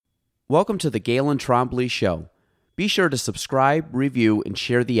Welcome to the Galen Trombley Show. Be sure to subscribe, review, and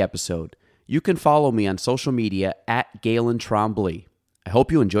share the episode. You can follow me on social media at Galen Trombley. I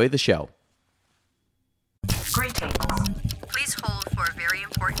hope you enjoy the show. Greetings. Please hold for a very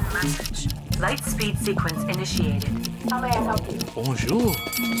important message. Light speed sequence initiated. How may I help you? Bonjour.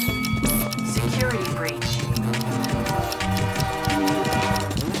 Security breach.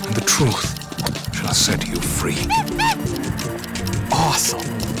 The truth shall set you free. Awesome.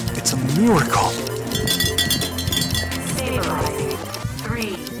 It's a miracle. Stabilizing.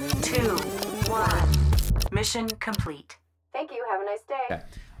 3, 2, 1. Mission complete. Thank you. Have a nice day.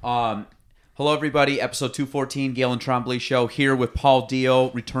 Okay. Hello, everybody. Episode 214, Galen Trombley Show, here with Paul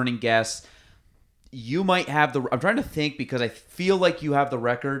Deyoe, returning guest. You might have the... I'm trying to think because I feel like you have the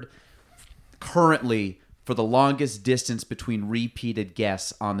record currently for the longest distance between repeated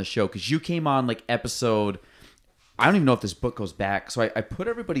guests on the show, because you came on like episode... I don't even know if this book goes back. So I put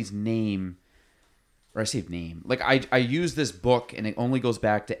everybody's name, or I say name. Like I use this book and it only goes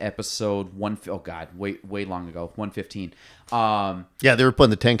back to episode way long ago, 115. Yeah, they were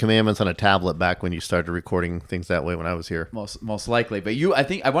putting the 10 Commandments on a tablet back when you started recording things that way when I was here. Most likely. But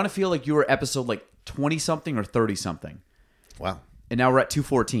I want to feel like you were episode like 20 something or 30 something. Wow. And now we're at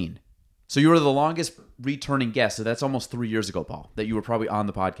 214. So you were the longest returning guest. So that's almost 3 years ago, Paul, that you were probably on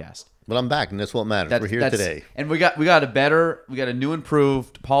the podcast. But I'm back, and that's what matters. We're here today. And we got a new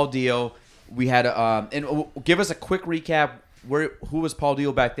improved Paul Deyoe. We had give us a quick recap. Who was Paul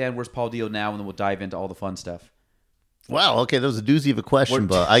Deyoe back then? Where's Paul Deyoe now? And then we'll dive into all the fun stuff. Wow. Okay, that was a doozy of a question,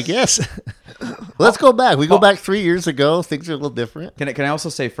 but I guess let's go back. We go back 3 years ago. Things are a little different. Can I also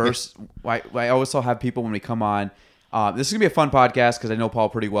say first? I always have people when we come on. This is gonna be a fun podcast because I know Paul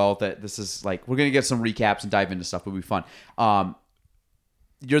pretty well. That this is like we're gonna get some recaps and dive into stuff. It'll be fun.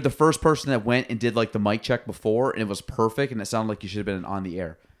 You're the first person that went and did like the mic check before, and it was perfect, and it sounded like you should have been on the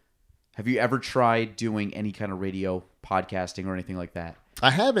air. Have you ever tried doing any kind of radio podcasting or anything like that?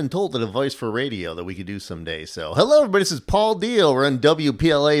 I have been told that a voice for radio that we could do someday. So, hello, everybody. This is Paul Deyoe. We're on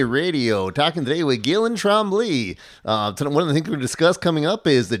WPLA Radio, talking today with Galen Trombley. One of the things we're going to discuss coming up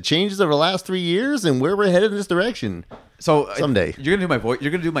is the changes over the last 3 years and where we're headed in this direction. So someday you're gonna do my voice.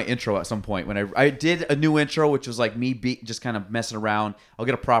 You're gonna do my intro at some point. When I did a new intro, which was like me just kind of messing around. I'll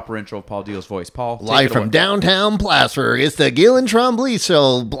get a proper intro of Paul Deyoe's voice. Paul, live from downtown Plattsburgh. It's the Galen Trombley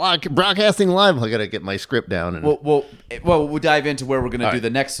Show, broadcasting live. I gotta get my script down. And we'll dive into where we're gonna do the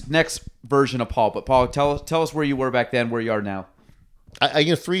next version of Paul. But Paul, tell us where you were back then, where you are now.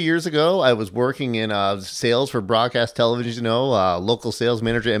 3 years ago, I was working in sales for broadcast television, local sales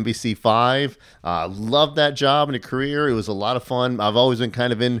manager, NBC5. Loved that job and a career. It was a lot of fun. I've always been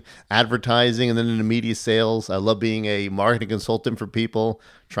kind of in advertising and then in the media sales. I love being a marketing consultant for people,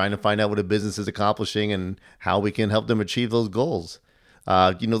 trying to find out what a business is accomplishing and how we can help them achieve those goals.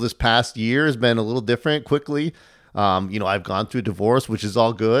 This past year has been a little different quickly. I've gone through a divorce, which is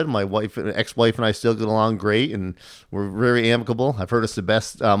all good. My ex-wife and I still get along great, and we're very amicable. I've heard it's the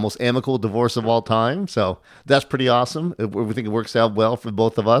best, most amicable divorce of all time. So that's pretty awesome. We think it works out well for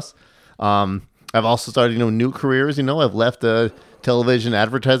both of us. I've also started, new careers. I've left the television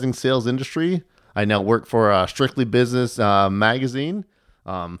advertising sales industry. I now work for Strictly Business magazine.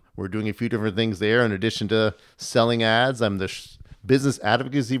 We're doing a few different things there. In addition to selling ads, I'm the business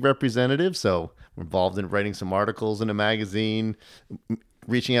advocacy representative. So we're involved in writing some articles in a magazine,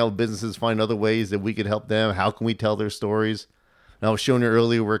 reaching out with businesses, find other ways that we could help them. How can we tell their stories? And I was showing you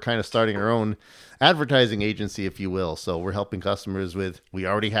earlier, we're kind of starting our own advertising agency, if you will. So we're helping customers we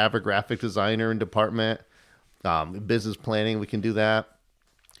already have a graphic designer and department, business planning. We can do that.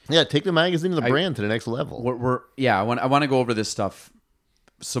 Yeah, take the magazine and the brand to the next level. I want to go over this stuff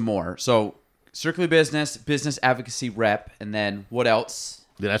some more. So strictly business advocacy rep, and then what else?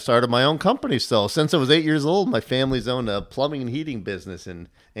 Then I started my own company. So since I was 8 years old, my family's owned a plumbing and heating business in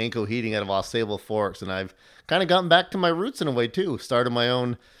Anco Heating out of Osceola Forks. And I've kind of gotten back to my roots in a way too. Started my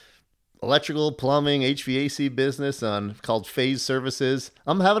own electrical, plumbing, HVAC business called Phase Services.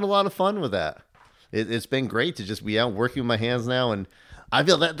 I'm having a lot of fun with that. It's been great to just be out working with my hands now. And I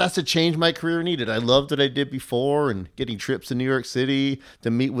feel that's a change my career needed. I loved what I did before and getting trips to New York City to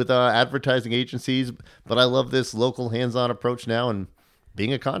meet with advertising agencies. But I love this local hands-on approach now and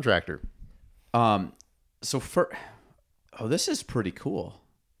being a contractor. This is pretty cool.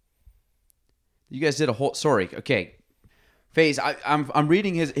 You guys did a whole... Sorry. Okay. Phase, I'm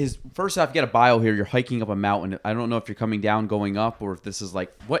reading his... First off, you got a bio here. You're hiking up a mountain. I don't know if you're coming down, going up, or if this is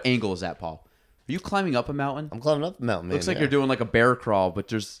like... What angle is that, Paul? Are you climbing up a mountain? I'm climbing up a mountain, man. Looks like you're doing like a bear crawl, but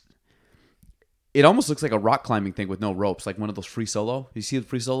there's... It almost looks like a rock climbing thing with no ropes, like one of those Free Solo. You see the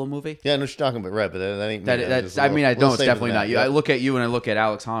Free Solo movie? Yeah, I know what you're talking about, right? But that ain't me. I mean, I know it's definitely not you. Yeah. I look at you and I look at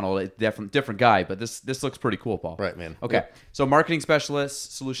Alex Honnold. It's definitely different guy, but this looks pretty cool, Paul. Right, man. Okay, Yep. so marketing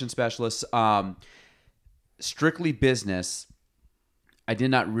specialist, solution specialist, strictly business. I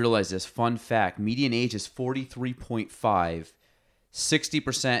did not realize this. Fun fact: median age is 43.5.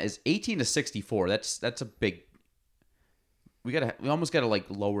 60% is 18 to 64. That's a big. We almost gotta like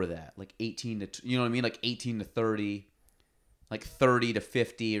lower that, like 18 to, you know what I mean, like 18 to 30, like 30 to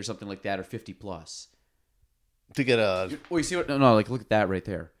 50 or something like that, or 50 plus. To get a... Oh, you see what? No, like look at that right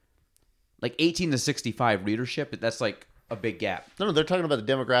there. Like 18 to 65 readership. That's like a big gap. No, they're talking about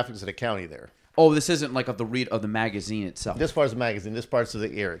the demographics of the county there. Oh, this isn't like of the magazine itself. This part's the magazine. This part's of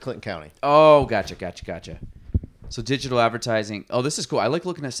the area, Clinton County. Oh, gotcha. So digital advertising. Oh, this is cool. I like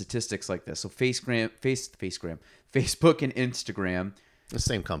looking at statistics like this. So Facebook and Instagram. The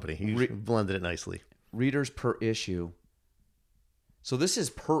same company. You blended it nicely. Readers per issue. So this is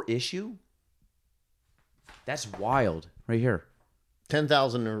per issue? That's wild. Right here.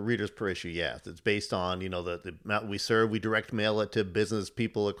 10,000 readers per issue, yeah. It's based on, the amount we serve. We direct mail it to business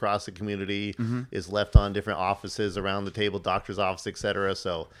people across the community. Mm-hmm. Is left on different offices around the table, doctor's office, etc.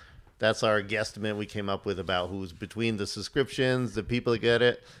 So that's our guesstimate we came up with about who's between the subscriptions, the people that get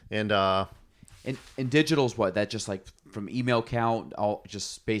it, and digital's what? That just like from email count, all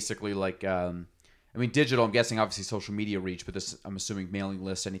just basically like digital, I'm guessing obviously social media reach, but this, I'm assuming mailing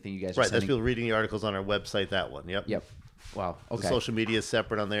lists, anything you guys are right. That's sending. people reading the articles on our website. That one, yep. Wow. Okay. The social media is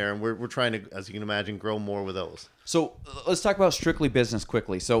separate on there, and we're trying to, as you can imagine, grow more with those. So let's talk about strictly business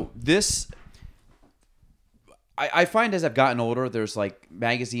quickly. So this, I find as I've gotten older, there's like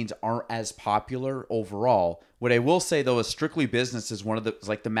magazines aren't as popular overall. What I will say though is strictly business is one of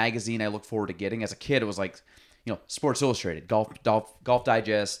the magazine I look forward to getting. As a kid, it was like, Sports Illustrated, Golf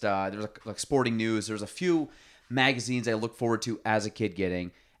Digest. There was like Sporting News. There's a few magazines I look forward to as a kid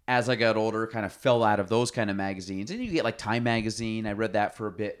getting. As I got older, kind of fell out of those kind of magazines. And you get like Time Magazine. I read that for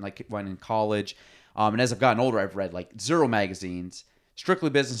a bit, like when in college. And as I've gotten older, I've read like zero magazines. Strictly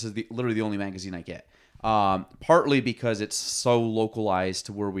Business is literally the only magazine I get. Partly because it's so localized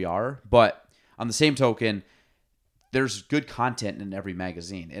to where we are. But on the same token, there's good content in every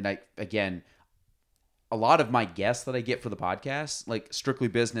magazine. And a lot of my guests that I get for the podcast, like Strictly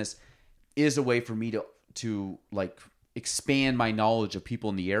Business, is a way for me to like expand my knowledge of people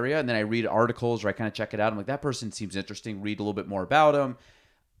in the area. And then I read articles or I kind of check it out. I'm like, that person seems interesting. Read a little bit more about them,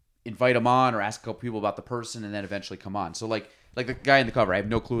 invite them on, or ask a couple people about the person, and then eventually come on. So like the guy in the cover, I have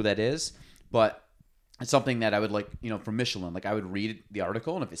no clue who that is, but it's something that I would like, from Michelin. Like I would read the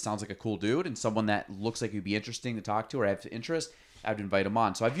article, and if it sounds like a cool dude and someone that looks like he'd be interesting to talk to or have interest, I'd invite him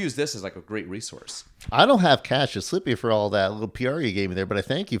on. So I've used this as like a great resource. I don't have cash to slip you for all that little PR you gave me there, but I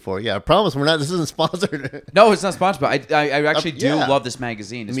thank you for it. Yeah, I promise this isn't sponsored. No, it's not sponsored, but I actually do love this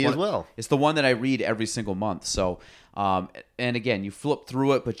magazine. It's as well. It's the one that I read every single month. So, and again, you flip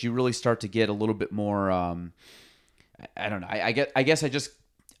through it, but you really start to get a little bit more, I don't know. I guess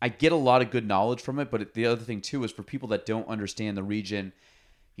I get a lot of good knowledge from it, but the other thing too is for people that don't understand the region,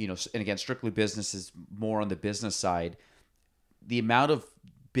 and again, Strictly Business is more on the business side. The amount of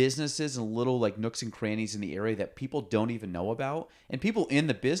businesses and little like nooks and crannies in the area that people don't even know about, and people in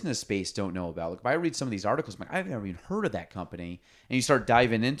the business space don't know about. Like if I read some of these articles, I'm like, I've never even heard of that company, and you start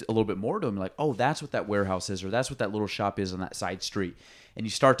diving into a little bit more to them, like, oh, that's what that warehouse is, or that's what that little shop is on that side street, and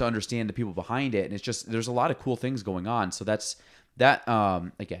you start to understand the people behind it, and it's just there's a lot of cool things going on. So that's that.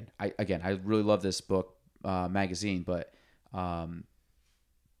 Again, I really love this book magazine, but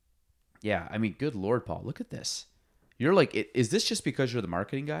yeah, I mean, good Lord, Paul, look at this. You're like, is this just because you're the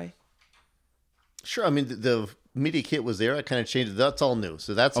marketing guy? Sure. I mean, the media kit was there. I kind of changed it. That's all new.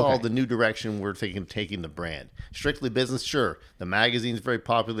 So that's all the new direction we're taking the brand. Strictly Business, sure. The magazine's very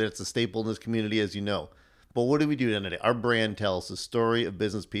popular. It's a staple in this community, as you know. But what do we do at the end of the day? Our brand tells the story of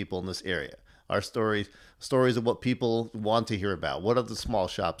business people in this area. Our stories of what people want to hear about. What are the small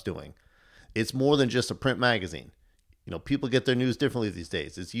shops doing? It's more than just a print magazine. People get their news differently these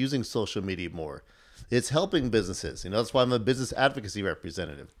days. It's using social media more. It's helping businesses. That's why I'm a business advocacy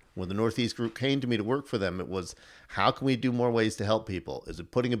representative. When the Northeast group came to me to work for them, it was, how can we do more ways to help people? Is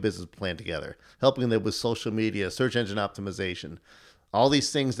it putting a business plan together? Helping them with social media, search engine optimization, all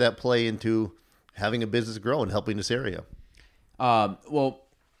these things that play into having a business grow and helping this area. Well,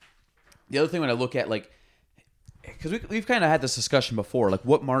 the other thing when I look at because we've kind of had this discussion before, like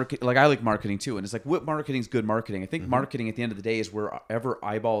what market, like I like marketing too, and it's like what marketing is good marketing. I think marketing at the end of the day is wherever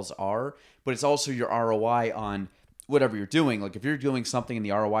eyeballs are, but it's also your ROI on whatever you're doing. Like if you're doing something and the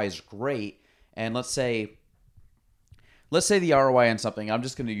ROI is great, and let's say let's say the ROI on something, I'm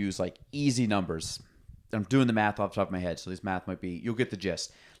just going to use like easy numbers. I'm doing the math off the top of my head, so this math might be, you'll get the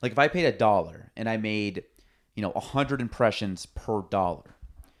gist. Like if I paid $1 and I made, 100 impressions per dollar.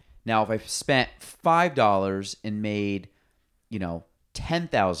 Now, if I spent $5 and made,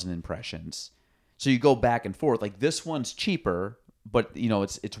 10,000 impressions, so you go back and forth. Like this one's cheaper, but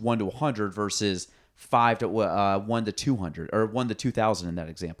it's 1 to 100 versus 1 to 200 or 1 to 2,000 in that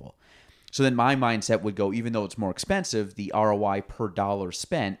example. So then my mindset would go, even though it's more expensive, the ROI per dollar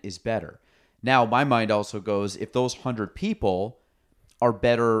spent is better. Now, my mind also goes, if those 100 people are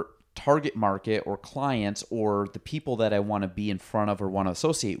better target market or clients or the people that I want to be in front of or want to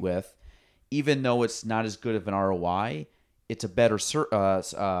associate with, even though it's not as good of an ROI, it's a better,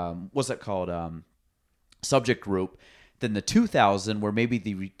 what's that called, subject group than the 2,000, where maybe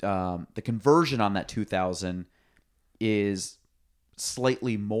the conversion on that 2,000 is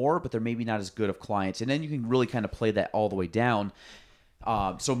slightly more, but they're maybe not as good of clients. And then you can really kind of play that all the way down.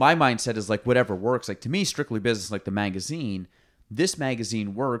 So my mindset is like whatever works. Like to me, Strictly Business, like the magazine, this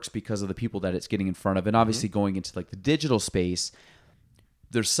magazine works because of the people that it's getting in front of. And obviously going into like the digital space,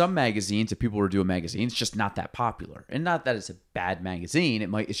 there's some magazines, if people were doing magazines, it's just not that popular. And not that it's a bad magazine.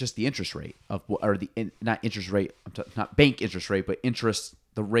 It's just the interest rate not interest rate, not bank interest rate, but interest,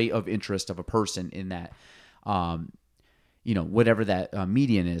 the rate of interest of a person in that, whatever that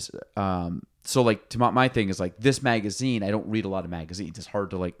median is. So like my thing is like this magazine, I don't read a lot of magazines. It's hard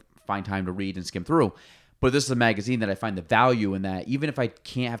to like find time to read and skim through. But this is a magazine that I find the value in that. Even if I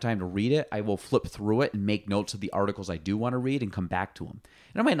can't have time to read it, I will flip through it and make notes of the articles I do want to read and come back to them.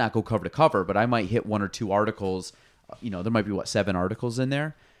 And I might not go cover to cover, but I might hit 1 or 2 articles. There might be 7 articles in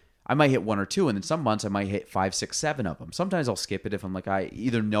there. I might hit 1 or 2, and then some months I might hit 5, 6, 7 of them. Sometimes I'll skip it if I'm like, I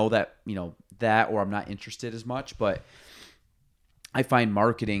either know that, that, or I'm not interested as much. But I find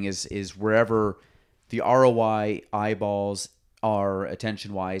marketing is wherever the ROI eyeballs are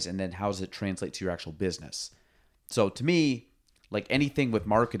attention-wise, and then how does it translate to your actual business. So to me, like anything with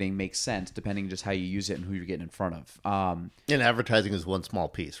marketing makes sense depending just how you use it and who you're getting in front of. And advertising is one small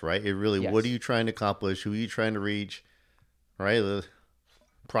piece, right? It really, Yes. What are you trying to accomplish? Who are you trying to reach? Right? The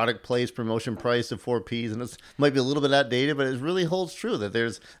product, place, promotion, price, the 4 Ps. And it might be a little bit outdated, but it really holds true that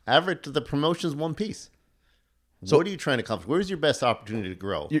the promotion is one piece. So what are you trying to accomplish? Where's your best opportunity to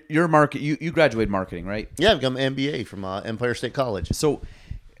grow? You graduated marketing, right? Yeah, I've got an MBA from Empire State College. So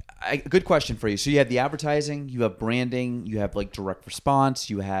good question for you. So you have the advertising, you have branding, you have like direct response,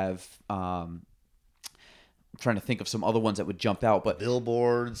 you have I'm trying to think of some other ones that would jump out, but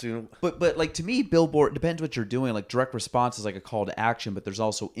Billboards, But like to me, billboard depends what you're doing. Like direct response is like a call to action, but there's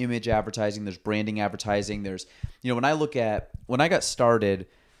also image advertising, there's branding advertising, there's when I got started,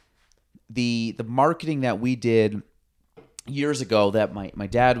 the marketing that we did years ago that my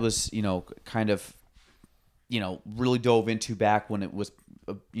dad was kind of really dove into back when it was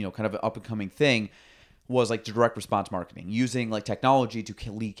kind of an up and coming thing, was like direct response marketing, using like technology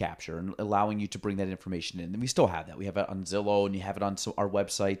to lead capture and allowing you to bring that information in. And we still have that. We have it on Zillow, and you have it on our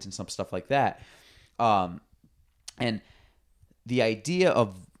websites and some stuff like that. And the idea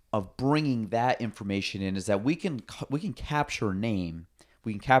of bringing that information in is that we can capture a name,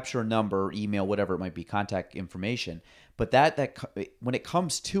 we can capture a number, email, whatever it might be, contact information. But that when it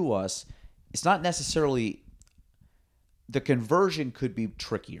comes to us, it's not necessarily. The conversion could be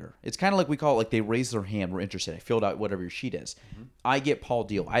trickier. It's kind of like we call it like they raise their hand, we're interested. I filled out whatever your sheet is. Mm-hmm. I get Paul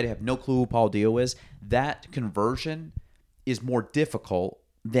Deyoe. I have no clue who Paul Deyoe is. That conversion is more difficult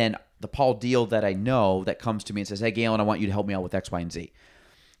than the Paul Deyoe that I know that comes to me and says, hey, Galen, I want you to help me out with X, Y, and Z.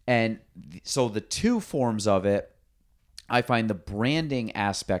 And so the two forms of it, I find the branding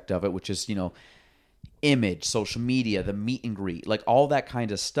aspect of it, which is, image, social media, the meet and greet, like all that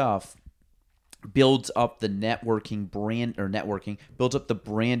kind of stuff, builds up the builds up the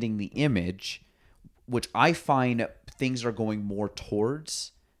branding, the image, which I find things are going more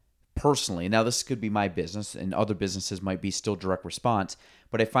towards personally. Now, this could be my business, and other businesses might be still direct response,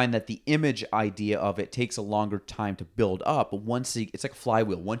 but I find that the image idea of it takes a longer time to build up. But it's like a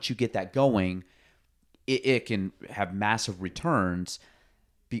flywheel. Once you get that going, it can have massive returns,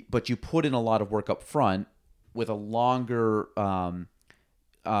 but you put in a lot of work up front with a longer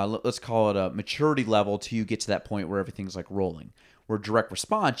let's call it a maturity level till you get to that point where everything's like rolling. Where direct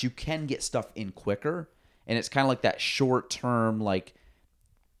response, you can get stuff in quicker, and it's kind of like that short term, like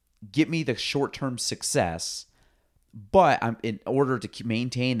get me the short term success. But in order to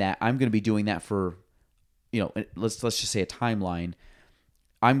maintain that, I'm going to be doing that for, let's just say a timeline.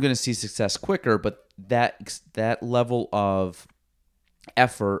 I'm going to see success quicker, but that level of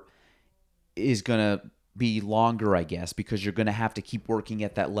effort is going to be longer, I guess, because you're going to have to keep working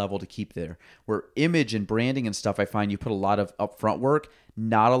at that level to keep there. Where image and branding and stuff, I find you put a lot of upfront work,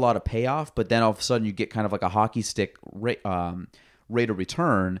 not a lot of payoff, but then all of a sudden you get kind of like a hockey stick rate of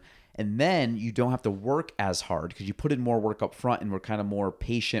return, and then you don't have to work as hard because you put in more work up front and we're kind of more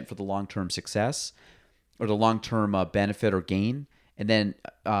patient for the long-term success or the long-term benefit or gain. And then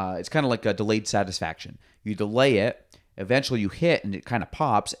it's kind of like a delayed satisfaction. You delay it, eventually you hit and it kind of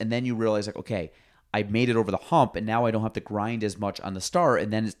pops, and then you realize like, okay, I made it over the hump, and now I don't have to grind as much on the start,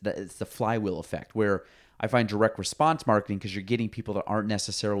 and then it's the flywheel effect, where I find direct response marketing, because you're getting people that aren't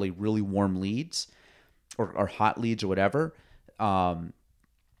necessarily really warm leads or hot leads or whatever.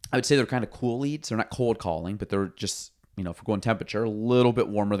 I would say they're kind of cool leads. They're not cold calling, but they're just, if we're going temperature, a little bit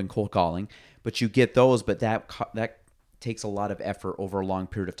warmer than cold calling. But you get those, but that takes a lot of effort over a long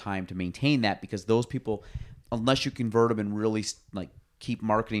period of time to maintain that, because those people, unless you convert them and really like keep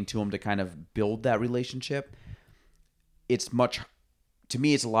marketing to them to kind of build that relationship, to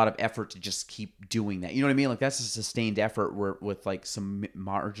me, it's a lot of effort to just keep doing that. You know what I mean? Like, that's a sustained effort with like some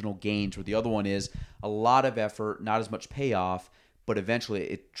marginal gains, where the other one is a lot of effort, not as much payoff, but eventually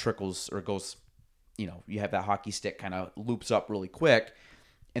it trickles or goes, you have that hockey stick kind of loops up really quick,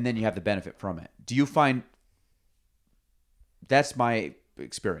 and then you have the benefit from it. Do you find that's my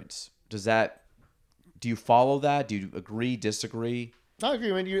experience? Do you follow that? Do you agree, disagree? I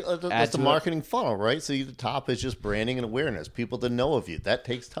agree. I mean, that's the marketing funnel, right? So the top is just branding and awareness, people to know of you. That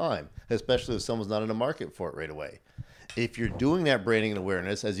takes time, especially if someone's not in the market for it right away. If you're doing that branding and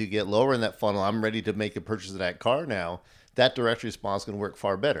awareness, as you get lower in that funnel, I'm ready to make a purchase of that car now, that direct response is going to work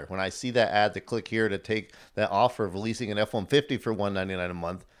far better. When I see that ad to click here to take that offer of leasing an F-150 for $199 a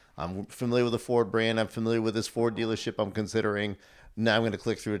month, I'm familiar with the Ford brand. I'm familiar with this Ford dealership I'm considering. Now I'm going to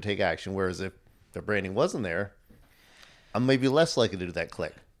click through to take action. Whereas if the branding wasn't there, I'm maybe less likely to do that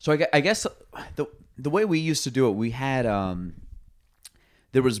click. So I guess the way we used to do it, we had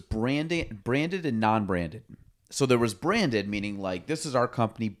there was branded and non-branded. So there was branded, meaning like, this is our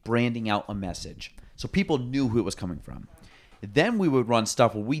company branding out a message, so people knew who it was coming from. Then we would run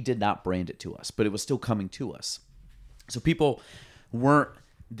stuff where we did not brand it to us, but it was still coming to us. So people were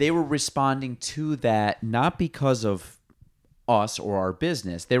responding to that not because of us or our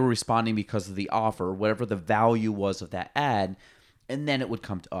business. They were responding because of the offer, whatever the value was of that ad, and then it would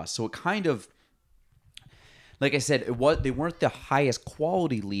come to us. So it kind of, like I said, they weren't the highest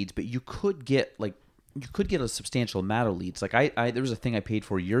quality leads, but you could get a substantial amount of leads. Like there was a thing I paid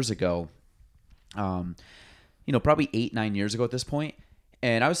for years ago, probably 8-9 years ago at this point,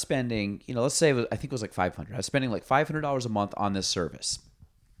 and I was spending, let's say I think it was like $500. I was spending like $500 a month on this service,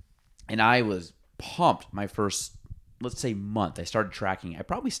 and I was pumped my first, let's say, month. I started tracking. I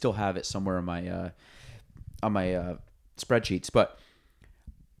probably still have it somewhere in my on my spreadsheets, but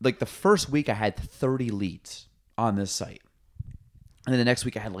like the first week I had 30 leads on this site, and then the next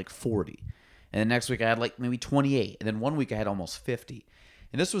week I had like 40, and the next week I had like maybe 28, and then one week I had almost 50.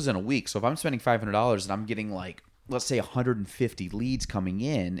 And this was in a week. So if I'm spending $500 and I'm getting like, let's say 150 leads coming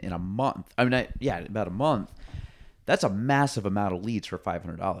in a month, about a month, that's a massive amount of leads for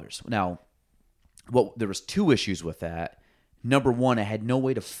 $500. Now, there was two issues with that. Number one, I had no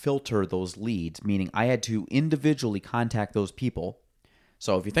way to filter those leads, meaning I had to individually contact those people.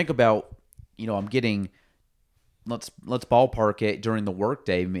 So if you think about, I'm getting, let's ballpark it during the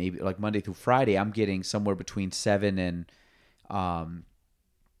workday, maybe like Monday through Friday, I'm getting somewhere between 7 and,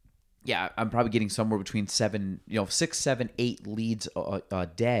 I'm probably getting somewhere between 6, 7, 8 leads a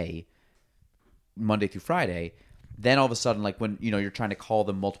day, Monday through Friday. Then all of a sudden, like when, you're trying to call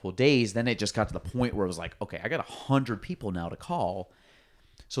them multiple days, then it just got to the point where it was like, okay, I got 100 people now to call.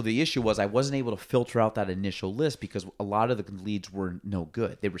 So the issue was I wasn't able to filter out that initial list because a lot of the leads were no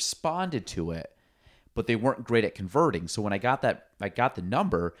good. They responded to it, but they weren't great at converting. So when I got the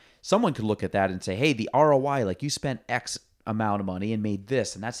number, someone could look at that and say, hey, the ROI, like you spent X amount of money and made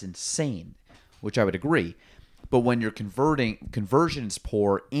this, and that's insane, which I would agree. But when your conversion is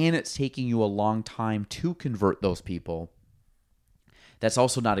poor and it's taking you a long time to convert those people, that's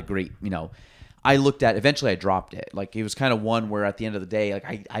also not a great, I looked at, eventually I dropped it. Like it was kind of one where at the end of the day,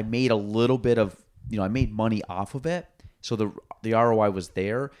 like I made a little bit of, I made money off of it. So the ROI was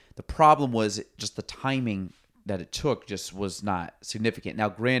there. The problem was just the timing that it took just was not significant. Now,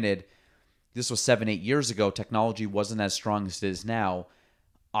 granted, this was 7-8 years ago. Technology wasn't as strong as it is now.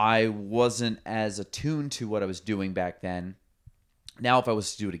 I wasn't as attuned to what I was doing back then. Now, if I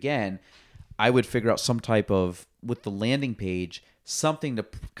was to do it again, I would figure out some type of, with the landing page, something to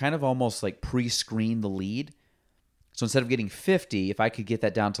kind of almost like pre-screen the lead. So instead of getting 50, if I could get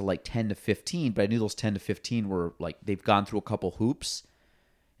that down to like 10 to 15, but I knew those 10 to 15 were like, they've gone through a couple hoops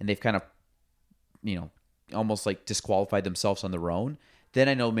and they've kind of, almost like disqualified themselves on their own, then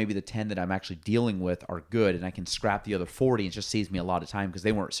I know maybe the 10 that I'm actually dealing with are good, and I can scrap the other 40, and it just saves me a lot of time because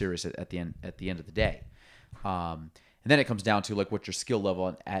they weren't serious at the end of the day. And then it comes down to like what's your skill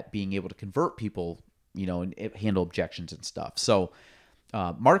level at being able to convert people, and handle objections and stuff. So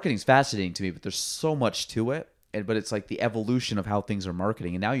marketing's fascinating to me, but there's so much to it. But it's like the evolution of how things are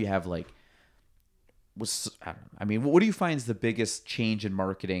marketing, and now you have like, what do you find is the biggest change in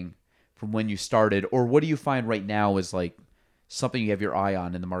marketing from when you started, or what do you find right now is like something you have your eye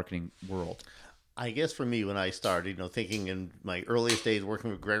on in the marketing world? I guess for me, when I started, thinking in my earliest days,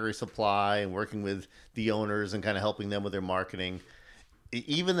 working with Gregory Supply and working with the owners and kind of helping them with their marketing,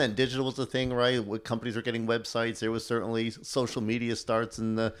 even then digital was a thing, right? What companies were getting websites. There was certainly social media starts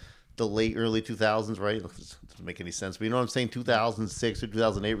in the late early 2000s, right? It doesn't make any sense, but you know what I'm saying? 2006 or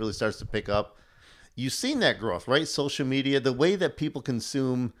 2008 really starts to pick up. You've seen that growth, right? Social media, the way that people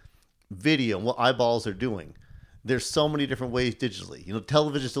consume video and what eyeballs are doing. There's so many different ways digitally.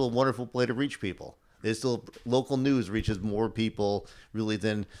 Television is still a wonderful way to reach people. There's still local news reaches more people really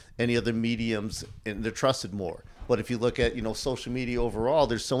than any other mediums, and they're trusted more. But if you look at social media overall,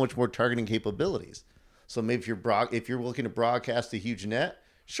 there's so much more targeting capabilities. So maybe if you're looking to broadcast a huge net,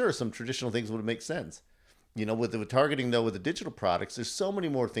 sure, some traditional things would make sense. With the targeting though, with the digital products, there's so many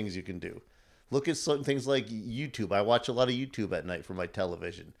more things you can do. Look at certain things like YouTube. I watch a lot of YouTube at night for my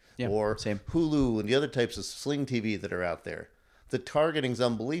television. Yeah, or same. Hulu and the other types of Sling TV that are out there. The targeting's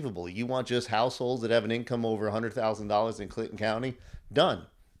unbelievable. You want just households that have an income over $100,000 in Clinton County? Done.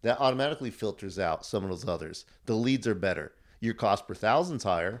 That automatically filters out some of those others. The leads are better. Your cost per thousand's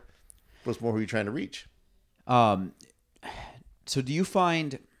higher, but it's more who you're trying to reach. So do you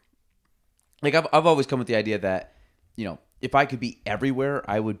find, like I've always come with the idea that, if I could be everywhere,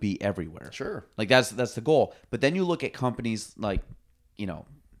 I would be everywhere. Sure. Like that's the goal. But then you look at companies like,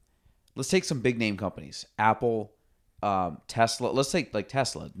 let's take some big name companies, Apple, Tesla. Let's take like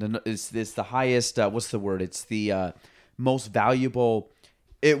Tesla. It's the highest, what's the word? It's the most valuable.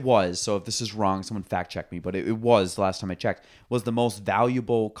 It was, so if this is wrong, someone fact check me, but it was, the last time I checked, was the most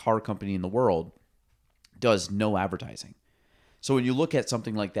valuable car company in the world, does no advertising. So when you look at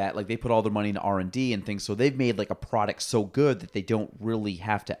something like that, like they put all their money into R&D and things, so they've made like a product so good that they don't really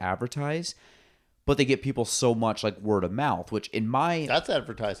have to advertise, but they get people so much like word of mouth, which that's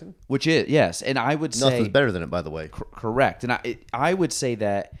advertising. Which is, yes, and I would say nothing's better than it, by the way. Correct, and I would say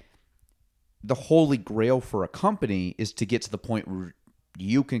that the holy grail for a company is to get to the point where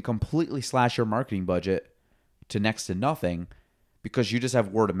you can completely slash your marketing budget to next to nothing, because you just have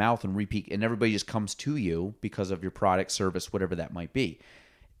word of mouth and repeat, and everybody just comes to you because of your product, service, whatever that might be.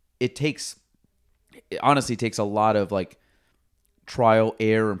 It honestly takes a lot of like trial,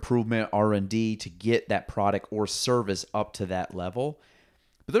 error, improvement, R&D to get that product or service up to that level.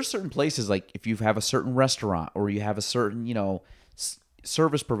 But there's certain places, like if you have a certain restaurant or you have a certain,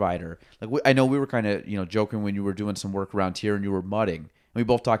 service provider. Like I know we were kind of, joking when you were doing some work around here and you were mudding. And we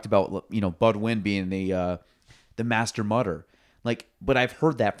both talked about, Bud Wynn being the master mudder. Like, but I've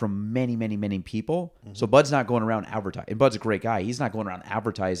heard that from many, many, many people. Mm-hmm. So Bud's not going around advertising. And Bud's a great guy. He's not going around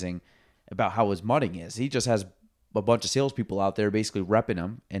advertising about how his mudding is. He just has a bunch of salespeople out there basically repping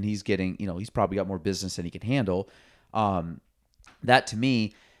him, and he's getting, he's probably got more business than he can handle. That to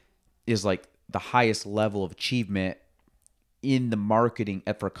me is like the highest level of achievement in the marketing,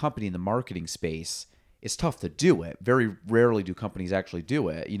 for a company in the marketing space. It's tough to do it. Very rarely do companies actually do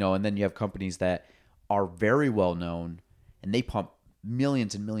it, and then you have companies that are very well known and they pump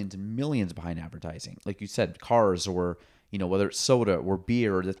millions and millions and millions behind advertising. Like you said, cars, or, whether it's soda or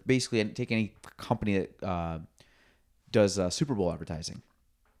beer, or basically take any company that does Super Bowl advertising.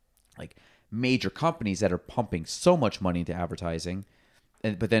 Like major companies that are pumping so much money into advertising.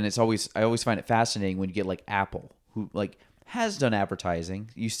 But then I always find it fascinating when you get like Apple, who like has done advertising.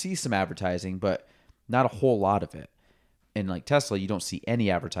 You see some advertising, but not a whole lot of it. And like Tesla, you don't see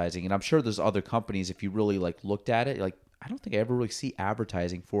any advertising. And I'm sure there's other companies, if you really like looked at it, like I don't think I ever really see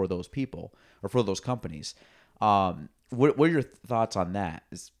advertising for those people or for those companies. What are your thoughts on that?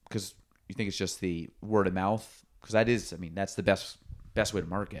 Is because you think it's just the word of mouth? Because that's the best way to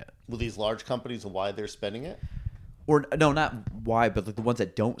market. With these large companies and why they're spending it? Or no, not why, but like the ones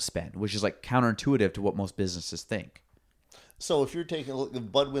that don't spend, which is like counterintuitive to what most businesses think. So if you're taking a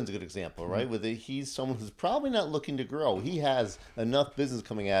look, Bud Wynn's a good example, right? He's someone who's probably not looking to grow. He has enough business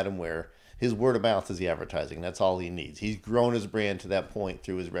coming at him where his word of mouth is the advertising. That's all he needs. He's grown his brand to that point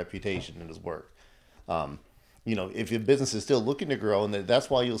through his reputation and his work. If your business is still looking to grow, and that's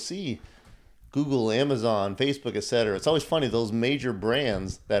why you'll see Google, Amazon, Facebook, etc. It's always funny, those major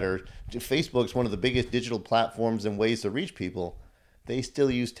brands that are, Facebook's one of the biggest digital platforms and ways to reach people. They still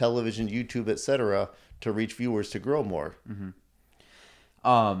use television, YouTube, etc. to reach viewers to grow more.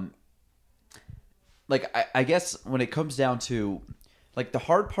 Like I guess when it comes down to like the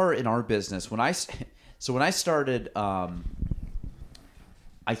hard part in our business, when I started, I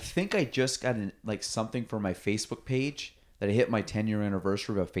think I just got like something for my Facebook page that I hit my 10-year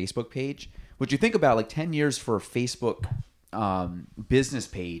anniversary of a Facebook page. Which you think about, like 10 years for a Facebook business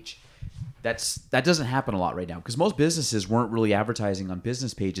page, that doesn't happen a lot right now because most businesses weren't really advertising on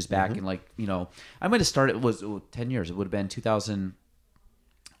business pages back in like, you know, I might have started, it was 10 years. It would have been 2000.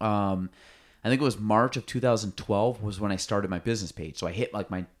 I think it was March of 2012 was when I started my business page. So I hit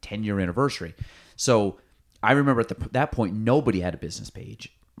like my 10-year anniversary. So I remember at that point, nobody had a business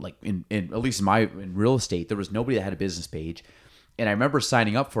page. Like in at least in real estate, there was nobody that had a business page. And I remember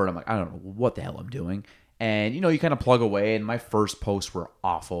signing up for it. I'm like, I don't know what the hell I'm doing. And, you know, you kind of plug away. And my first posts were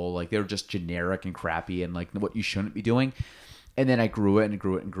awful. Like, they were just generic and crappy and, like, what you shouldn't be doing. And then I grew it and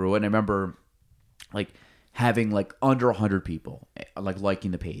grew it and grew it. And I remember, like, having, like, under 100 people, like,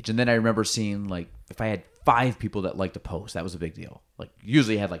 liking the page. And then I remember seeing, like, if I had 5 people that liked a post, that was a big deal. Like,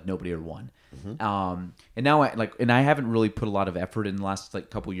 usually I had, like, nobody or one. And now, I haven't really put a lot of effort in the last, like,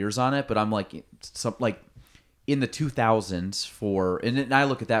 couple years on it. But I'm, like, in the 2000s and I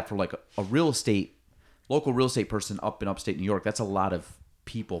look at that for like a local real estate person up in upstate New York. That's a lot of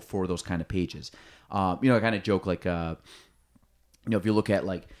people for those kind of pages. I kind of joke like, if you look at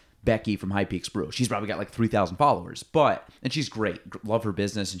like Becky from High Peaks Brew, she's probably got like 3,000 followers, and she's great, love her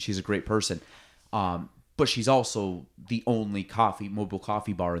business, and she's a great person. But she's also the only mobile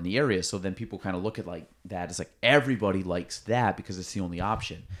coffee bar in the area. So then people kind of look at like that as like everybody likes that because it's the only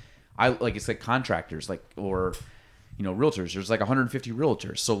option. It's like contractors, like, or, you know, realtors. There's like 150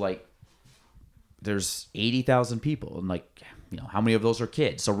 realtors. So like there's 80,000 people and like, you know, how many of those are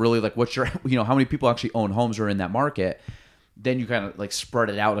kids? So really like how many people actually own homes or are in that market? Then you kind of like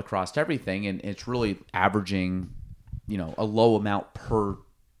spread it out across everything. And it's really averaging, you know, a low amount per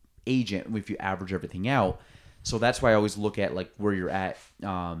agent if you average everything out. So that's why I always look at like where you're at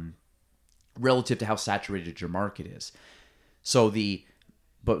relative to how saturated your market is.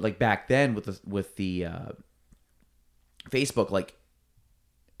 But like back then with the Facebook, like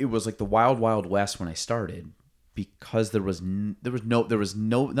it was like the wild west when I started because there was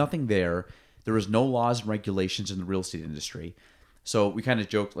nothing there. There was no laws and regulations in the real estate industry. So we kind of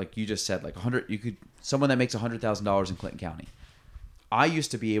joked, like you just said, like someone that makes $100,000 in Clinton County. I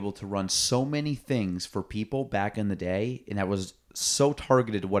used to be able to run so many things for people back in the day, and that was so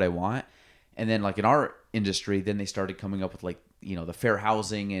targeted to what I want. And then like in our industry, then they started coming up with like, you know, the fair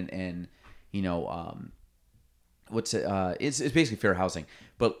housing and you know, it's basically fair housing,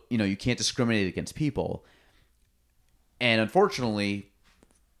 but you know, you can't discriminate against people. And unfortunately,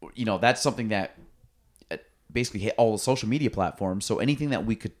 you know, that's something that basically hit all the social media platforms. So anything that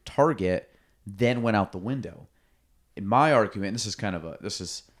we could target then went out the window. In my argument, this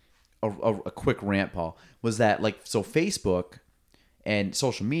is a quick rant, Paul, was that like, so Facebook and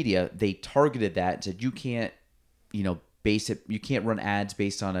social media, they targeted that and said, you can't, you know, you can't run ads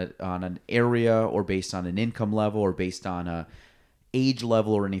based on an area or based on an income level or based on a age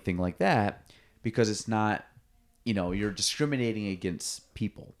level or anything like that, because it's not, you know, you're discriminating against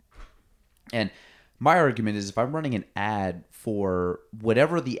people. And my argument is if I'm running an ad for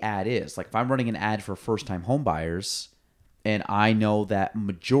whatever the ad is, like if I'm running an ad for first-time home buyers and I know that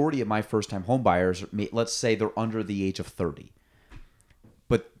majority of my first-time home buyers, let's say they're under the age of 30,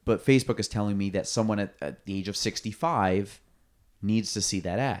 but Facebook is telling me that someone at the age of 65 needs to see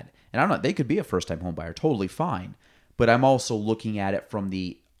that ad. And I'm not, they could be a first-time home buyer, totally fine. But I'm also looking at it from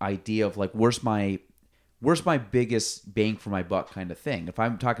the idea of like, where's my biggest bang for my buck kind of thing. If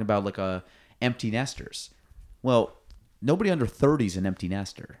I'm talking about like empty nesters, well, nobody under 30 is an empty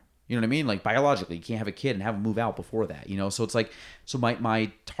nester. You know what I mean? Like biologically, you can't have a kid and have them move out before that, you know? So it's like, so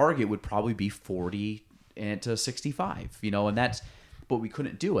my target would probably be 40 and to 65, you know, and that's, but we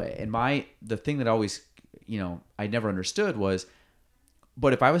couldn't do it. And the thing that always, you know, I never understood was,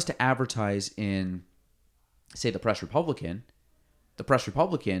 but if I was to advertise in, say, the Press Republican,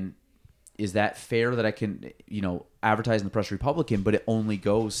 is that fair that I can, you know, advertise in the Press Republican, but it only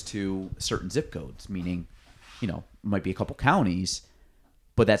goes to certain zip codes, meaning, you know, it might be a couple counties,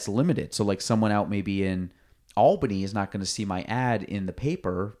 but that's limited. So like someone out maybe in Albany is not going to see my ad in the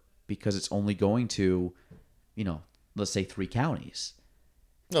paper because it's only going to, you know, let's say 3 counties.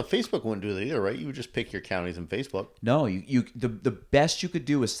 No, Facebook wouldn't do that either, right? You would just pick your counties in Facebook. No, the best you could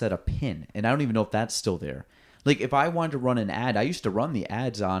do is set a pin, and I don't even know if that's still there. Like if I wanted to run an ad, I used to run the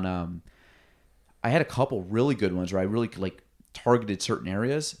ads on. I had a couple really good ones where I really like targeted certain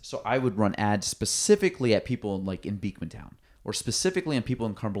areas. So I would run ads specifically at people like in Beekman Town, or specifically on people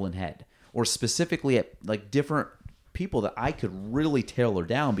in Cumberland Head, or specifically at like different people that I could really tailor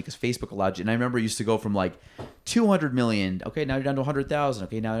down because Facebook allowed you. And I remember it used to go from like 200 million. Okay, now you're down to 100,000.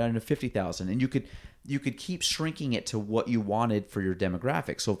 Okay, now you're down to 50,000. And you could keep shrinking it to what you wanted for your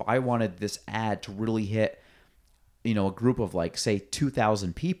demographic. So if I wanted this ad to really hit, a group of like, say,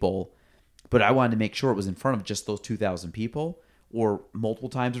 2,000 people, but I wanted to make sure it was in front of just those 2,000 people or multiple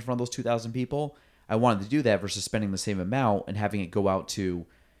times in front of those 2,000 people, I wanted to do that versus spending the same amount and having it go out to,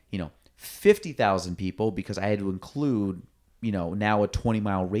 50,000 people because I had to include, now a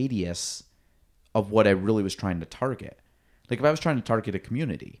 20-mile radius of what I really was trying to target. Like if I was trying to target a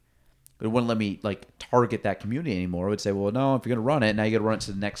community, it wouldn't let me like target that community anymore. It would say, well, no, if you're going to run it, now you got to run it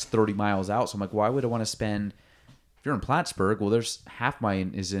to the next 30 miles out. So I'm like, why would I want to spend, if you're in Plattsburgh, well, there's half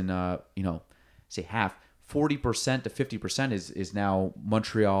mine is in, say half, 40% to 50% is now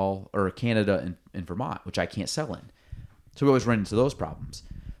Montreal or Canada and Vermont, which I can't sell in. So we always run into those problems.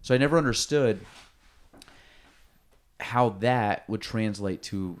 So I never understood how that would translate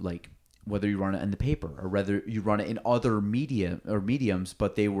to like whether you run it in the paper or whether you run it in other media or mediums,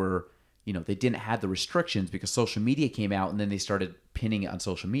 but they were, they didn't have the restrictions because social media came out and then they started pinning it on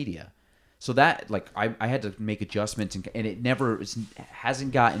social media. So that like I had to make adjustments and it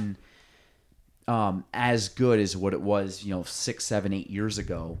hasn't gotten as good as what it was, 6, 7, 8 years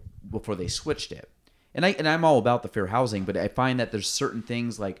ago before they switched it. And I'm all about the fair housing, but I find that there's certain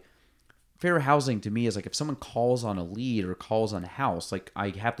things like fair housing to me is like if someone calls on a lead or calls on a house, like I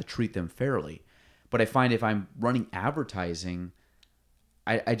have to treat them fairly. But I find if I'm running advertising,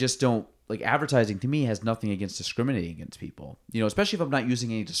 I just don't like advertising to me has nothing against discriminating against people, especially if I'm not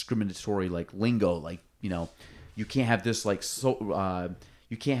using any discriminatory like lingo, like, you can't have this like,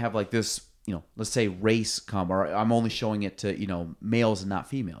 you can't have like this, let's say race come, or I'm only showing it to, males and not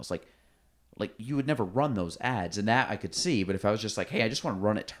females. Like you would never run those ads, and that I could see. But if I was just like, hey, I just want to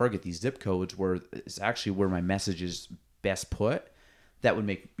run it, target these zip codes where it's actually where my message is best put, that would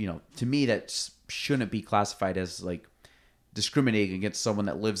make, to me, that shouldn't be classified as like discriminating against someone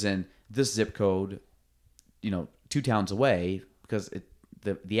that lives in this zip code, 2 towns away, because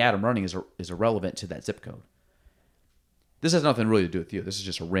the ad I'm running is irrelevant to that zip code. This has nothing really to do with you. This is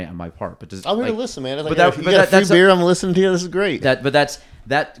just a rant on my part. But I'm going to listen, man. But you got free beer, I'm listening to you. This is great. Because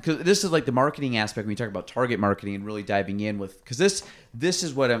this is like the marketing aspect when you talk about target marketing and really diving in with, because this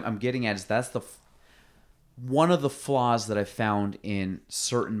is what I'm getting at, is that's one of the flaws that I found in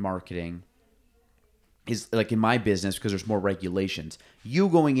certain marketing is like in my business, because there's more regulations. You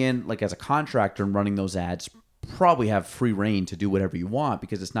going in like as a contractor and running those ads probably have free reign to do whatever you want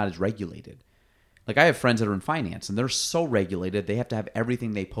because it's not as regulated. Like I have friends that are in finance and they're so regulated, they have to have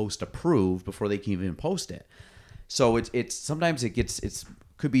everything they post approved before they can even post it. So it's sometimes it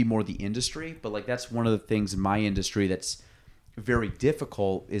could be more the industry, but like that's one of the things in my industry that's very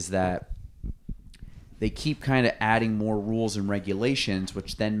difficult is that they keep kind of adding more rules and regulations,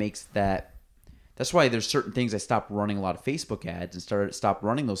 which then makes that's why there's certain things I stopped running a lot of Facebook ads and stopped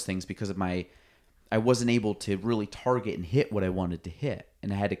running those things because of I wasn't able to really target and hit what I wanted to hit,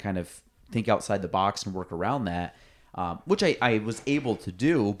 and I had to kind of think outside the box and work around that, which I was able to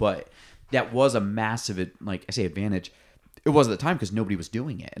do, but that was a massive, like I say, advantage. It was at the time because nobody was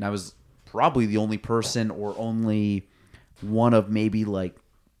doing it, and I was probably the only person or only one of maybe like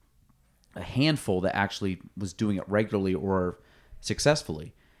a handful that actually was doing it regularly or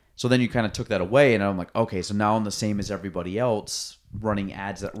successfully. So then you kind of took that away, and I'm like, okay, so now I'm the same as everybody else running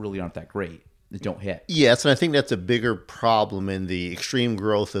ads that really aren't that great. That don't hit. Yes, and I think that's a bigger problem in the extreme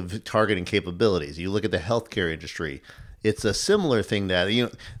growth of targeting capabilities. You look at the healthcare industry; it's a similar thing that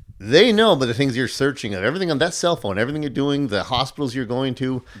they know, but the things you're searching of, everything on that cell phone, everything you're doing, the hospitals you're going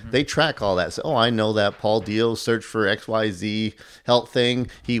to, they track all that. So, I know that Paul Deyoe searched for XYZ health thing.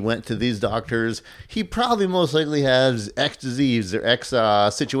 He went to these doctors. He probably most likely has X disease or X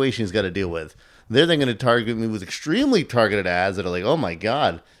situation he's got to deal with. They're then going to target me with extremely targeted ads that are like, oh my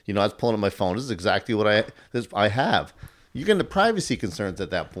God, I was pulling up my phone. This is exactly what I have. You get into privacy concerns at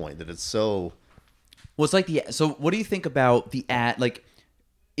that point that it's so. Well, it's like so what do you think about the ad? Like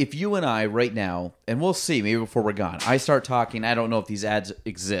if you and I right now, and we'll see maybe before we're gone, I start talking, I don't know if these ads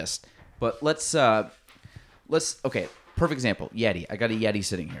exist, but let's, okay, perfect example, Yeti. I got a Yeti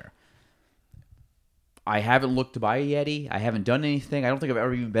sitting here. I haven't looked to buy a Yeti. I haven't done anything. I don't think I've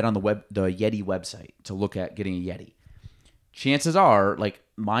ever even been on the Yeti website to look at getting a Yeti. Chances are, like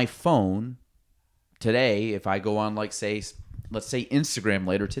my phone today, if I go on, like let's say Instagram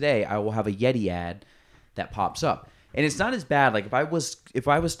later today, I will have a Yeti ad that pops up, and it's not as bad. Like if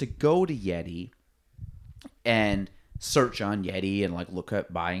I was to go to Yeti and search on Yeti and like look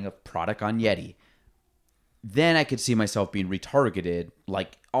at buying a product on Yeti, then I could see myself being retargeted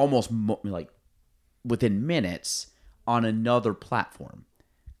like almost like within minutes on another platform,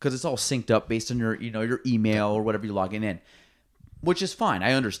 because it's all synced up based on your your email or whatever you're logging in, which is fine.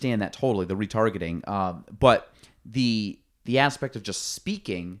 I understand that totally, the retargeting. But the aspect of just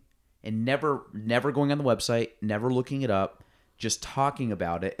speaking and never going on the website, never looking it up, just talking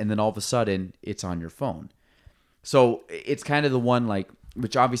about it, and then all of a sudden it's on your phone. So it's kind of the one, like,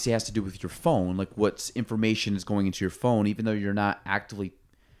 which obviously has to do with your phone, like what information is going into your phone, even though you're not actively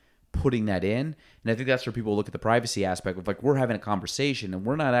putting that in. And I think that's where people look at the privacy aspect of, like, we're having a conversation and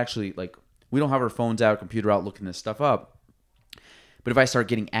we're not actually, like, we don't have our phones out, computer out, looking this stuff up. But if I start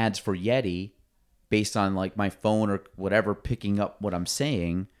getting ads for Yeti based on, like, my phone or whatever picking up what I'm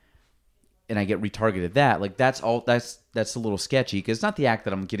saying, and I get retargeted that, like, that's a little sketchy, because it's not the act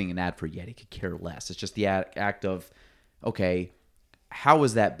that I'm getting an ad for Yeti, could care less. It's just the act of, okay, how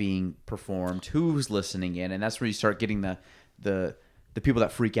is that being performed? Who's listening in? And that's where you start getting the people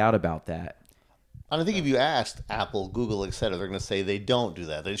that freak out about that. And I think if you asked Apple, Google, etc., they're going to say they don't do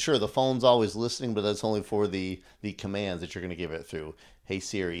that. Sure, the phone's always listening, but that's only for the commands that you're going to give it through. Hey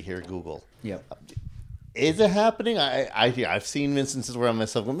Siri, here Google. Yep. Is it happening? I've seen instances where I'm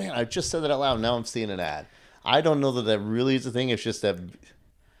myself going, man, I just said that out loud. Now I'm seeing an ad. I don't know that really is a thing. It's just that.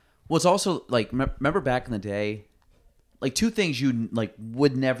 Well, it's also like, remember back in the day, like, two things you like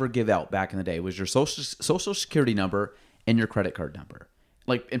would never give out back in the day was your social security number and your credit card number.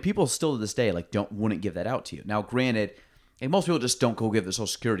 Like, and people still to this day like wouldn't give that out to you. Now, granted, and most people just don't go give their social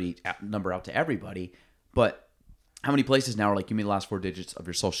security number out to everybody, but how many places now are like, give me the last 4 digits of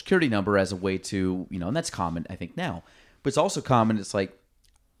your social security number as a way to, and that's common, I think, now. But it's also common, it's like,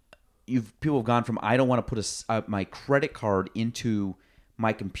 people have gone from, I don't want to put my credit card into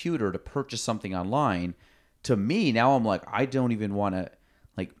my computer to purchase something online, to me, now I'm like, I don't even want to,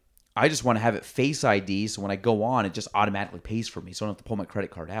 like, I just want to have it Face ID, so when I go on, it just automatically pays for me, so I don't have to pull my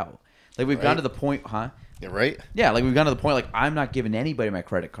credit card out. Like, we've gone to the point, huh? Yeah, right? Yeah, like, we've gone to the point, like, I'm not giving anybody my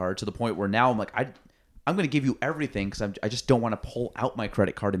credit card, to the point where now I'm like, I'm going to give you everything, because I just don't want to pull out my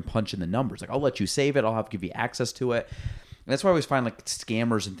credit card and punch in the numbers. Like, I'll let you save it. I'll have to give you access to it. And that's why I always find, like,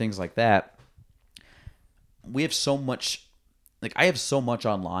 scammers and things like that. We have so much, like, I have so much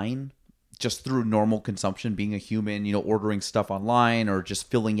online just through normal consumption, being a human, ordering stuff online or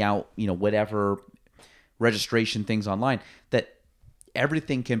just filling out, whatever registration things online, that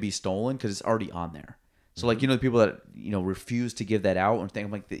everything can be stolen because it's already on there. So, like, the people that, refuse to give that out and think,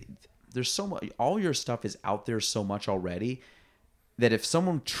 I'm like, there's so much, all your stuff is out there so much already, that if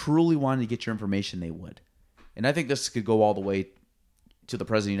someone truly wanted to get your information, they would. And I think this could go all the way to the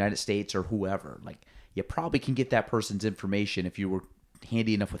President of the United States or whoever. Like, you probably can get that person's information if you were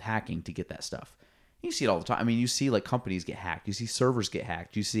handy enough with hacking to get that stuff. You see it all the time. I mean, you see, like, companies get hacked. You see servers get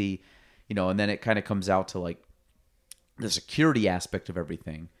hacked. You see, and then it kind of comes out to, like, the security aspect of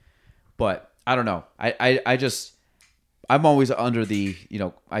everything. But I don't know. I'm always under the,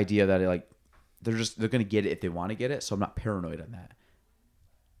 idea that, like, they're going to get it if they want to get it. So I'm not paranoid on that.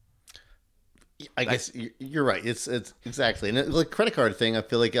 I guess you're right. It's exactly. And like credit card thing, I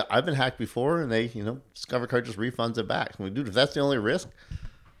feel like I've been hacked before, and they, Discover Card just refunds it back. I'm like, dude, if that's the only risk,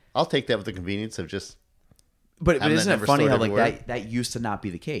 I'll take that with the convenience of just. But isn't it funny how, like, that used to not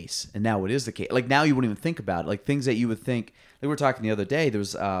be the case, and now it is the case? Like, now you wouldn't even think about it. Like, things that you would think. Like, we were talking the other day. There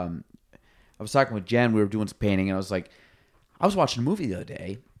was, I was talking with Jen. We were doing some painting, and I was watching a movie the other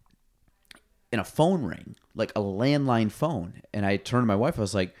day, and a phone rang, like a landline phone, and I turned to my wife. I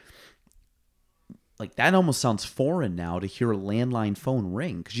was like, that almost sounds foreign now to hear a landline phone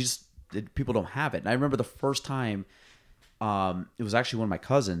ring, because people don't have it. And I remember the first time, it was actually one of my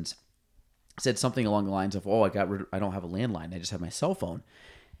cousins said something along the lines of, "Oh, I don't have a landline. I just have my cell phone."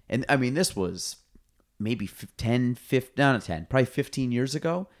 And I mean, this was maybe 15 years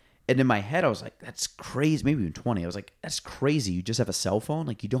ago. And in my head, I was like, that's crazy. Maybe even 20. I was like, that's crazy. You just have a cell phone?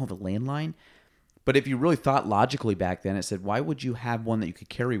 Like, you don't have a landline? But if you really thought logically back then, it said, why would you have one that you could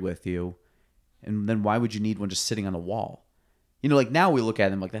carry with you? And then why would you need one just sitting on the wall? Like, now we look at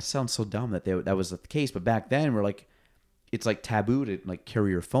them like, that sounds so dumb that was the case. But back then, we're like, it's like taboo to, like,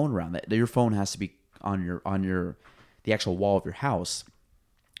 carry your phone around. That your phone has to be on the actual wall of your house,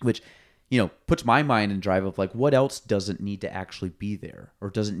 which, puts my mind in drive of, like, what else doesn't need to actually be there or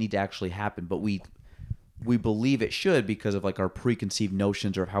doesn't need to actually happen, but we believe it should because of, like, our preconceived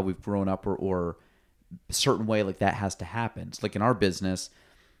notions or how we've grown up or a certain way, like, that has to happen. It's like in our business,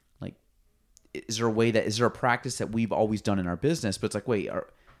 like, is there a practice that we've always done in our business, but it's like, wait,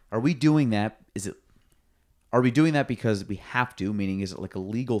 are we doing that? Are we doing that because we have to, meaning is it like a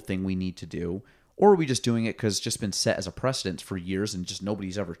legal thing we need to do? Or are we just doing it because it's just been set as a precedent for years and just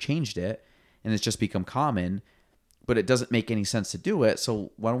nobody's ever changed it? and it's just become common, but it doesn't make any sense to do it.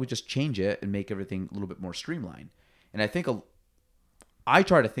 So why don't we just change it and make everything a little bit more streamlined? And I think I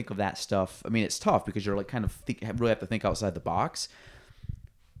try to think of that stuff. I mean, it's tough because you're like kind of really have to think outside the box.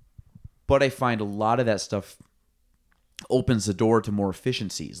 But I find a lot of that stuff opens the door to more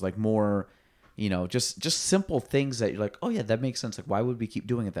efficiencies, like more, just simple things that you're like, oh yeah, that makes sense. Like, why would we keep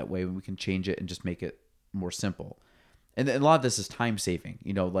doing it that way when we can change it and just make it more simple? And a lot of this is time saving,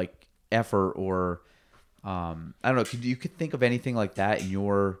 like effort or, I don't know. You could think of anything like that in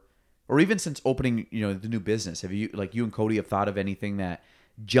your, or even since opening, the new business. Have you, like you and Cody, have thought of anything that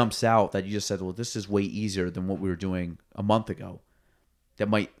jumps out that you just said, well, this is way easier than what we were doing a month ago? That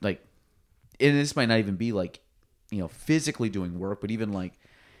might like, and this might not even be like, physically doing work, but even like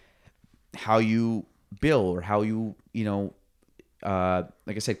how you bill or how you, like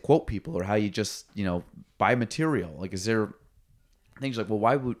I said, quote people, or how you just, buy material. Like, is there things like, well,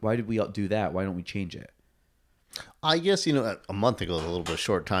 why did we do that? Why don't we change it? I guess, a month ago is a little bit of a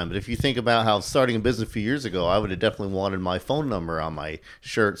short time, but if you think about how starting a business a few years ago, I would have definitely wanted my phone number on my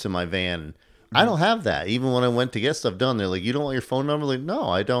shirts in my van. I don't have that. Even when I went to get stuff done, they're like, you don't want your phone number? Like, no,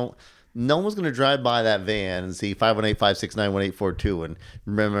 I don't. No one's going to drive by that van and see 518-569-1842 and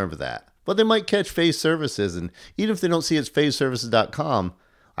remember that. But they might catch Phase Services, and even if they don't see it's phaseservices.com,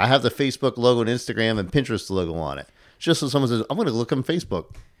 I have the Facebook logo and Instagram and Pinterest logo on it. Just so someone says, I'm going to look on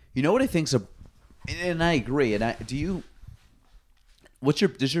Facebook. You know what I think's and I agree. And does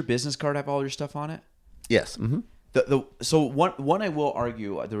your business card have all your stuff on it? Yes. Mm-hmm. So one I will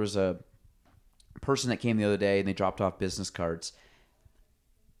argue, there was a person that came the other day and they dropped off business cards.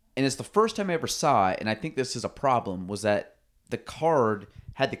 And it's the first time I ever saw it, and I think this is a problem, was that the card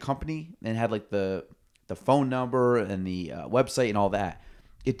had the company and had like the phone number and the website and all that.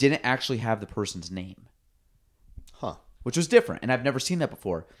 It didn't actually have the person's name. Huh. Which was different, and I've never seen that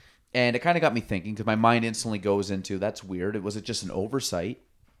before. And it kind of got me thinking, because my mind instantly goes into, that's weird. Was it just an oversight,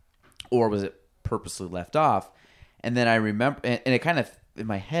 or was it purposely left off? And then I remember, and it kind of, in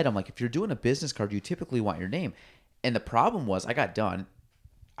my head, I'm like, if you're doing a business card, you typically want your name. And the problem was, I got done.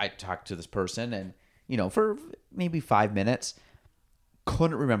 I talked to this person and, for maybe 5 minutes,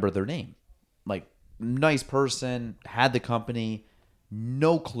 couldn't remember their name. Like, nice person, had the company,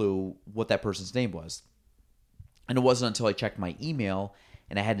 no clue what that person's name was. And it wasn't until I checked my email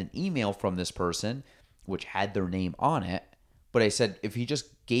and I had an email from this person, which had their name on it. But I said, if he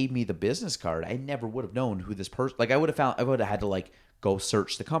just gave me the business card, I never would have known who this person, like I would have had to like go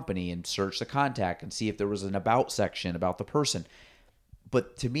search the company and search the contact and see if there was an about section about the person.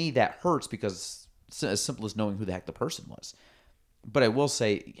 But to me, that hurts because it's as simple as knowing who the heck the person was. But I will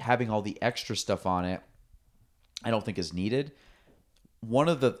say, having all the extra stuff on it, I don't think is needed. One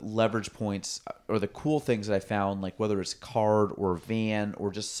of the leverage points or the cool things that I found, like whether it's card or van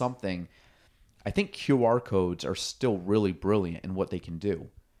or just something, I think QR codes are still really brilliant in what they can do.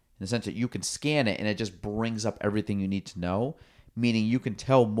 In the sense that you can scan it and it just brings up everything you need to know, meaning you can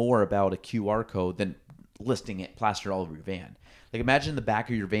tell more about a QR code than listing it plastered all over your van. Like, imagine the back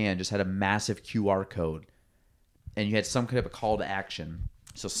of your van just had a massive QR code and you had some kind of a call to action.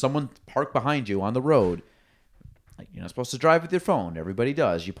 So someone parked behind you on the road. Like, you're not supposed to drive with your phone. Everybody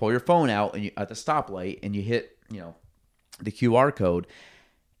does. You pull your phone out and at the stoplight and you hit, the QR code,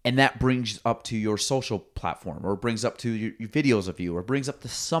 and that brings up to your social platform, or brings up to your videos of you, or brings up to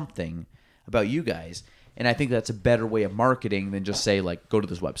something about you guys. And I think that's a better way of marketing than just say, like, go to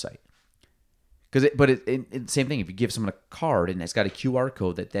this website. But same thing. If you give someone a card and it's got a QR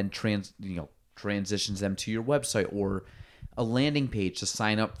code that then transitions them to your website, or a landing page to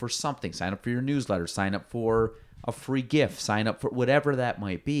sign up for something, sign up for your newsletter, sign up for a free gift, sign up for whatever that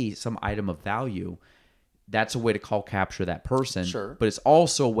might be, some item of value. That's a way to call capture that person. Sure. But it's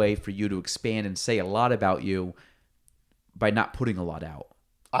also a way for you to expand and say a lot about you by not putting a lot out.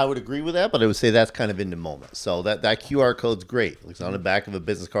 I would agree with that, but I would say that's kind of in the moment. So that QR code's great. It's on the back of a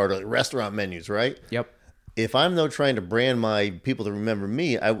business card, like restaurant menus, right? Yep. If I'm though trying to brand my people to remember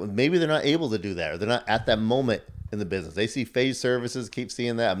me, maybe they're not able to do that, or they're not at that moment in the business. They see Phase Services, keep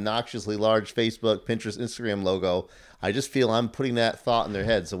seeing that obnoxiously large Facebook, Pinterest, Instagram logo. I just feel I'm putting that thought in their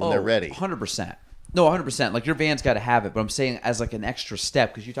head, so when they're ready. 100%. No, 100%. Like, your van's got to have it, but I'm saying as like an extra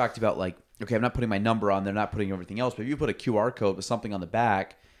step, because you talked about like, okay, I'm not putting my number on, they're not putting everything else, but if you put a QR code with something on the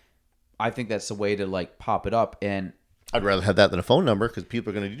back, I think that's the way to like pop it up. And I'd rather have that than a phone number, because people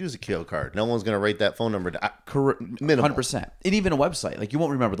are going to use a QR code. No one's going to write that phone number down. Minimal. 100%. And even a website. Like, you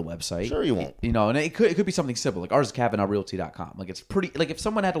won't remember the website. Sure you won't. And it could be something simple. Like, ours is CavanaughRealty.com. Like, it's pretty, like, if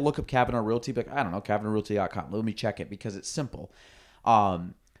someone had to look up Cavanaugh Realty, be like, I don't know, CavanaughRealty.com. Let me check it, because it's simple.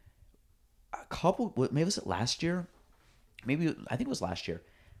 Maybe was it last year? I think it was last year.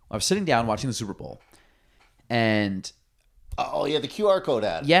 I was sitting down watching the Super Bowl, and Oh, yeah, the QR code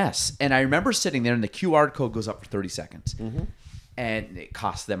ad. yes, and I remember sitting there, and the QR code goes up for 30 seconds, and it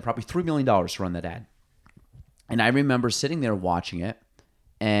cost them probably $3 million to run that ad. And I remember sitting there watching it,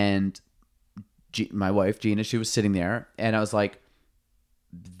 and my wife Gina, she was sitting there, and I was like,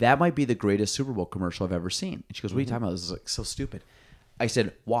 "That might be the greatest Super Bowl commercial I've ever seen." And she goes, "What are you talking about? This is like so stupid." I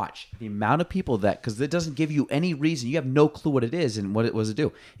said, "Watch the amount of people that, because it doesn't give you any reason. You have no clue what it is and what it was to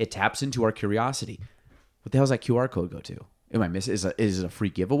do. It taps into our curiosity. What the hell does that QR code go to? Am I missing? Is it a free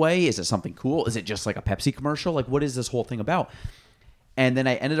giveaway? Is it something cool? Is it just like a Pepsi commercial? Like, what is this whole thing about?" And then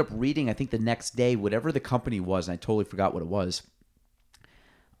I ended up reading, I think the next day, whatever the company was, and I totally forgot what it was.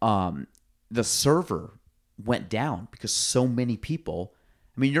 The server went down because so many people.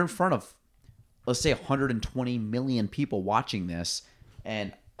 I mean, you're in front of, let's say, 120 million people watching this,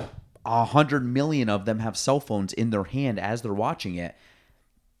 and 100 million of them have cell phones in their hand as they're watching it.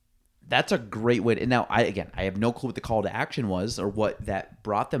 That's a great way to. And now, I have no clue what the call to action was or what that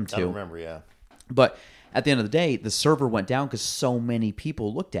brought them to. I don't remember, yeah. But at the end of the day, the server went down because so many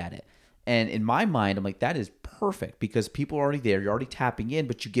people looked at it. And in my mind, I'm like, that is perfect because people are already there. You're already tapping in,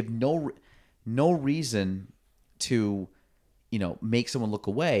 but you give no reason to, make someone look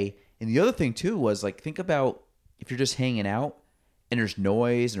away. And the other thing too was like, think about if you're just hanging out and there's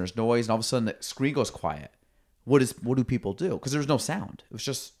noise and all of a sudden the screen goes quiet. What do people do? Because there's no sound. It was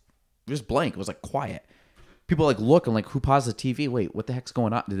just blank. It was like quiet. People like look and like, who paused the TV? Wait, what the heck's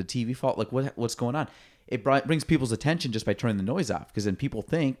going on? Did the TV fall? Like what's going on? It brings people's attention just by turning the noise off. Because then people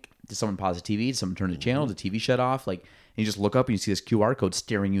think, did someone pause the TV? Did someone turn the channel? Did the TV shut off? Like, and you just look up and you see this QR code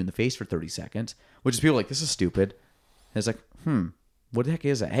staring you in the face for 30 seconds, which is people like, this is stupid. And it's like, what the heck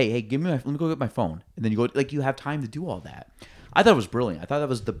is that? Hey, let me go get my phone. And then you go, like, you have time to do all that. I thought it was brilliant. I thought that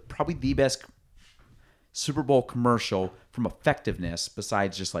was probably the best Super Bowl commercial from effectiveness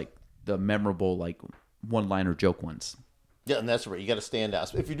besides just like the memorable, like, one-liner joke ones. Yeah, and that's right. You got to stand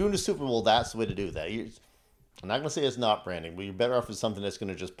out. If you're doing the Super Bowl, that's the way to do that. I'm not going to say it's not branding, but you're better off with something that's going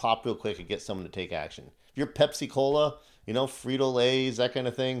to just pop real quick and get someone to take action. If you're Pepsi Cola, Frito-Lays, that kind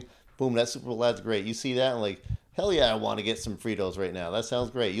of thing, boom, that Super Bowl ad's great. You see that and like, hell yeah, I want to get some Fritos right now. That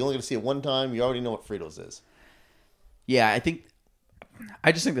sounds great. You only going to see it one time. You already know what Fritos is. Yeah,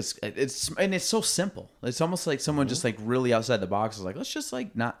 I just think it's so simple. It's almost like someone just like really outside the box is like, let's just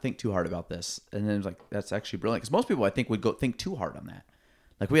like not think too hard about this. And then it's like, that's actually brilliant. Because most people I think would go think too hard on that.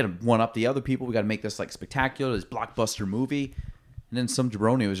 Like we got to one up the other people. We got to make this like spectacular, this blockbuster movie. And then some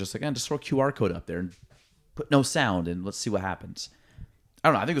jabroni was just like, just throw a QR code up there and put no sound and let's see what happens. I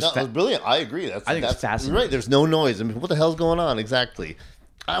don't know. I think it was brilliant. I agree. That's fascinating. Right. There's no noise. I mean, what the hell's going on exactly?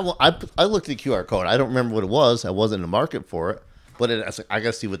 I looked at the QR code. I don't remember what it was. I wasn't in the market for it. But I was like, I got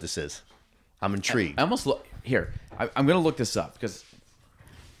to see what this is. I'm intrigued. I almost look here. I'm going to look this up because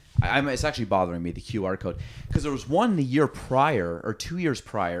it's actually bothering me, the QR code. Because there was one the year prior or 2 years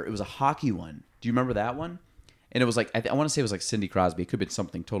prior. It was a hockey one. Do you remember that one? And it was like, I want to say it was like Cindy Crosby. It could have been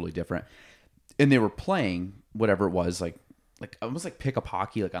something totally different. And they were playing whatever it was, like almost like pick up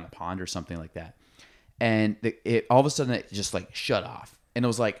hockey, like on a pond or something like that. And it all of a sudden it just like shut off. And it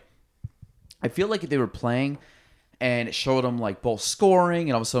was like, I feel like they were playing and it showed them like both scoring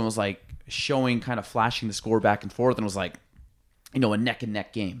and all of a sudden it was like showing kind of flashing the score back and forth. And it was like, a neck and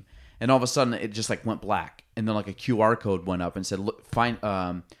neck game. And all of a sudden it just like went black. And then like a QR code went up and said, look,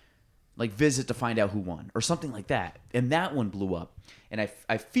 visit to find out who won or something like that. And that one blew up. And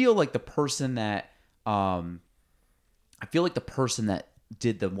I feel like the person that,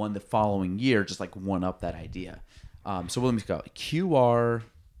 did the one the following year just like one up that idea. So let me go. QR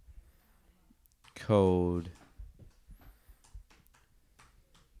code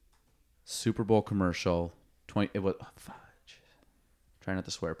Super Bowl commercial 20. It was fudge. Try not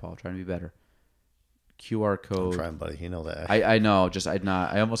to swear, Paul. Trying to be better. QR code. I'm trying, buddy. You know that. I know. Just I'd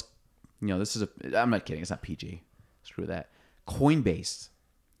not. I almost. This is I'm not kidding. It's not PG. Screw that. Coinbase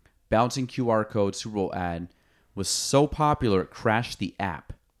bouncing QR code Super Bowl ad was so popular it crashed the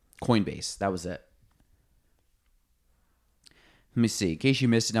app. Coinbase. That was it. Let me see. In case you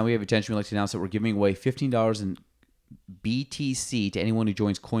missed it, now we have attention. We'd like to announce that we're giving away $15 in BTC to anyone who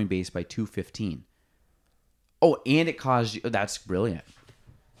joins Coinbase by 2/15. Oh, and it caused you. That's brilliant.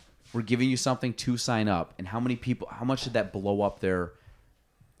 We're giving you something to sign up. And how much did that blow up there?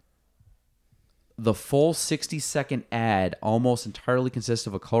 The full 60-second ad almost entirely consists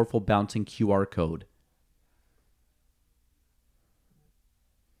of a colorful bouncing QR code.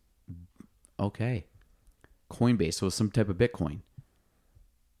 Okay. Coinbase, so some type of Bitcoin.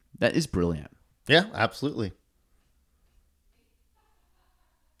 That is brilliant. Yeah, absolutely.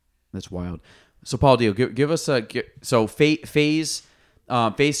 That's wild. So Paul Deyoe, give us a so phase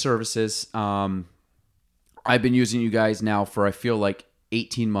Phase Services. I've been using you guys now for, I feel like,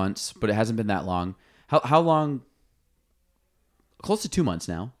 18 months, but it hasn't been that long. How long? Close to 2 months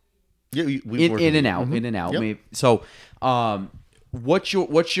now. Yeah, in and out. Yep. Maybe. So, what's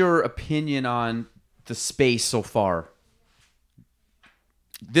your opinion on the space so far?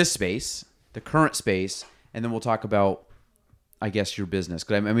 This space, the current space, and then we'll talk about, I guess, your business.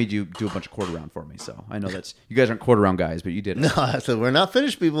 Because I made you do a bunch of quarter round for me, so I know that's you guys aren't quarter round guys, but you did it. No, so we're not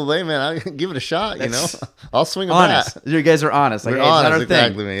finished people, but man, I give it a shot. That's I'll swing a honest. bat. You guys are honest. Like, We're hey, it's not honest, our thing.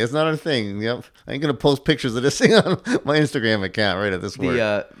 exactly. Man. It's not our thing. Yep. I ain't gonna post pictures of this thing on my Instagram account right at this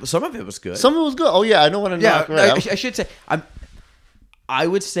work. Some of it was good. Some of it was good. Oh yeah, I don't want to knock. Right. I should say I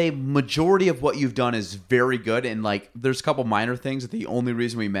would say majority of what you've done is very good, and like there's a couple minor things that the only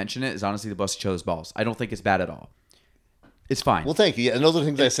reason we mention it is honestly to bust each other's balls. I don't think it's bad at all. It's fine. Well, thank you. Yeah, and those are the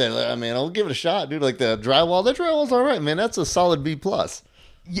things I said. I mean, I'll give it a shot, dude. Like the drywall's all right, man. That's a solid B+.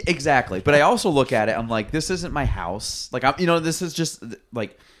 Yeah, exactly. But I also look at it, I'm like, this isn't my house. Like, this is just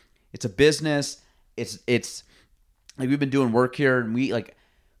like, it's a business. It's like we've been doing work here, and we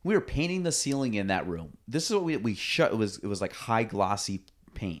were painting the ceiling in that room. This is what we shut. It was like high glossy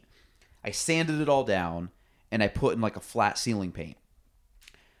paint. I sanded it all down, and I put in like a flat ceiling paint.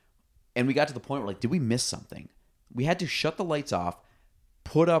 And we got to the point where like, did we miss something? We had to shut the lights off,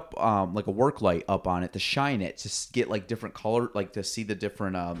 put up like a work light up on it to shine it, to get like different color, like to see the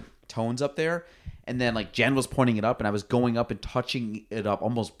different tones up there. And then like Jen was pointing it up, and I was going up and touching it up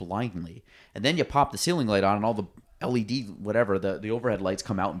almost blindly. And then you pop the ceiling light on, and all the LED, whatever, the overhead lights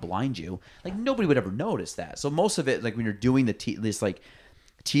come out and blind you. Like nobody would ever notice that. So most of it, like when you're doing this like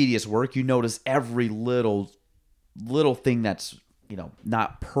tedious work, you notice every little thing that's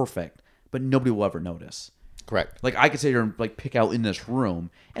not perfect, but nobody will ever notice. Correct. Like I could sit here and like pick out in this room,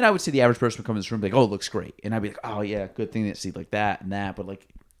 and I would say the average person would come in this room and be like, "Oh, it looks great," and I'd be like, "Oh yeah, good thing to see like that and that," but like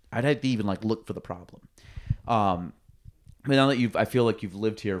I'd have to even like look for the problem. But now that I feel like you've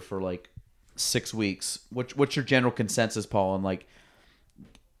lived here for like 6 weeks. What's your general consensus, Paul, on like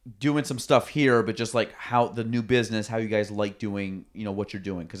doing some stuff here, but just like how the new business, how you guys like doing, what you're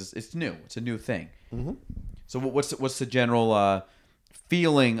doing, because it's new, it's a new thing. Mm-hmm. So what's the general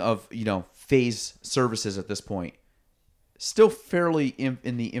feeling of Phase Services at this point? Still fairly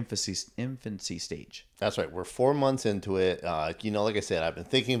in the infancy stage. That's right. We're 4 months into it. Like I said, I've been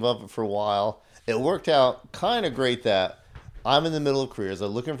thinking about it for a while. It worked out kind of great that I'm in the middle of careers.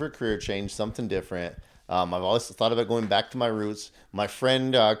 I'm looking for a career change, something different. I've always thought about going back to my roots. My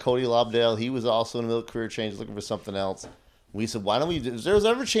friend Cody Lobdell, he was also in the middle of career change, looking for something else. We said, why don't we if there's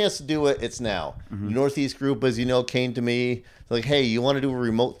ever a chance to do it, it's now. Mm-hmm. Northeast Group, as you know, came to me like, hey, you want to do a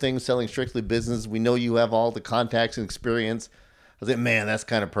remote thing selling strictly business? We know you have all the contacts and experience. I was like, man, that's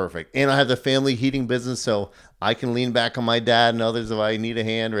kind of perfect. And I have the family heating business, so I can lean back on my dad and others if I need a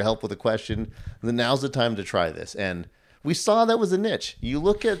hand or help with a question. And then now's the time to try this. And we saw that was a niche. You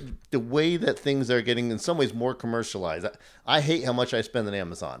look at the way that things are getting, in some ways, more commercialized. I hate how much I spend on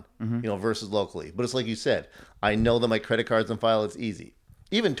Amazon, versus locally. But it's like you said, I know that my credit card's on file. It's easy.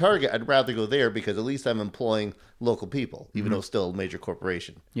 Even Target, I'd rather go there because at least I'm employing local people, even though it's still a major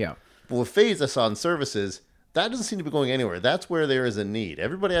corporation. Yeah. But with Phase, I saw in services, that doesn't seem to be going anywhere. That's where there is a need.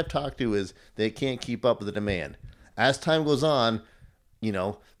 Everybody I've talked to is they can't keep up with the demand. As time goes on,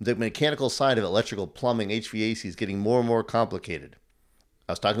 the mechanical side of it, electrical, plumbing, HVAC is getting more and more complicated.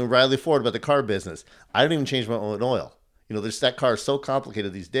 I was talking to Riley Ford about the car business. I don't even change my own oil. That car is so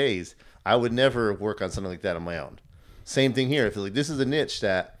complicated these days. I would never work on something like that on my own. Same thing here. I feel like this is a niche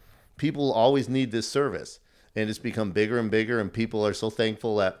that people always need this service, and it's become bigger and bigger. And people are so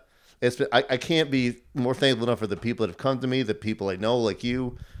thankful that I can't be more thankful enough for the people that have come to me, the people I know, like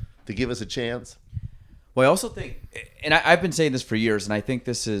you, to give us a chance. Well, I also think, and I've been saying this for years, and I think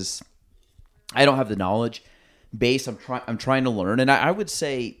this is, I don't have the knowledge base. I'm trying to learn, and I would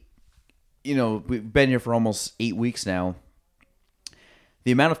say, we've been here for almost 8 weeks now.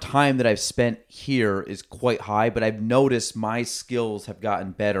 The amount of time that I've spent here is quite high, but I've noticed my skills have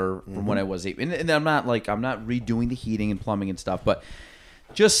gotten better from when I was 8. And I'm not redoing the heating and plumbing and stuff, but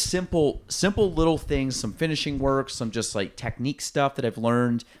just simple little things, some finishing work, some just like technique stuff that I've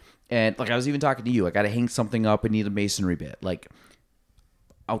learned. And like I was even talking to you, I got to hang something up and need a masonry bit. Like,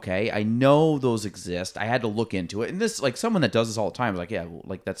 okay, I know those exist. I had to look into it. And this, like someone that does this all the time is like, yeah,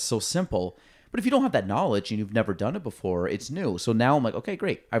 like that's so simple. But if you don't have that knowledge and you've never done it before, it's new. So now I'm like, okay,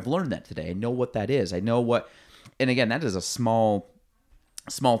 great. I've learned that today. I know what that is. I know what, and again, that is a small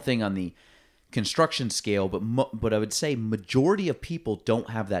thing on the construction scale, but I would say majority of people don't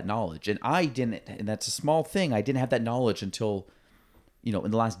have that knowledge. And I didn't, and that's a small thing. I didn't have that knowledge until, in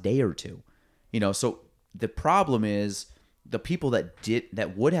the last day or two. So the problem is the people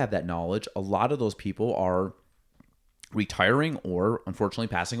that would have that knowledge, a lot of those people are retiring or unfortunately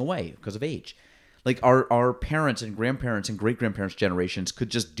passing away because of age. Like our parents and grandparents and great grandparents generations could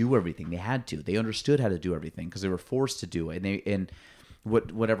just do everything. They had to. They understood how to do everything because they were forced to do it, and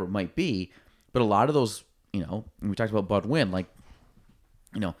whatever it might be. But a lot of those, we talked about Bud Wynn, like,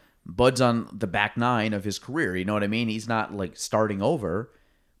 Bud's on the back nine of his career. You know what I mean? He's not like starting over,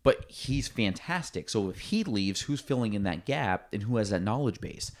 but he's fantastic. So if he leaves, who's filling in that gap and who has that knowledge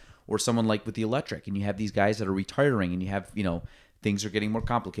base? Or someone like with the electric, and you have these guys that are retiring, and you have, things are getting more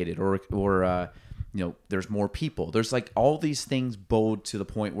complicated, or there's more people. There's like all these things bode to the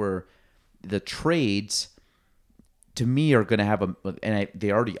point where the trades, to me, are going to have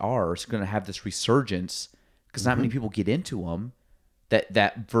they already are, going to have this resurgence because not many people get into them.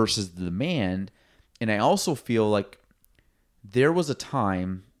 That versus the demand, and I also feel like there was a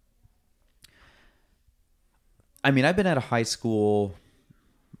time. I mean, I've been at a high school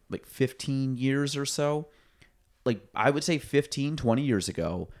like 15 years or so. Like I would say 15, 20 years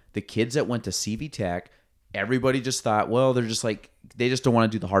ago, the kids that went to CV Tech, everybody just thought, well, they're just like, they just don't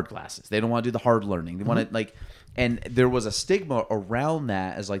want to do the hard classes. They don't want to do the hard learning. They want to and there was a stigma around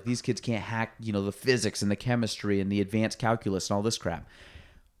that as like, these kids can't hack, the physics and the chemistry and the advanced calculus and all this crap.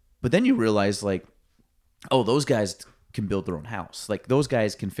 But then you realize like, oh, those guys can build their own house. Like those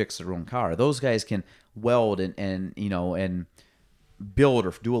guys can fix their own car. Those guys can weld and build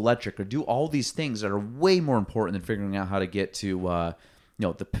or do electric or do all these things that are way more important than figuring out how to get to,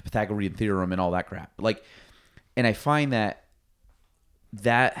 the Pythagorean theorem and all that crap. Like, and I find that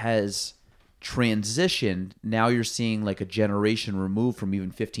has transitioned. Now you're seeing like a generation removed from even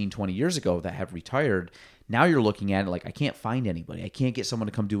 15, 20 years ago that have retired. Now you're looking at it like, I can't find anybody. I can't get someone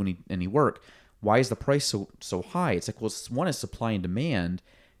to come do any work. Why is the price so high? It's like, well, one is supply and demand.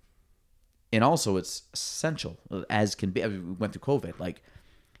 And also it's essential as can be. I mean, we went through COVID. Like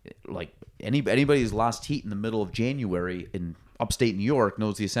anybody who's lost heat in the middle of January in upstate New York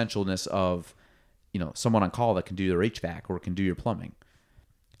knows the essentialness of, someone on call that can do your HVAC or can do your plumbing.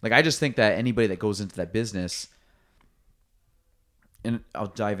 Like, I just think that anybody that goes into that business, and I'll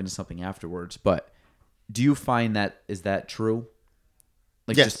dive into something afterwards, but do you find is that true?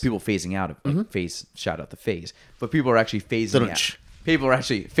 Like, yes. Just people phasing out of shout out the phase, but people are actually phasing out. People are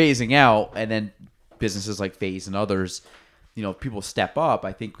actually phasing out, and then businesses like Phase and others, people step up.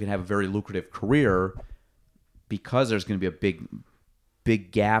 I think we can have a very lucrative career because there's going to be a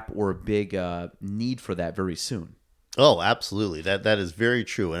big gap or a big need for that very soon. Oh, absolutely. That is very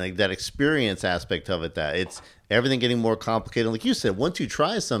true. And like that experience aspect of it, that it's everything getting more complicated. Like you said, once you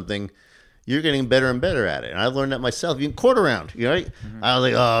try something, you're getting better and better at it. And I learned that myself. Even quarter round, right? Mm-hmm. I was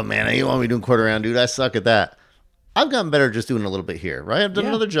like, oh man, you want me doing quarter round, dude? I suck at that. I've gotten better just doing a little bit here, right? I've done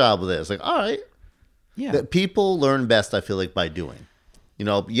another job with it. It's like, all right. Yeah. That people learn best, I feel like, by doing. You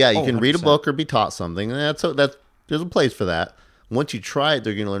can read a book or be taught something, and that's there's a place for that. Once you try it,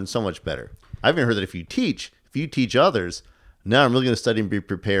 they're going to learn so much better. I've even heard that if you teach others, now I'm really going to study and be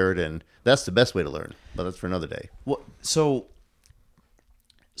prepared, and that's the best way to learn. But that's for another day. Well, so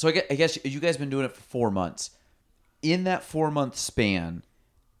I guess you guys have been doing it for 4 months. In that 4-month span,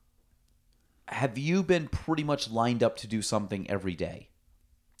 have you been pretty much lined up to do something every day?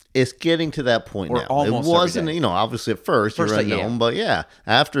 It's getting to that point now. Almost it wasn't, obviously at first you're unknown, but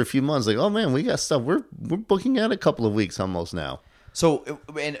after a few months, like, oh man, we got stuff. We're booking out a couple of weeks almost now. So,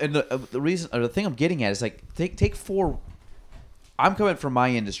 and the reason, or the thing I'm getting at is like, take 4. I'm coming from my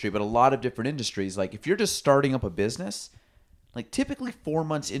industry, but a lot of different industries. Like, if you're just starting up a business, like typically 4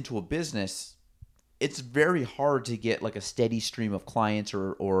 months into a business, it's very hard to get like a steady stream of clients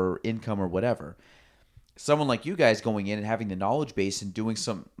or income or whatever. Someone like you guys going in and having the knowledge base and doing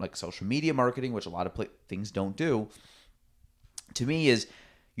some like social media marketing, which a lot of things don't do, to me is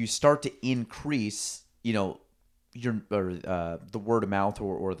you start to increase, the word of mouth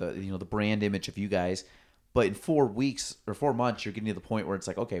or the the brand image of you guys. But in 4 weeks or 4 months, you're getting to the point where it's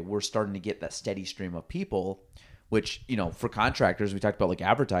like, okay, we're starting to get that steady stream of people. Which, for contractors, we talked about like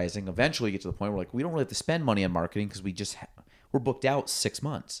advertising. Eventually, you get to the point where like we don't really have to spend money on marketing because we're booked out 6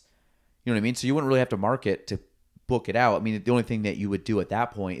 months. You know what I mean? So you wouldn't really have to market to book it out. I mean, the only thing that you would do at that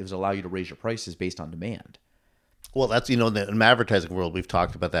point is allow you to raise your prices based on demand. Well, that's in the advertising world, we've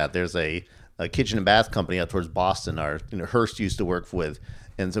talked about that. There's a kitchen and bath company out towards Boston. Hearst used to work with,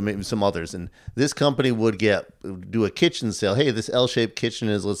 and some others. And this company would do a kitchen sale. Hey, this L-shaped kitchen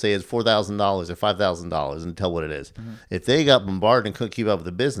is, let's say, it's $4,000 or $5,000, and tell what it is. Mm-hmm. If they got bombarded and couldn't keep up with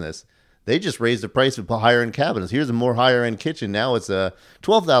the business, they just raised the price of higher end cabinets. Here's a more higher end kitchen. Now it's a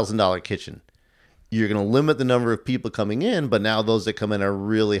 $12,000 kitchen. you're going to limit the number of people coming in, but now those that come in are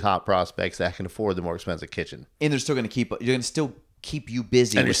really hot prospects that can afford the more expensive kitchen. And they're still going to keep you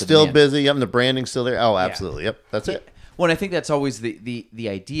busy. And you're with the still demand. busy. Yep, and the branding's still there. Oh, absolutely. Yep, that's it. Well, and I think that's always the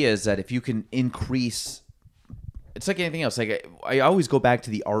idea is that if you can increase, it's like anything else. Like I always go back to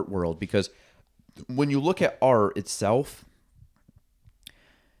the art world, because when you look at art itself,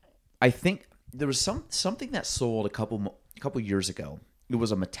 I think there was something that sold a couple years ago. It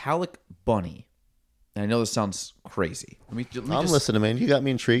was a metallic bunny. And I know this sounds crazy. I'm listening, man. You got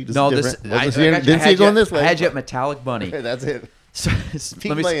me intrigued. Didn't see it going this way. I had you at metallic bunny. That's it. So,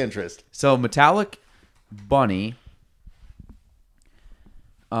 Piqued my interest. So metallic bunny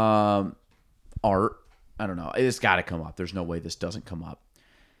art. I don't know. It's got to come up. There's no way this doesn't come up.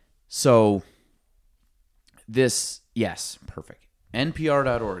 So this, yes, perfect.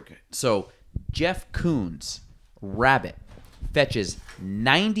 NPR.org. So Jeff Koons, Rabbit, fetches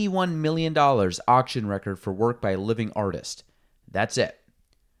 $91 million auction record for work by a living artist. That's it.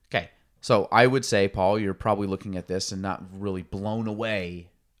 Okay. So I would say, Paul, you're probably looking at this and not really blown away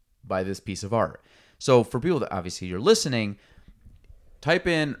by this piece of art. So for people that obviously you're listening, type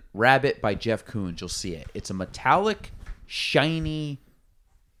in Rabbit by Jeff Koons. You'll see it. It's a metallic, shiny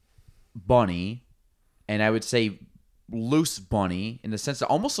bunny, and I would say loose bunny in the sense that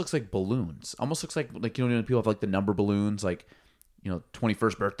it almost looks like balloons. Almost looks like you know, people have like the number balloons, like, you know,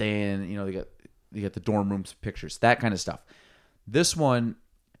 21st birthday, and you know they got the dorm rooms pictures, that kind of stuff. This one,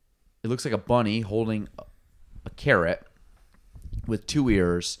 it looks like a bunny holding a carrot with two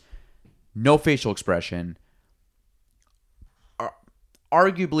ears, no facial expression.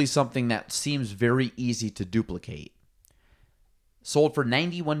 Arguably something that seems very easy to duplicate. Sold for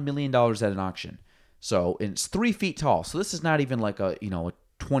 $91 million at an auction. So it's 3 feet tall. So this is not even like a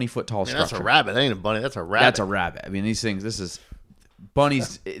 20-foot tall structure. That's a rabbit. That ain't a bunny. That's a rabbit. That's a rabbit. I mean, these things. This is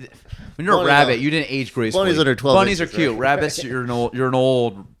bunnies. When you're a rabbit, you didn't age gracefully. Bunnies under 12. Bunnies inches, are cute. right? Rabbits, you're an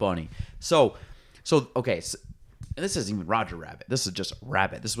old bunny. So okay. So, this isn't even Roger Rabbit. This is just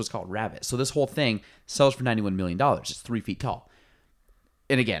Rabbit. This is what's called Rabbit. So this whole thing sells for $91 million. It's 3 feet tall.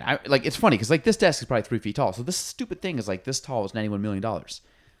 And again, it's funny because like this desk is probably 3 feet tall. So this stupid thing is like this tall is $91 million.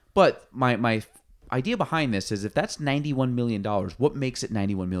 But my idea behind this is if that's $91 million, what makes it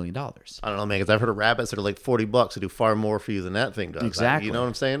 $91 million? I don't know, man, because I've heard of rabbits that are like $40 to do far more for you than that thing does. Exactly. You know what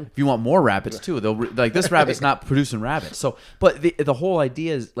I'm saying? If you want more rabbits too, they'll like this rabbit's not producing rabbits. So, but the whole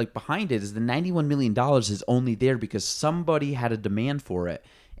idea is like behind it is the $91 million is only there because somebody had a demand for it.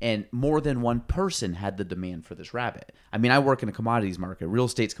 And more than one person had the demand for this rabbit. I mean, I work in a commodities market. Real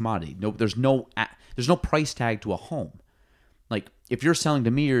estate's commodity. No, there's no price tag to a home. Like if you're selling to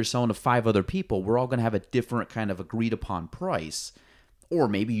me or you're selling to 5 other people, we're all going to have a different kind of agreed upon price. Or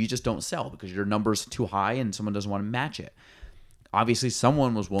maybe you just don't sell because your number's too high and someone doesn't want to match it. Obviously,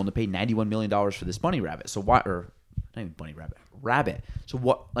 someone was willing to pay $91 million for this bunny rabbit. So why, or not even bunny rabbit, rabbit. So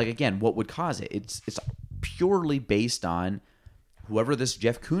what? Like again, what would cause it? It's purely based on whoever this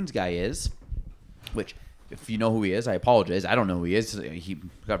Jeff Koons guy is, which if you know who he is, I apologize. I don't know who he is. He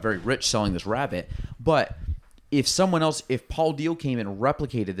got very rich selling this rabbit. But if someone else, if Paul Deyoe came and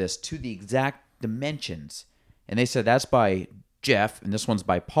replicated this to the exact dimensions, and they said that's by Jeff and this one's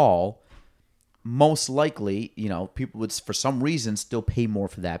by Paul, most likely, people would, for some reason, still pay more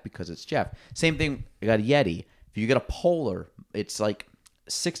for that because it's Jeff. Same thing, you got a Yeti. If you get a Polar, it's like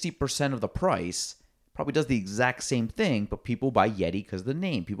 60% of the price. Probably does the exact same thing, but people buy Yeti because of the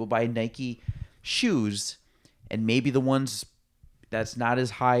name. People buy Nike shoes, and maybe the ones that's not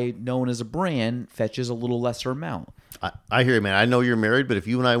as high known as a brand fetches a little lesser amount. I hear you, man. I know you're married, but if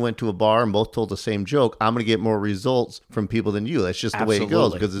you and I went to a bar and both told the same joke, I'm going to get more results from people than you. That's just the way it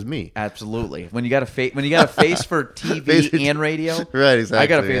goes because it's me. Absolutely. When you got a face for TV and radio, right? Exactly. I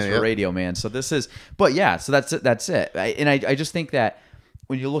got a face for radio, man. So this is, but yeah. So that's it. That's it. And I just think that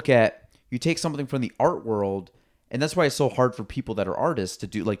when you look at, you take something from the art world, and that's why it's so hard for people that are artists to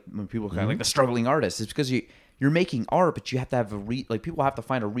do, like when people kind of like the struggling artists. It's because you're making art, but you have to have people have to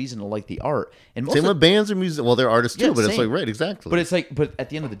find a reason to like the art. And same with bands or music. Well, they're artists too, but same. It's like right, exactly. But it's like, but at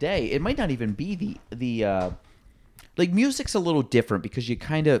the end of the day, it might not even be the like music's a little different because you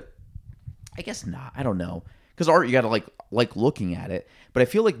kind of, I guess not. I don't know, because art you got to like looking at it. But I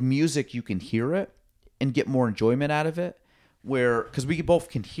feel like music you can hear it and get more enjoyment out of it. Where, because we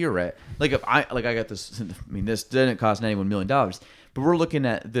both can hear it. Like if I got this. I mean, this didn't cost $91 million, but we're looking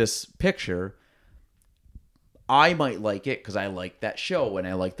at this picture. I might like it because I like that show and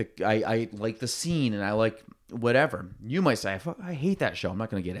I like the scene and I like whatever. You might say I hate that show. I'm not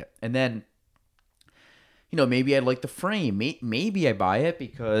gonna get it. And then, maybe I like the frame. Maybe I buy it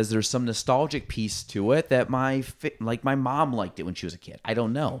because there's some nostalgic piece to it that my mom liked it when she was a kid. I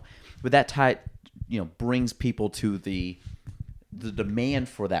don't know, but that brings people to the demand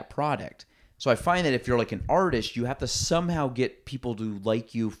for that product. So I find that if you're like an artist, you have to somehow get people to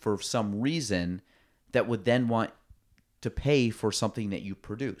like you for some reason that would then want to pay for something that you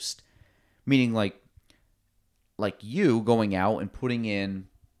produced. Meaning like you going out and putting in,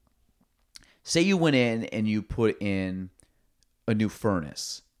 say you went in and you put in a new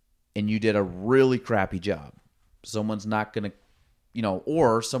furnace and you did a really crappy job. Someone's not going to,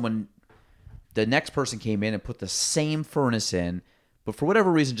 or the next person came in and put the same furnace in, but for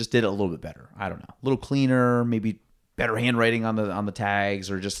whatever reason just did it a little bit better. I don't know. A little cleaner, maybe better handwriting on the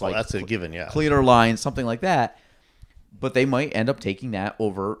tags, or just that's a given, yeah. Cleaner lines, something like that. But they might end up taking that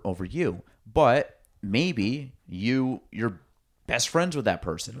over you. But maybe you're best friends with that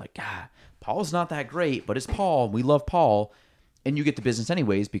person. Like, Paul's not that great, but it's Paul. We love Paul. And you get the business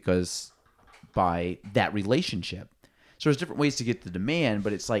anyways because by that relationship. So there's different ways to get the demand,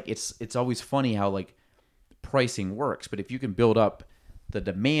 but it's like it's always funny how like pricing works. But if you can build up the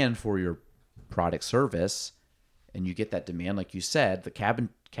demand for your product service and you get that demand, like you said, the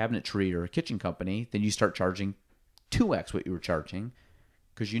cabinetry or a kitchen company, then you start charging 2x what you were charging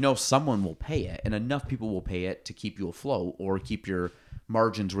because someone will pay it and enough people will pay it to keep you afloat or keep your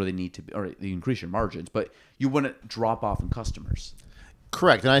margins where they need to be, or increase your margins, but you wouldn't drop off in customers.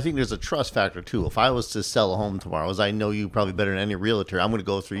 Correct. And I think there's a trust factor too. If I was to sell a home tomorrow, as I know you probably better than any realtor, I'm going to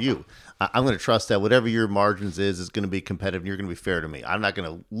go through you. I'm going to trust that whatever your margins is going to be competitive and you're going to be fair to me. I'm not going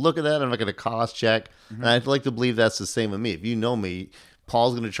to look at that. I'm not going to cost check. Mm-hmm. And I'd like to believe that's the same with me. If you know me,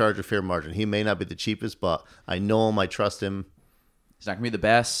 Paul's going to charge a fair margin. He may not be the cheapest, but I know him. I trust him. He's not going to be the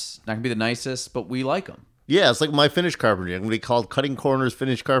best, not going to be the nicest, but we like him. Yeah, it's like my finish carpentry. I'm going to be called Cutting Corners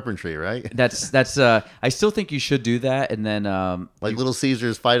Finish Carpentry, right? That's. I still think you should do that, and then Little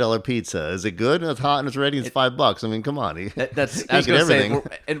Caesars $5 pizza. Is it good? It's hot and it's ready. It's $5. I mean, come on. That's. I was going to say,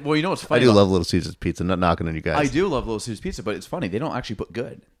 what's funny? I do love Little Caesars pizza. I'm not knocking on you guys. I do love Little Caesars pizza, but it's funny. They don't actually put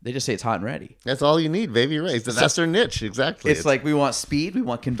good. They just say it's hot and ready. That's all you need, baby. Right? That's their niche, exactly. It's like we want speed, we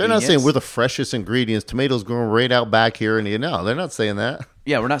want convenience. They're not saying we're the freshest ingredients. Tomatoes growing right out back here, and they're not saying that.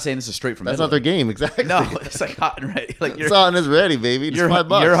 Yeah, we're not saying this is straight from That's Italy. not their game, exactly. No, it's like hot and ready. Like it's hot and it's ready, baby. It's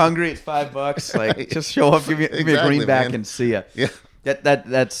 $5. You're hungry. It's $5. Like just show up, give me a greenback, man. And see ya. Yeah,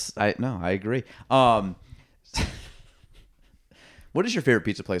 that's. I agree. What is your favorite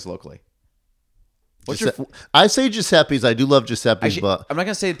pizza place locally? I say Giuseppe's. I do love Giuseppe's, but I'm not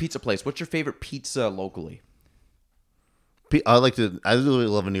gonna say the pizza place. What's your favorite pizza locally? I really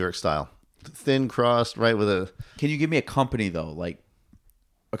love a New York style. Thin crust, right, with a... Can you give me a company, though? Like,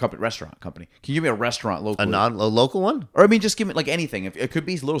 restaurant company. Can you give me a restaurant locally? A local one? Or, just give me, like, anything. It could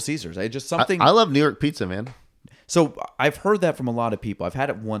be Little Caesars. I love New York pizza, man. So, I've heard that from a lot of people. I've had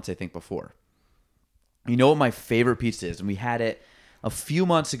it once, I think, before. You know what my favorite pizza is? And we had it a few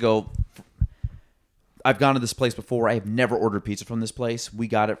months ago. I've gone to this place before. I have never ordered pizza from this place. We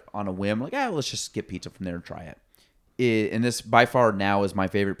got it on a whim. Like, let's just get pizza from there and try it. And this by far now is my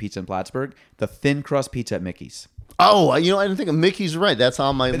favorite pizza in Plattsburgh, the thin crust pizza at Mickey's. Oh, I didn't think of Mickey's. Right, that's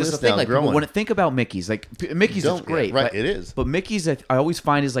on my list now. Like, growing. When I think about Mickey's, like Mickey's is great, right? It is, but Mickey's I always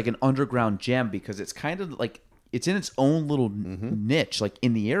find is like an underground gem because it's kind of like it's in its own little niche, like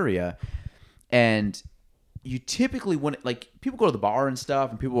in the area, and you typically people go to the bar and stuff,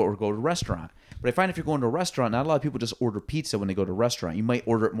 and people go to a restaurant. But I find if you're going to a restaurant, not a lot of people just order pizza when they go to a restaurant. You might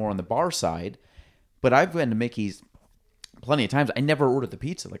order it more on the bar side, but I've been to Mickey's plenty of times. I never ordered the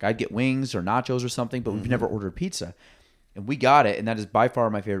pizza. Like I'd get wings or nachos or something, but we've never ordered pizza. And we got it, and that is by far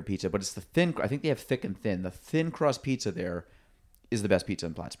my favorite pizza. But it's the thin. I think they have thick and thin. The thin crust pizza there is the best pizza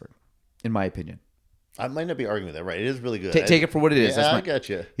in Plattsburgh, in my opinion. I might not be arguing with that. Right, it is really good. Take it for what it is. Yeah, I got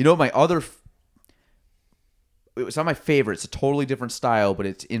you. You know, my other. It's not my favorite. It's a totally different style, but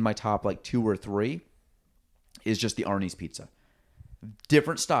it's in my top like 2 or 3. Is just the Arnie's pizza.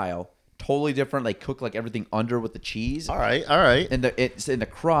 Different style. Totally different, like cook like everything under with the cheese. All right. And it's in the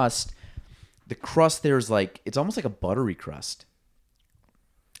crust. The crust there's like it's almost like a buttery crust.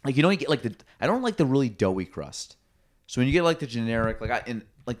 Like you don't get like I don't like the really doughy crust. So when you get like the generic, you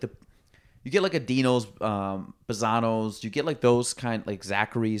get like a Dino's, Bazzano's, you get like those kind like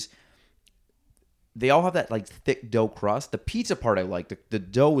Zachary's. They all have that like thick dough crust. The pizza part I like. The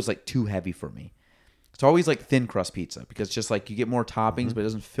dough was like too heavy for me. It's always like thin crust pizza because just like you get more toppings, but it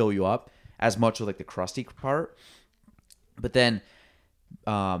doesn't fill you up as much with like the crusty part. But then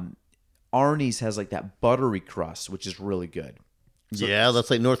Arnie's has like that buttery crust, which is really good. So, yeah, that's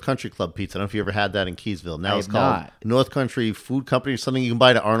like North Country Club pizza. I don't know if you ever had that in Keysville. Now it's called North Country Food Company, something you can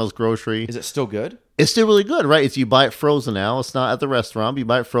buy at Arnold's Grocery. Is it still good? It's still really good, right? You buy it frozen now. It's not at the restaurant. You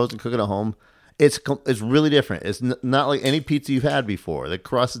buy it frozen, cook it at home. It's really different. It's not like any pizza you've had before. The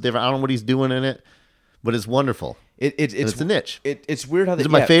crust is different. I don't know what he's doing in it. but it's wonderful. It's a niche. It's weird how they. Is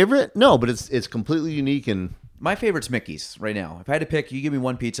it my favorite? No, but it's completely unique and. My favorite's Mickey's right now. If I had to pick, you give me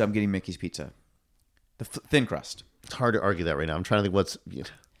one pizza, I'm getting Mickey's pizza, the thin crust. It's hard to argue that right now. I'm trying to think what's.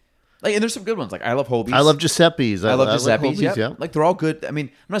 Like, and there's some good ones. Like I love Hobie's. I love Giuseppe's. I love Giuseppe's. Hobie's, yeah. Like they're all good. I mean,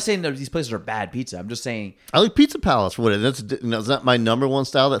 I'm not saying that these places are bad pizza. I'm just saying I like Pizza Palace for what it is. It's not my number one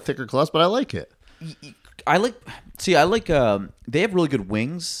style, that thicker crust, but I like it. I like. See, I like. They have really good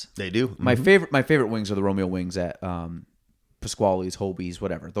wings. They do. My favorite wings are the Romeo wings at Pasquale's, Hobie's,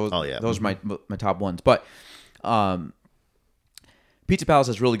 whatever. Those. Oh yeah. Those are my top ones. But Pizza Palace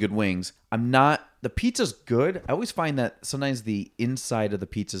has really good wings. The pizza's good. I always find that sometimes the inside of the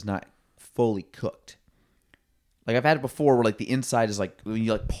pizza is not fully cooked. Like I've had it before where like the inside is like when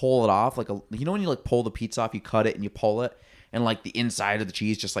you like pull it off, like when you like pull the pizza off, you cut it and you pull it, and like the inside of the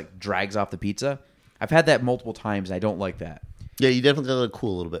cheese just like drags off the pizza. I've had that multiple times and I don't like that. Yeah, you definitely got to look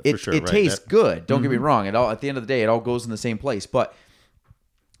cool a little bit for sure. It tastes good. Don't get me wrong. At the end of the day, it all goes in the same place. But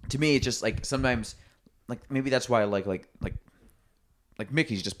to me, it's just like sometimes, like maybe that's why I like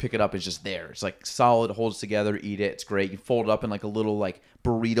Mickey's. Just pick it up. It's just there. It's like solid, holds together. Eat it. It's great. You fold it up in like a little like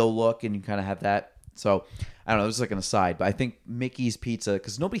burrito look, and you kind of have that. So I don't know. This is like an aside, but I think Mickey's pizza,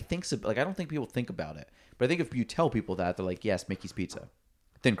 because nobody thinks of, like I don't think people think about it, but I think if you tell people that, they're like, yes, Mickey's pizza,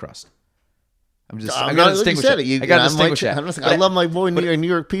 thin crust. I got to distinguish it. I got to distinguish it. I love my boy New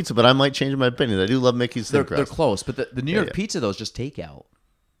York pizza, but I might change my opinion. I do love Mickey's thin crust. They're close, but the New York pizza though is just takeout.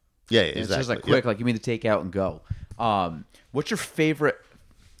 Yeah, exactly. It's just like quick, like you mean to take out and go. What's your favorite?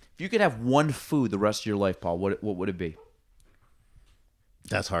 If you could have one food the rest of your life, Paul, what would it be?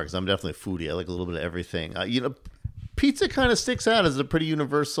 That's hard because I'm definitely a foodie. I like a little bit of everything. Pizza kind of sticks out as a pretty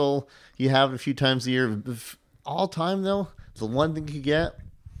universal. You have it a few times a year. All time though, it's the one thing you get.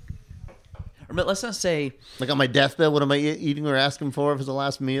 But let's not say like on my deathbed, what am I eating or asking for the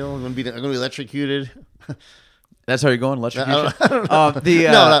last meal? I'm gonna be electrocuted. That's how you're going, electrocution. I don't know.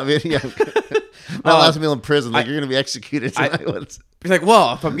 No, not me. Yeah. My last meal in prison. Like you're gonna be executed tonight. You're like,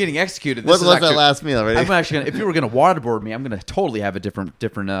 well, if I'm getting executed, what's that last meal? Right? I'm actually gonna, if you were gonna waterboard me, I'm gonna totally have a different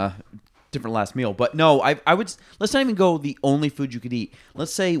last meal. But no, I would. Let's not even go the only food you could eat.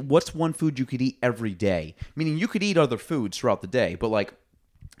 Let's say what's one food you could eat every day. Meaning you could eat other foods throughout the day, but like.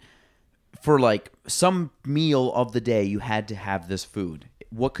 For like some meal of the day, you had to have this food.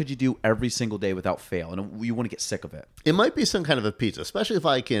 What could you do every single day without fail? And you want to get sick of it. It might be some kind of a pizza, especially if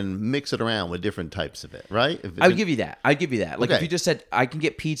I can mix it around with different types of it, right? I would give you that. Like okay. If you just said, I can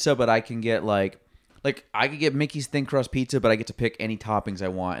get pizza, but I can get like I could get Mickey's thin crust pizza, but I get to pick any toppings I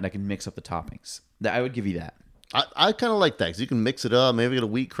want, and I can mix up the toppings. I would give you that. I kind of like that because you can mix it up. Maybe get a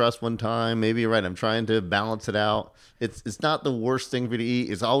wheat crust one time. Maybe you're right. I'm trying to balance it out. It's not the worst thing for you to eat.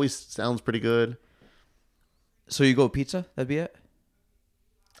 It always sounds pretty good. So you go with pizza? That'd be it?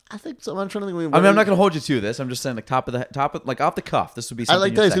 I think so. I'm trying to think. I'm not going to hold you to this. I'm just saying, like like off the cuff. This would be. I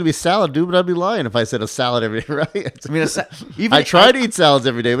like that it's going to be salad, dude. But I'd be lying if I said a salad every day, right? I mean, I try to eat salads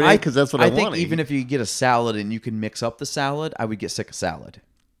every day, but because that's what I want. I think even if you get a salad and you can mix up the salad, I would get sick of salad.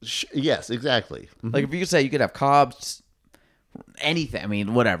 Yes, exactly. Mm-hmm. Like if you could say you could have Cobb's, anything. I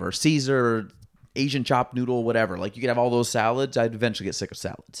mean, whatever, Caesar, Asian chopped noodle, whatever. Like you could have all those salads. I'd eventually get sick of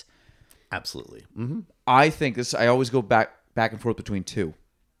salads. Absolutely. Mm-hmm. I think this. I always go back and forth between two.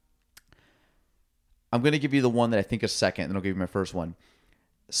 I'm going to give you the one that I think is second, and then I'll give you my first one.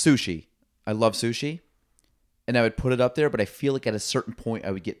 Sushi. I love sushi, and I would put it up there. But I feel like at a certain point,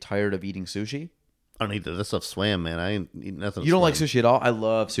 I would get tired of eating sushi. I don't eat that. This stuff swam, man. I ain't eat nothing. You don't like sushi at all? I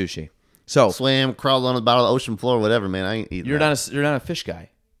love sushi. So swam, crawl on the bottom of the ocean floor, whatever, man. I ain't eating. You're not a fish guy.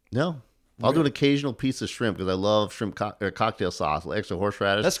 No, I'll do an occasional piece of shrimp because I love shrimp cocktail sauce, like extra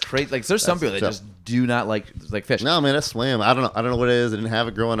horseradish. That's crazy. Like there's some people that just do not like fish. No, man, that's swam. I don't know what it is. I didn't have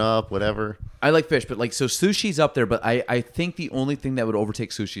it growing up. Whatever. I like fish, but like so sushi's up there. But I think the only thing that would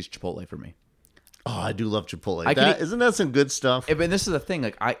overtake sushi is Chipotle for me. Oh, I do love Chipotle. Isn't that some good stuff? But this is the thing.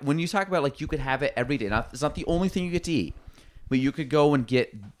 Like when you talk about like you could have it every day. It's not the only thing you get to eat, but you could go and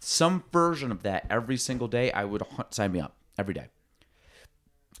get some version of that every single day. I would sign me up every day.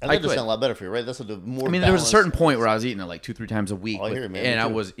 I think it's a lot better for you, right? That's more. I mean, there was a certain point where I was eating it like 2-3 times a week. Oh, I hear you, man. And I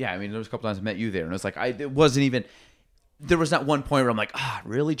was, I mean, there was a couple times I met you there, and it was like it wasn't even. There was not one point where I'm like,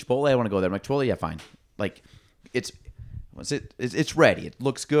 really Chipotle? I want to go there. I'm like, Chipotle, yeah, fine. Like, it's ready. It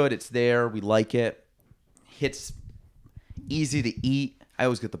looks good. It's there. We like it. It's easy to eat. I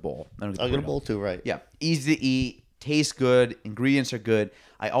always get the bowl. I'll get a bowl too, right? Yeah, easy to eat. Tastes good. Ingredients are good.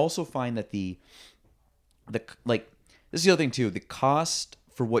 I also find that the this is the other thing too. The cost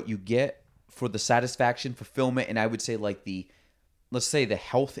for what you get, for the satisfaction, fulfillment, and I would say like let's say the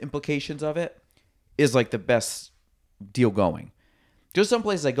health implications of it is like the best deal going. Just some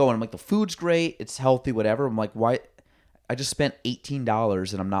places I go and I'm like, the food's great, it's healthy, whatever. I'm like, why? I just spent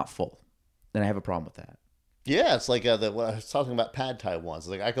 $18 and I'm not full. Then I have a problem with that. Yeah, it's like what I was talking about pad thai once.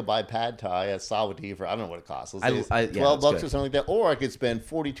 Like I could buy pad thai at Sawadee for I don't know what it costs. Let's say it's $12 or something like that, or I could spend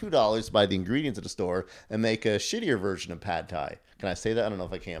 $42 to buy the ingredients at the store and make a shittier version of pad thai. Can I say that? I don't know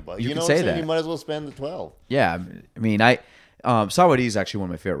if I can, but you know what I'm saying? You might as well spend the $12. Yeah, I mean, Sawadee is actually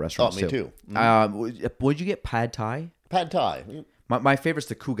one of my favorite restaurants. Me too. Would you get pad thai? Pad thai. My favorite's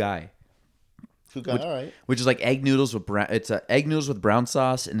the Kugai. All right. Which is like egg noodles with egg noodles with brown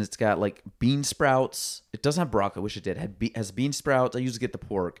sauce, and it's got like bean sprouts. It doesn't have broccoli. I wish it did. Has bean sprouts. I usually get the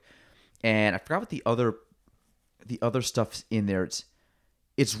pork, and I forgot what the other stuff's in there.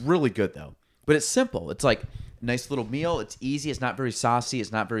 It's really good though, but it's simple. It's like a nice little meal. It's easy. It's not very saucy.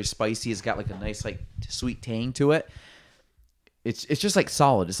 It's not very spicy. It's got like a nice like sweet tang to it. It's just like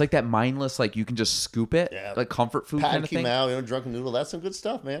solid. It's like that mindless, like you can just scoop it, like comfort food kind of thing. Mao, drunken noodle. That's some good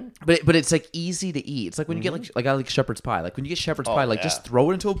stuff, man. But it's like easy to eat. It's like when you get like I like shepherd's pie. Like when you get shepherd's pie, like just throw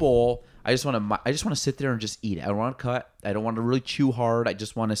it into a bowl. I just want to sit there and just eat it. I don't want to cut. I don't want to really chew hard. I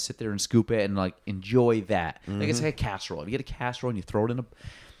just want to sit there and scoop it and like enjoy that. Like it's like a casserole. If you get a casserole and you throw it in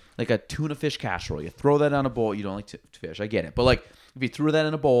like a tuna fish casserole, you throw that on a bowl. You don't like fish. I get it. But like if you threw that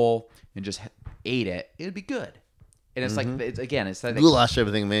in a bowl and just ate it, it'd be good. And it's like, it's like goulash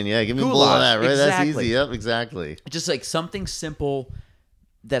everything, man. Yeah, give me a bowl of that, right? Exactly. That's easy. Yep, exactly. Just like something simple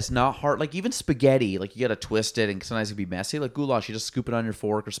that's not hard. Like even spaghetti, like you got to twist it and sometimes it can be messy. Like goulash, you just scoop it on your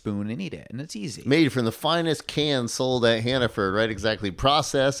fork or spoon and eat it. And it's easy. Made from the finest cans sold at Hannaford, right? Exactly.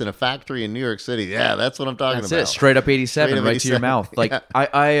 Processed in a factory in New York City. Yeah, that's what I'm talking about. That's it. Straight up 87, right to your mouth. Like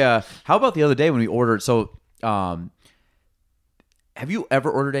how about the other day when we ordered? So, have you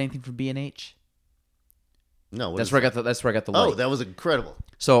ever ordered anything from B&H? No, that's where I got the light. Oh, that was incredible.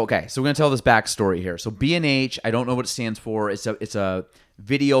 So we're gonna tell this backstory here. So B&H, I don't know what it stands for. It's a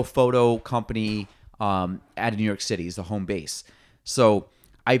video photo company out of New York City. Is the home base. So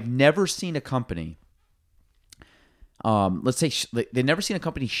I've never seen a company. Let's say they've never seen a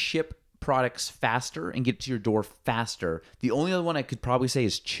company ship products faster and get to your door faster. The only other one I could probably say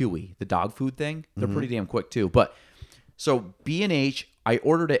is Chewy, the dog food thing. They're pretty damn quick too. But so B&H. I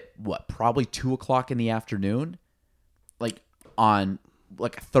ordered it, probably 2 o'clock in the afternoon, like on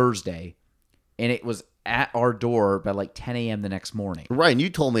like a Thursday, and it was at our door by like 10 a.m. the next morning. Right, and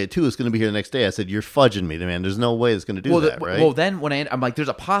you told me at 2 it's going to be here the next day. I said, you're fudging me, man. There's no way it's going to do that, right? Well, then when I'm like, there's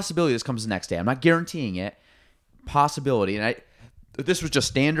a possibility this comes the next day. I'm not guaranteeing it. Possibility. And this was just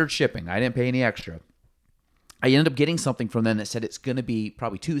standard shipping. I didn't pay any extra. I ended up getting something from them that said it's going to be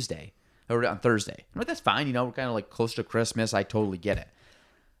probably Tuesday. I ordered it on Thursday. I'm like, that's fine. We're kind of like close to Christmas. I totally get it.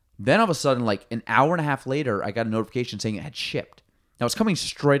 Then all of a sudden, like an hour and a half later, I got a notification saying it had shipped. Now it's coming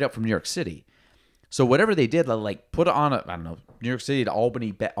straight up from New York City. So whatever they did, like put it on New York City to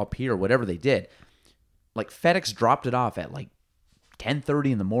Albany up here, whatever they did, like FedEx dropped it off at like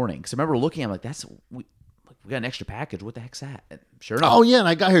 10:30 in the morning. Because I remember looking, I'm like, we got an extra package. What the heck's that? And sure enough. Oh, yeah. And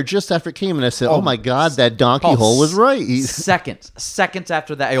I got here just after it came and I said, oh my God, that donkey hole was right. Seconds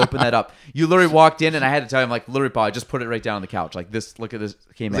after that, I opened that up. You literally walked in and I had to tell him, like, literally, Paul, I just put it right down on the couch. Like this, look at this.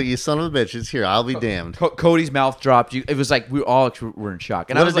 Came in. Like, you son of a bitch. It's here. I'll be damned. Cody's mouth dropped. It was like, we all were in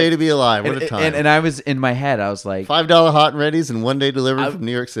shock. And what I was a day to be alive. What a time. And I was in my head, I was like, $5 hot and readies and one day delivered from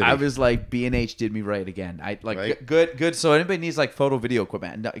New York City. I was like, B&H did me right again. Right? Good. So anybody needs like photo video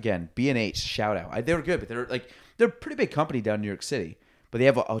equipment. And again, B&H, shout out. They were good, but they're a pretty big company down in New York City, but they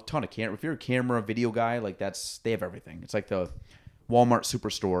have a ton of camera. If you're a camera video guy, like they have everything. It's like the Walmart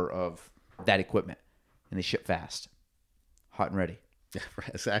superstore of that equipment, and they ship fast, hot and ready. Yeah,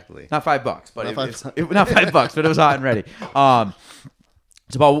 not $5, but not $5, but it was hot and ready.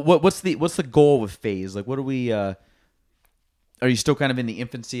 It's about what's the goal with Phase? Like, what are we? Are you still kind of in the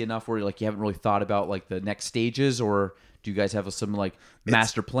infancy enough where like you haven't really thought about like the next stages, or do you guys have some like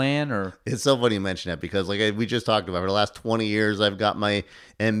master plan? Or it's so funny you mention that because like we just talked about for the last 20 years, I've got my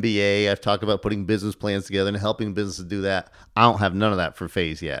MBA. I've talked about putting business plans together and helping businesses do that. I don't have none of that for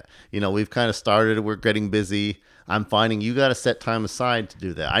Phase yet. We've kind of started. We're getting busy. I'm finding you got to set time aside to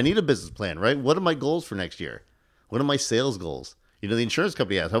do that. I need a business plan, right? What are my goals for next year? What are my sales goals? The insurance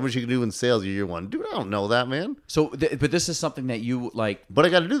company asks how much you can do in sales year one. Dude, I don't know that, man. So, but this is something that you like. But I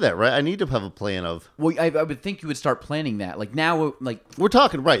got to do that, right? I need to have a plan of. Well, I would think you would start planning that. Like now, like we're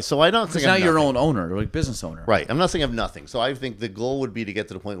talking, right? So I don't think now you're your own owner, like business owner, right? I'm not saying I have nothing. So I think the goal would be to get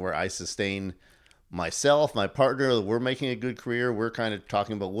to the point where I sustain myself, my partner. We're making a good career. We're kind of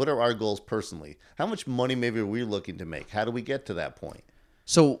talking about what are our goals personally. How much money maybe are we looking to make? How do we get to that point?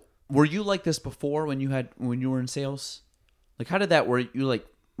 So were you like this before when you were in sales? Like how did that work? You like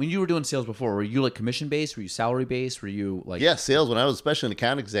when you were doing sales before, were you like commission based? Were you salary based? Were you like Yeah, sales. When I was especially an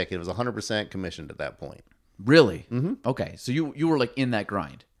account executive, it was 100% commissioned at that point. really? Mm-hmm. Okay, so you were like in that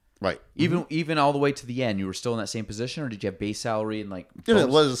grind. Right. Even all the way to the end, you were still in that same position, or did you have base salary and like? Yeah,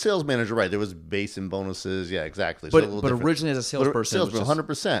 bonus? well, as a sales manager, right? There was base and bonuses. Yeah, exactly. But a little but different. originally as a salesperson, it was just-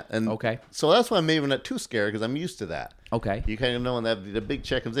 100%. And Okay. So that's why I'm maybe not too scared because I'm used to that. Okay. You kind of know when the big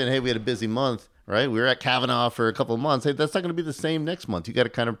check comes in. Hey, we had a busy month, right? We were at Kavanaugh for a couple of months. Hey, that's not going to be the same next month. You got to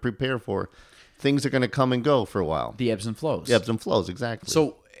kind of prepare for things are going to come and go for a while. The ebbs and flows. The ebbs and flows, exactly.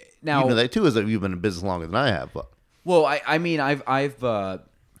 So now, you know that too, is that you've been in business longer than I have. But well, I mean, I've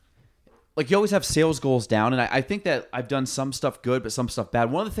like you always have sales goals down, and I think that I've done some stuff good, but some stuff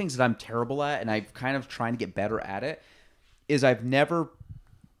bad. One of the things that I'm terrible at, and I'm kind of trying to get better at it, is I've never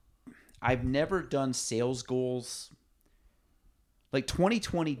done sales goals. Like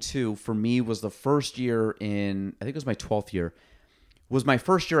 2022 for me was the first year in, I think it was my 12th year, was my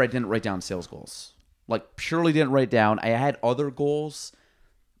first year I didn't write down sales goals. Like purely didn't write down. I had other goals,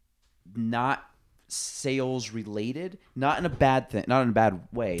 not sales related, not in a bad thing, not in a bad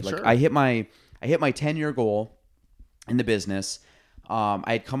way. Like Sure. I hit my 10-year goal in the business. I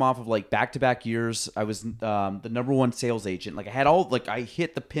had come off of like back-to-back years. I was the number one sales agent. Like I had I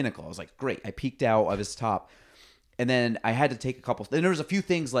hit the pinnacle. I was like, great. I peaked out. I was top. And then I had to take a couple. Then there was a few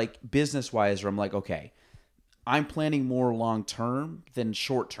things like business-wise where I'm like, okay, I'm planning more long-term than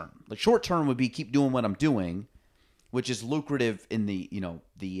short-term. Like short-term would be keep doing what I'm doing, which is lucrative in the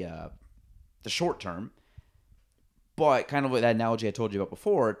short term. But kind of with that analogy I told you about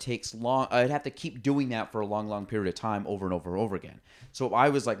before, it takes long. I'd have to keep doing that for a long, long period of time over and over and over again. So I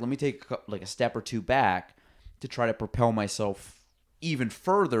was like, let me take like a step or two back to try to propel myself even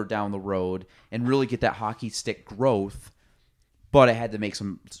further down the road and really get that hockey stick growth. But I had to make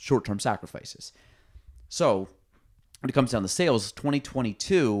some short-term sacrifices. So when it comes down to sales,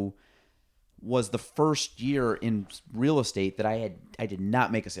 2022 was the first year in real estate that I did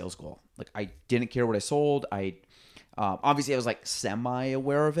not make a sales goal. Like I didn't care what I sold. Obviously I was like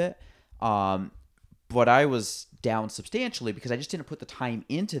semi-aware of it, but I was down substantially because I just didn't put the time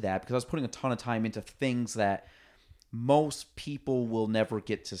into that because I was putting a ton of time into things that most people will never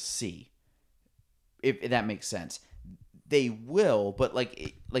get to see. If that makes sense, they will, but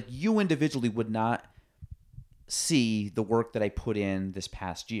like you individually would not see the work that I put in this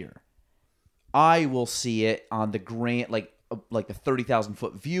past year. I will see it on the grand, like the 30,000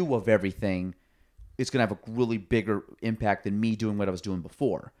 foot view of everything. It's going to have a really bigger impact than me doing what I was doing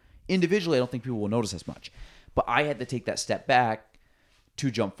before. Individually, I don't think people will notice as much. But I had to take that step back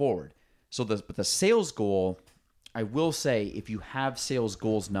to jump forward. So the sales goal, I will say, if you have sales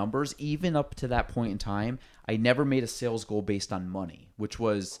goals numbers, even up to that point in time, I never made a sales goal based on money, which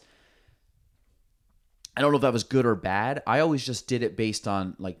was, I don't know if that was good or bad. I always just did it based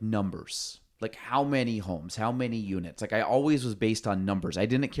on like numbers. Like how many homes, how many units. Like I always was based on numbers. I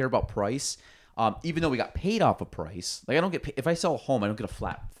didn't care about price. Even though we got paid off a price, like I don't get paid, if I sell a home, I don't get a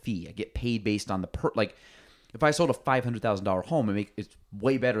flat fee. I get paid based on like if I sold a $500,000 home, it's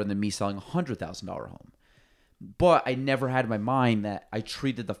way better than me selling a $100,000 home. But I never had in my mind that I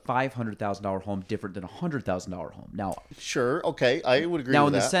treated the $500,000 home different than a $100,000 home. Now, sure, okay, I would agree. now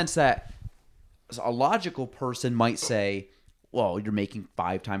with in that. the sense that a logical person might say, "Well, you're making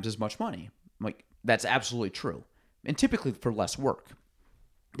 5 times as much money." I'm like, that's absolutely true, and typically for less work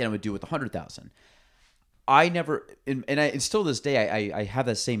than I would do with 100,000. I never, and still to this day, I have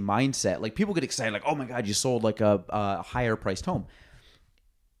that same mindset. Like people get excited, like, "Oh my God, you sold like a higher priced home."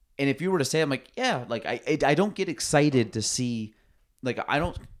 And if you were to say, I'm like, yeah, like I don't get excited to see, like I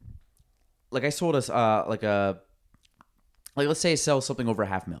don't, like I sold us like let's say I sell something over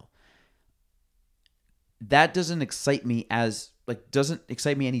 $500,000. That doesn't excite me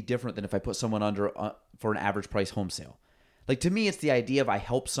any different than if I put someone under for an average price home sale. Like to me, it's the idea of I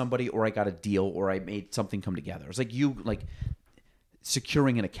helped somebody or I got a deal or I made something come together. It's like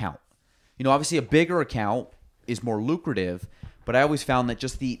securing an account. You know, obviously a bigger account is more lucrative, but I always found that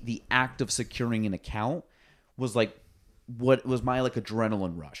just the act of securing an account was like what was my like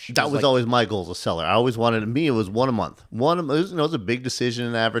adrenaline rush. That was like, always my goal as a seller. I always wanted, it was one a month. It's a big decision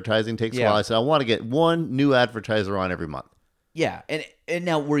in advertising, takes a while. I said, I want to get one new advertiser on every month. Yeah. And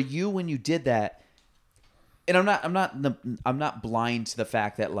now were you, when you did that, and I'm not blind to the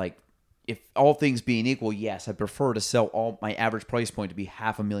fact that like, if all things being equal, yes, I prefer to sell all my average price point to be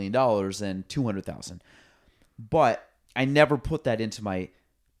 $500,000 than $200,000. But I never put that into my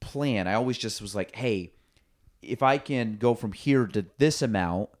plan. I always just was like, hey, if I can go from here to this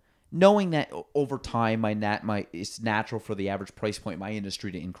amount, knowing that over time it's natural for the average price point in my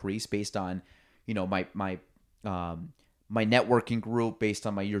industry to increase based on, you know, my my networking group, based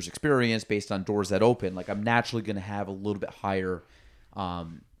on my year's experience, based on doors that open, like I'm naturally going to have a little bit higher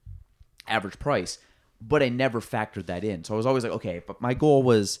average price. But I never factored that in. So I was always like, okay, but my goal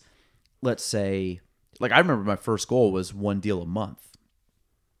was, let's say, like I remember my first goal was 1 deal a month.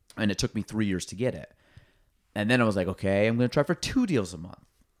 And it took me 3 years to get it. And then I was like, okay, I'm going to try for 2 deals a month.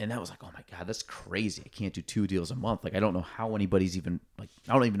 And that was like, oh my God, that's crazy. I can't do 2 deals a month. Like, I don't know how anybody's even, like,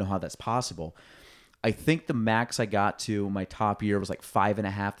 I don't even know how that's possible. I think the max I got to my top year was like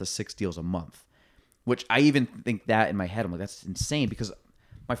 5.5 to 6 deals a month, which I even think that in my head, I'm like, that's insane, because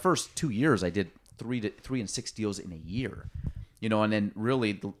my first 2 years I did 3 and 6 deals in a year, and then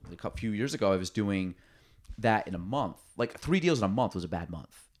really a few years ago I was doing that in a month. Like 3 deals in a month was a bad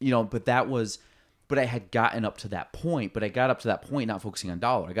month, but I had gotten up to that point, but I got up to that point not focusing on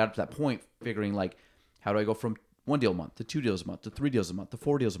dollar. I got up to that point figuring like, how do I go from 1 deal a month to 2 deals a month to 3 deals a month to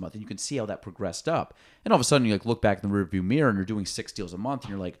 4 deals a month? And you can see how that progressed up. And all of a sudden you like look back in the rearview mirror and you're doing 6 deals a month and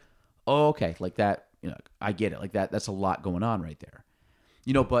you're like, oh, okay, like that, I get it. Like that's a lot going on right there.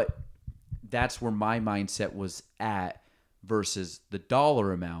 But that's where my mindset was at versus the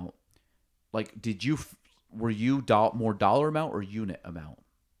dollar amount. Like, were you more dollar amount or unit amount?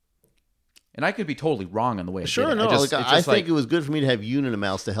 And I could be totally wrong on the way I Sure, did it. no. I think it was good for me to have unit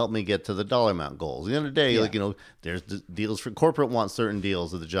amounts to help me get to the dollar amount goals. At the end of the day, there's deals for corporate wants certain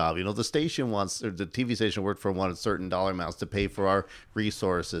deals of the job. The station wants, or the TV station worked for wanted certain dollar amounts to pay for our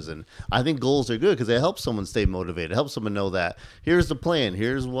resources. And I think goals are good because they help someone stay motivated. It helps someone know that here's the plan.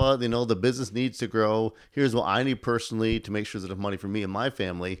 Here's what, the business needs to grow. Here's what I need personally to make sure there's enough money for me and my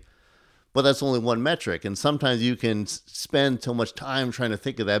family. But that's only one metric. And sometimes you can spend so much time trying to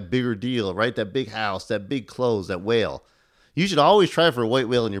think of that bigger deal, right? That big house, that big close, that whale. You should always try for a white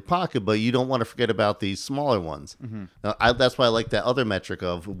whale in your pocket, but you don't want to forget about these smaller ones. Mm-hmm. Now, that's why I like that other metric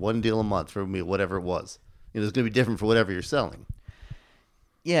of 1 deal a month for me, whatever it was. It's going to be different for whatever you're selling.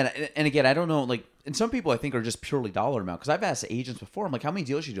 Yeah, and again, I don't know, like, and some people I think are just purely dollar amount. Because I've asked agents before, I'm like, how many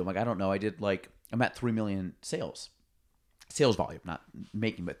deals you do? I'm like, I don't know. I'm at 3 million sales volume, not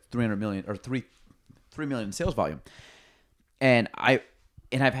making, but 300 million or 3 million sales volume. And I've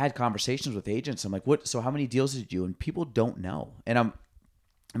had conversations with agents. I'm like, so how many deals did you do? And people don't know. And I'm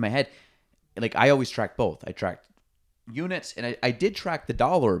in my head, like I always track both. I tracked units and I did track the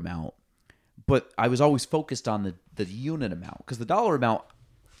dollar amount, but I was always focused on the unit amount because the dollar amount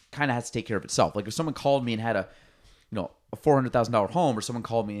kind of has to take care of itself. Like if someone called me and had a $400,000 home, or someone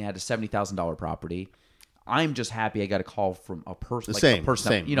called me and had a $70,000 property, I'm just happy I got a call from a person. Same.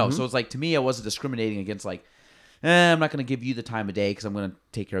 Mm-hmm. So it's like, to me, I wasn't discriminating against like, I'm not going to give you the time of day because I'm going to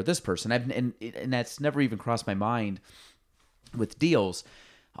take care of this person. And that's never even crossed my mind with deals.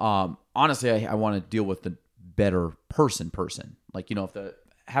 Honestly, I want to deal with the better person. Like, if the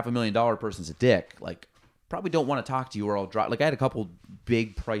 $500,000 person's a dick, like probably don't want to talk to you or I'll drop. Like I had a couple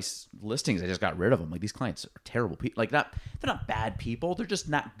big price listings. I just got rid of them. Like these clients are terrible people. Like they're not bad people. They're just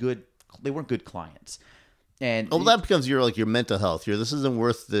not good. They weren't good clients. And that becomes your mental health. This isn't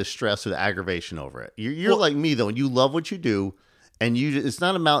worth the stress or the aggravation over it. You're like me though, and you love what you do, and it's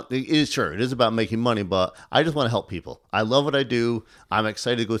not about. It is about making money, but I just want to help people. I love what I do. I'm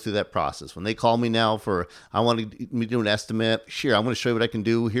excited to go through that process. When they call me now I want to do an estimate. Sure, I'm going to show you what I can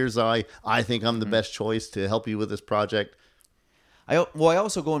do. Here's I think I'm the best choice to help you with this project. I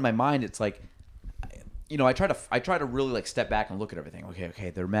also go in my mind. It's like, I try to really like step back and look at everything. Okay,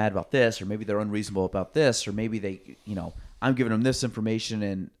 they're mad about this, or maybe they're unreasonable about this, or maybe they, I'm giving them this information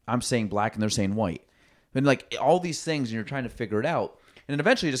and I'm saying black and they're saying white. And like all these things, and you're trying to figure it out. And then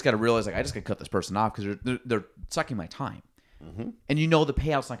eventually you just got to realize, like, I just got to cut this person off because they're sucking my time. Mm-hmm. And the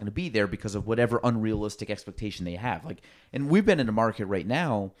payout's not going to be there because of whatever unrealistic expectation they have. Like, and we've been in a market right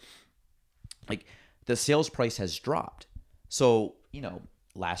now, like the sales price has dropped. So,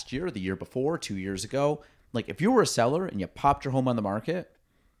 last year, the year before, 2 years ago, like if you were a seller and you popped your home on the market,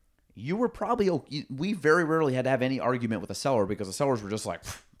 you were probably, we very rarely had to have any argument with a seller because the sellers were just like,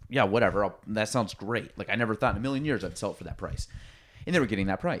 yeah, whatever, that sounds great. Like I never thought in a million years I'd sell it for that price. And they were getting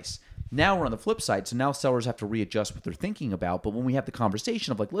that price. Now we're on the flip side. So now sellers have to readjust what they're thinking about. But when we have the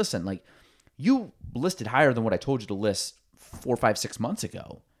conversation of like, listen, like you listed higher than what I told you to list 4, 5, 6 months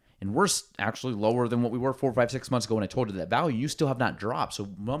ago. And we're actually lower than what we were 4, 5, 6 months ago when I told you that value. You still have not dropped. So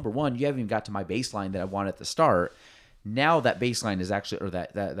number one, you haven't even got to my baseline that I wanted at the start. Now that baseline is actually, or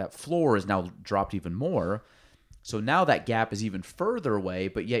that floor is now dropped even more. So now that gap is even further away,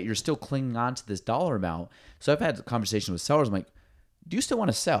 but yet you're still clinging on to this dollar amount. So I've had a conversation with sellers. I'm like, do you still want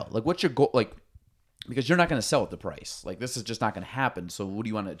to sell? Like, what's your goal? Like, because you're not going to sell at the price. Like, this is just not going to happen. So what do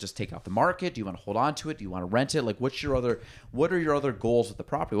you want to just take off the market? Do you want to hold on to it? Do you want to rent it? Like, what are your other goals with the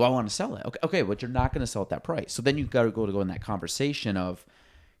property? Well, I want to sell it. Okay, but you're not going to sell at that price. So then you've got to go in that conversation of,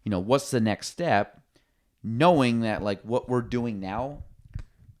 what's the next step, knowing that like what we're doing now.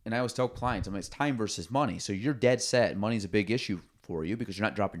 And I always tell clients, it's time versus money. So you're dead set. Money's a big issue for you because you're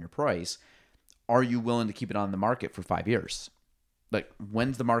not dropping your price. Are you willing to keep it on the market for 5 years? Like,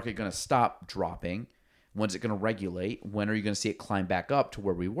 when's the market going to stop dropping? When's it going to regulate? When are you going to see it climb back up to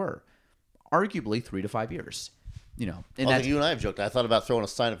where we were? Arguably 3 to 5 years. And that's, you and I have joked. I thought about throwing a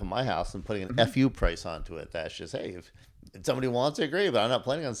sign up in my house and putting an FU price onto it. That's just, hey, if somebody wants it, great, but I'm not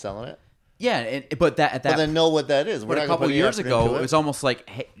planning on selling it. Yeah, but then know what that is. But a couple of years ago, it was almost like,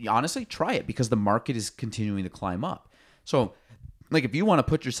 hey, honestly, try it because the market is continuing to climb up. So, like, if you want to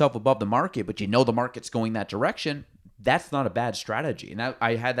put yourself above the market, but the market's going that direction, that's not a bad strategy. And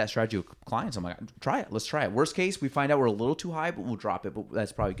I had that strategy with clients. I'm like, try it. Let's try it. Worst case, we find out we're a little too high, but we'll drop it. But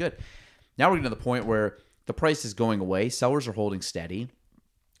that's probably good. Now we're getting to the point where the price is going away. Sellers are holding steady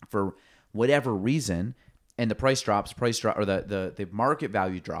for whatever reason, and the price drops. Or the market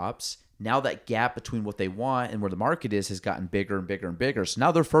value drops. Now that gap between what they want and where the market is has gotten bigger and bigger and bigger. So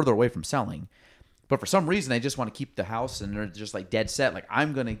now they're further away from selling. But for some reason, they just want to keep the house, and they're just like dead set. Like,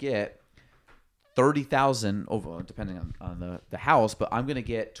 I'm going to get $30,000 over, depending on the house, but I'm going to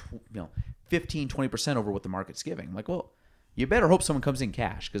get 15, 20% over what the market's giving. I'm like, well, you better hope someone comes in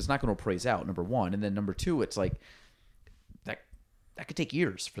cash because it's not going to appraise out, number one. And then number two, it's like that could take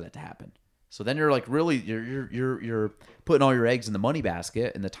years for that to happen. So then you're like really you're putting all your eggs in the money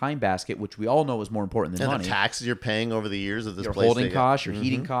basket and the time basket, which we all know is more important than money. The taxes you're paying over the years of this your place. Holding costs, your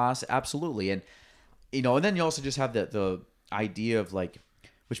heating costs, absolutely. And and then you also just have the idea of like,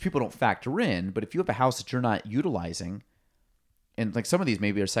 which people don't factor in, but if you have a house that you're not utilizing, and like some of these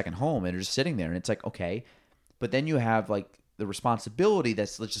maybe are second home and they're just sitting there, and it's like, okay, but then you have like the responsibility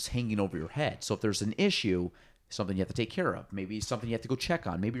that's just hanging over your head. So if there's an issue, something you have to take care of, maybe something you have to go check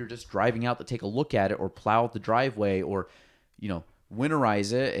on, maybe you're just driving out to take a look at it or plow the driveway or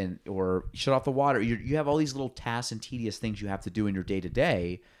winterize it or shut off the water. You have all these little tasks and tedious things you have to do in your day to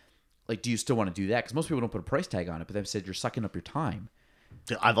day. Like, do you still want to do that? Because most people don't put a price tag on it, but they've said you're sucking up your time.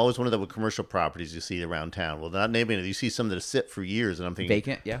 I've always wondered that with commercial properties you see around town. Well, not naming it, you see some that sit for years, and I'm thinking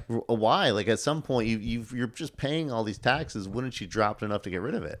vacant. Yeah, why? Like at some point, you're just paying all these taxes. Wouldn't you drop enough to get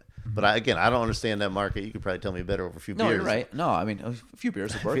rid of it? But I don't understand that market. You could probably tell me better over a few beers. No, you're right. No, I mean a few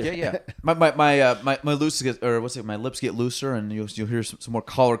beers would work. Yeah. My loose get, or what's it? My lips get looser, and you'll hear some more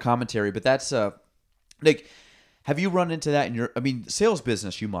color commentary. But that's like, have you run into that in your? I mean, sales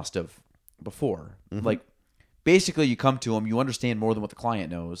business you must have before. Mm-hmm. Like, basically, you come to them, you understand more than what the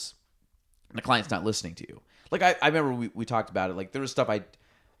client knows, and the client's not listening to you. Like I remember we talked about it. Like there was stuff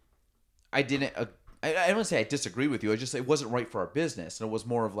I didn't. I don't want to say I disagree with you. It wasn't right for our business, and it was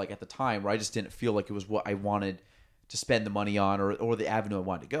more of like at the time where I just didn't feel like it was what I wanted to spend the money on, or the avenue I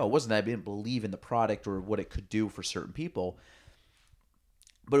wanted to go. It wasn't that I didn't believe in the product or what it could do for certain people,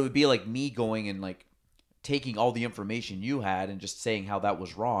 but it would be like me going and like taking all the information you had and just saying how that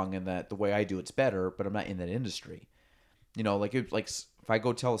was wrong and that the way I do it's better, but I'm not in that industry. Like if I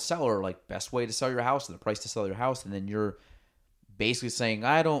go tell a seller like best way to sell your house and the price to sell your house, and then you're basically saying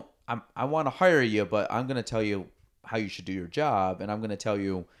I want to hire you, but I'm going to tell you how you should do your job, and I'm going to tell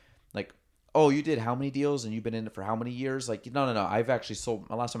you like, oh, you did how many deals and you've been in it for how many years? Like, no. I've actually sold,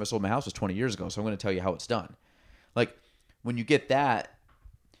 the last time I sold my house was 20 years ago, so I'm going to tell you how it's done. Like when you get that,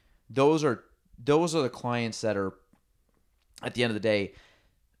 those are the clients that are, at the end of the day,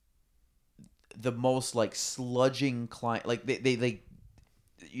 the most like sludging client. Like the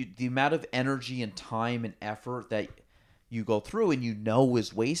amount of energy and time and effort that you go through and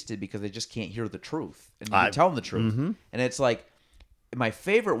is wasted because they just can't hear the truth, and you can tell them the truth. Mm-hmm. And it's like, my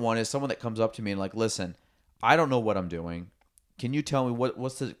favorite one is someone that comes up to me and like, listen, I don't know what I'm doing. Can you tell me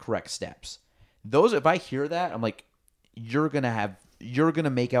what's the correct steps? Those, if I hear that, I'm like, you're gonna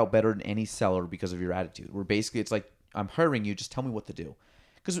make out better than any seller because of your attitude. Where basically it's like, I'm hiring you, just tell me what to do.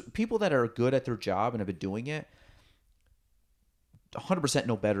 Because people that are good at their job and have been doing it 100%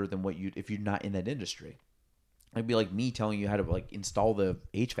 know better than if you're not in that industry. It'd be like me telling you how to like install the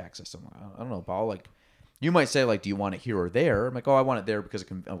HVAC system. I don't know, Paul. Like, you might say like, do you want it here or there? I'm like, oh, I want it there because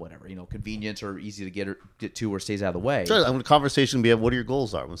of whatever, convenience or easy to get to or stays out of the way. Sure. The conversation we have, what are your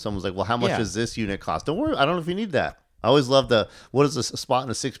goals are? When someone's like, well, how much does this unit cost? Don't worry, I don't know if you need that. I always love what does a spot in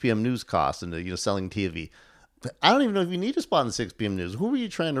the 6 p.m. news cost, and selling TV. I don't even know if you need a spot in the 6 p.m. news. Who are you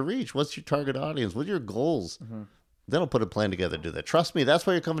trying to reach? What's your target audience? What are your goals? Mm-hmm. Then I'll put a plan together to do that. Trust me, that's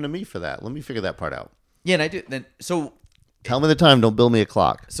why you're coming to me for that. Let me figure that part out. Yeah, and I do. Then so tell me the time. Don't bill me a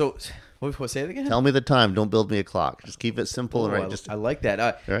clock. So What say it again? Tell me the time. Don't build me a clock. Just keep it simple and right. I like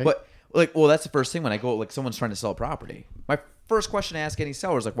that. Right? But like, well, that's the first thing when I go, like, someone's trying to sell a property. My first question to ask any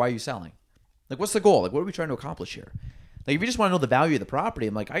seller is like, why are you selling? Like, what's the goal? Like, what are we trying to accomplish here? Like, if you just want to know the value of the property,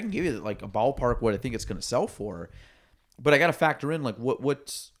 I'm like, I can give you like a ballpark what I think it's going to sell for, but I got to factor in like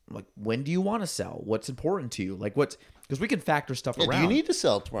what's like, when do you want to sell? What's important to you? Like, because we can factor stuff around. Do you need to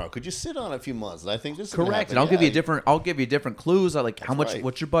sell tomorrow? Could you sit on it a few months? And I think this is correct. And I'll give you different clues. Like, how much? Right.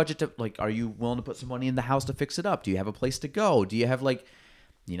 What's your budget? Like, are you willing to put some money in the house to fix it up? Do you have a place to go? Do you have like,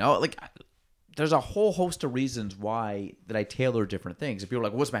 like, there's a whole host of reasons why that I tailor different things. If people are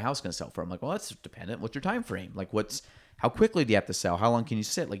like, what's my house going to sell for? I'm like, well, that's dependent. What's your time frame? Like, how quickly do you have to sell? How long can you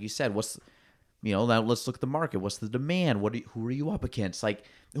sit? Like you said, now let's look at the market. What's the demand? Who are you up against? Like,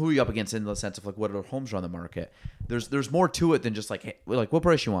 who are you up against in the sense of like what other homes are on the market? There's more to it than just like, hey, like, what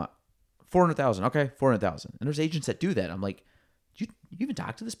price you want? 400,000. Okay, 400,000. And there's agents that do that. I'm like, did you even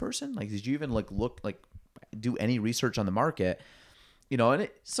talk to this person? Like, did you even like look like do any research on the market? And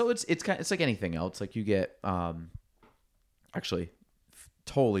it's like anything else. Like you get actually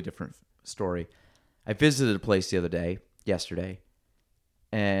totally different story. I visited a place yesterday,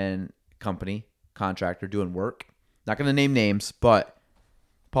 and contractor doing work. Not going to name names, but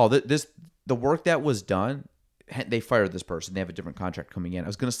Paul, the work that was done, they fired this person. They have a different contract coming in. I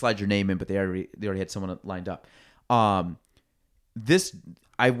was going to slide your name in, but they already had someone lined up. I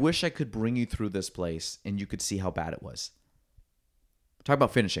wish I could bring you through this place and you could see how bad it was. Talk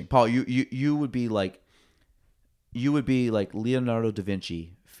about finishing, Paul. You would be like Leonardo da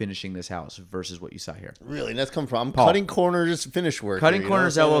Vinci finishing this house versus what you saw here. Really? And that's come from Cutting Corners finish work. Cutting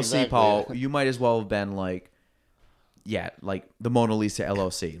Corners LLC, exactly. Paul. You might as well have been like the Mona Lisa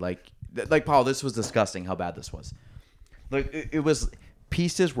LLC. Like Paul, this was disgusting how bad this was. Like it was,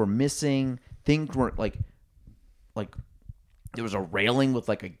 pieces were missing. Things weren't like there was a railing with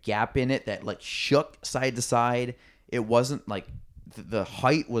like a gap in it that like shook side to side. It wasn't like the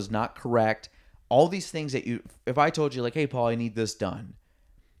height was not correct. All these things that if I told you like, hey Paul, I need this done,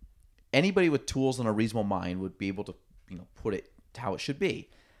 anybody with tools and a reasonable mind would be able to, put it to how it should be.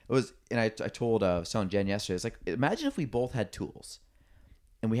 It was, and I told son Jen yesterday, it's like, imagine if we both had tools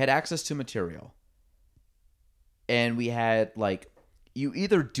and we had access to material and we had like, you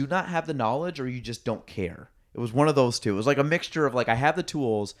either do not have the knowledge or you just don't care. It was one of those two. It was like a mixture of like, I have the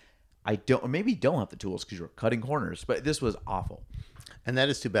tools, I don't, or maybe you don't have the tools because you're cutting corners, but this was awful. And that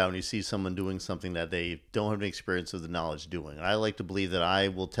is too bad when you see someone doing something that they don't have any experience of the knowledge doing. And I like to believe that I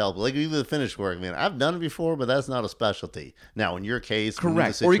will tell, like even the finished work, man, I've done it before, but that's not a specialty. Now, in your case,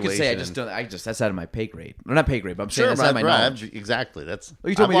 correct. Or you could say I just don't. That's out of my pay grade. Or not pay grade, but I'm saying that's out of my knowledge. Exactly. That's. Well,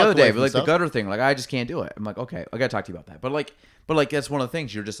 you told me the other day, but like the gutter thing, like I just can't do it. I'm like, okay, I got to talk to you about that. But like that's one of the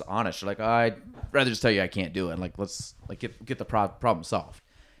things. You're just honest. You're like, I'd rather just tell you I can't do it. And like let's like get the problem solved.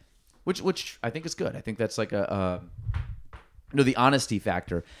 Which I think is good. I think that's like the honesty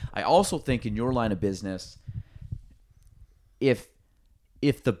factor. I also think in your line of business, if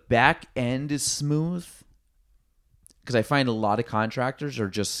the back end is smooth, because I find a lot of contractors are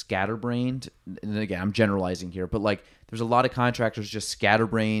just scatterbrained. And again, I'm generalizing here, but like there's a lot of contractors just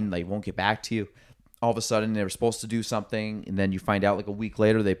scatterbrained. They won't get back to you. All of a sudden, they were supposed to do something, and then you find out like a week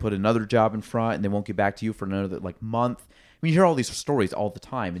later they put another job in front, and they won't get back to you for another like month. I mean, you hear all these stories all the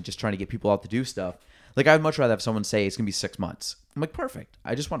time, and just trying to get people out to do stuff. Like, I'd much rather have someone say it's going to be 6 months. I'm like, perfect.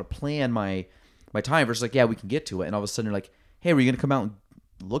 I just want to plan my time versus like, yeah, we can get to it. And all of a sudden you're like, hey, were you going to come out and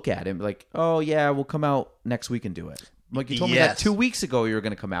look at it? And be like, oh, yeah, we'll come out next week and do it. I'm like, you told me that 2 weeks ago you were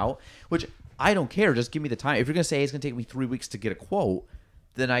going to come out, which I don't care. Just give me the time. If you're going to say hey, it's going to take me 3 weeks to get a quote,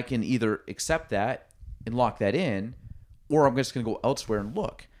 then I can either accept that and lock that in, or I'm just going to go elsewhere and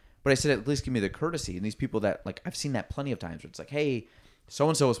look. But I said, at least give me the courtesy. And these people that, like, I've seen that plenty of times where it's like, hey,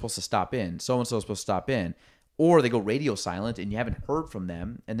 so-and-so was supposed to stop in. So-and-so was supposed to stop in. Or they go radio silent and you haven't heard from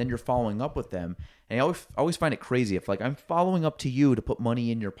them, and then you're following up with them. And I always find it crazy. If, like, I'm following up to you to put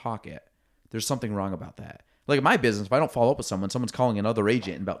money in your pocket, there's something wrong about that. Like, in my business, if I don't follow up with someone's calling another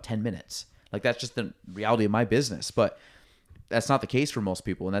agent in about 10 minutes. Like, that's just the reality of my business. But that's not the case for most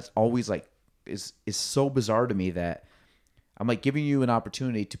people. And that's always, like, is so bizarre to me that I'm, like, giving you an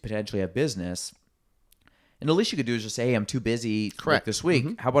opportunity to potentially have business. And the least you could do is just say, hey, I'm too busy like this week.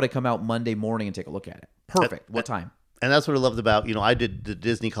 Mm-hmm. How about I come out Monday morning and take a look at it? Perfect. What time? And that's what I loved about, I did the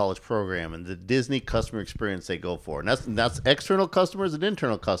Disney College program and the Disney customer experience they go for. And that's external customers and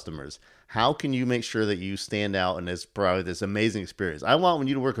internal customers. How can you make sure that you stand out and it's probably this amazing experience? I want when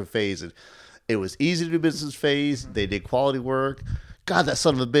you to work with FaZe, it was easy to do business with FaZe. They did quality work. God, that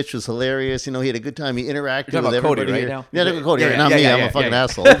son of a bitch was hilarious. He had a good time. He interacted You're with talking about everybody Cody right here. now? Yeah, Cody, right? Yeah, Not yeah, me. yeah, I'm yeah, a fucking yeah.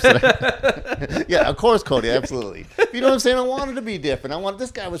 asshole. Oops. Yeah, of course, Cody. Absolutely. You know what I'm saying? I wanted to be different.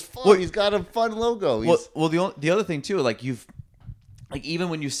 This guy was fun. Well, He's got a fun logo. Well, the other thing too, like even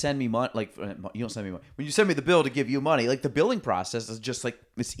when you send me money, like you don't send me money. When you send me the bill to give you money, like the billing process is just like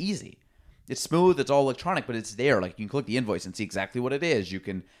it's easy. It's smooth. It's all electronic, but it's there. Like you can click the invoice and see exactly what it is. You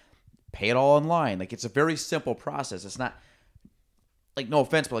can pay it all online. Like it's a very simple process. It's not like, no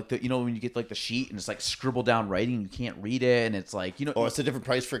offense, but like when you get like the sheet and it's like scribbled down writing, you can't read it, and it's like Or it's a different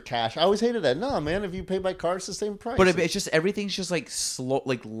price for cash. I always hated that. No, man, if you pay by card, it's the same price. But it's just everything's just like slow,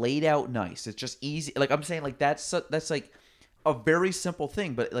 like laid out nice. It's just easy. Like I'm saying, like that's like a very simple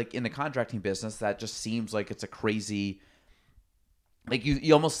thing, but like in the contracting business, that just seems like it's a crazy. Like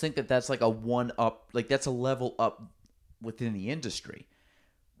you almost think that that's like a one up, like that's a level up within the industry,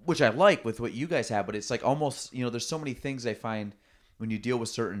 which I like with what you guys have. But it's like almost there's so many things I find when you deal with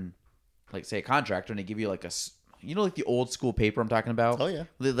certain, like say a contractor, and they give you like like the old school paper I'm talking about. Oh yeah,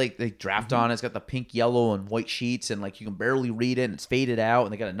 they draft on it. It's got the pink, yellow, and white sheets, and like you can barely read it, and it's faded out,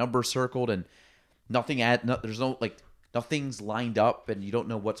 and they got a number circled, and there's no like nothing's lined up, and you don't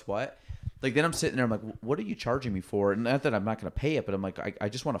know what's what. Like then I'm sitting there, I'm like, what are you charging me for? And not that I'm not going to pay it, but I'm like, I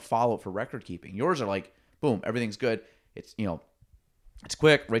just want to follow it for record keeping. Yours are like, boom, everything's good. It's it's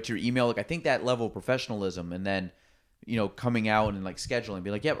quick, right to your email. Like I think that level of professionalism, and then coming out and like scheduling,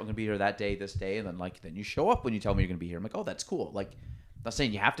 be like, yeah, we're gonna be here that day, this day, and then you show up when you tell me you're gonna be here. I'm like, oh, that's cool. Like, I'm not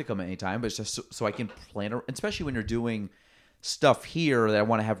saying you have to come at any time, but it's just so I can plan, especially when you're doing stuff here that I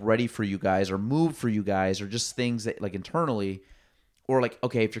want to have ready for you guys, or move for you guys, or just things that like internally, or like,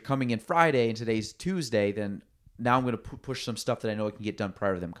 okay, if you're coming in Friday and today's Tuesday, then now I'm gonna push some stuff that I know I can get done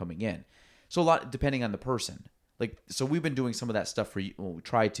prior to them coming in. So a lot depending on the person. Like, so we've been doing some of that stuff for you. Well, we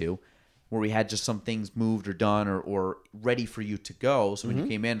tried to. Where we had just some things moved or done or ready for you to go. So when you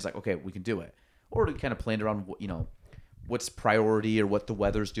came in, it's like, okay, we can do it. Or to kind of plan around, what's priority or what the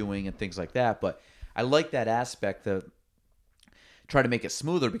weather's doing and things like that. But I like that aspect of try to make it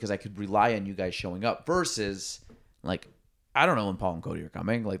smoother because I could rely on you guys showing up versus like, I don't know when Paul and Cody are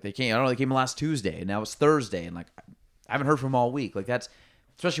coming. Like they came, I don't know, they came last Tuesday and now it's Thursday. And like, I haven't heard from them all week. Like that's,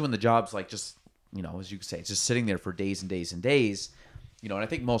 especially when the job's like just, as you could say, it's just sitting there for days and days and days. And I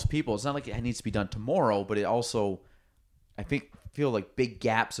think most people, it's not like it needs to be done tomorrow, but it also, I feel like big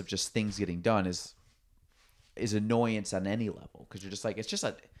gaps of just things getting done is annoyance on any level. Because you're just like, it's just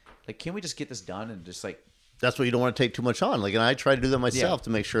like, can we just get this done? And just like, that's what you don't want to take too much on. Like, and I try to do that myself to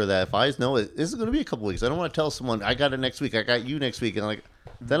make sure that if I know this is going to be a couple weeks, I don't want to tell someone I got it next week, I got you next week, and like,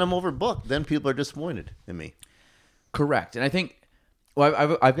 then I'm overbooked. Then people are disappointed in me. Correct. And I think,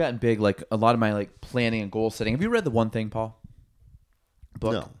 well, I've gotten big, like a lot of my like planning and goal setting. Have you read The One Thing, Paul?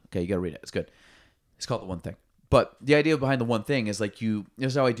 Book? No. Okay, you got to read it. It's good. It's called The One Thing. But the idea behind The One Thing is like this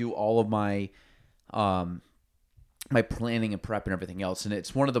is how I do all of my my planning and prep and everything else. And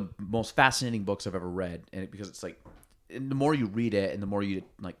it's one of the most fascinating books I've ever read. And because it's like, and the more you read it and the more you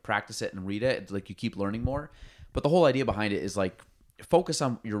like practice it and read it, it's like you keep learning more. But the whole idea behind it is like focus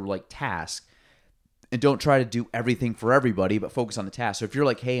on your like task and don't try to do everything for everybody, but focus on the task. So if you're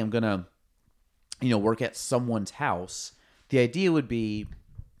like, hey, I'm going to, work at someone's house, the idea would be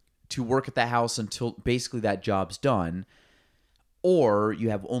to work at that house until basically that job's done. Or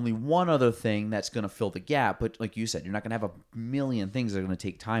you have only one other thing that's going to fill the gap. But like you said, you're not going to have a million things that are going to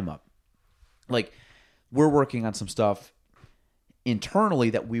take time up. Like we're working on some stuff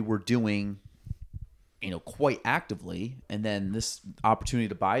internally that we were doing, quite actively. And then this opportunity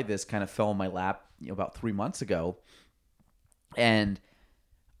to buy this kind of fell in my lap about 3 months ago. And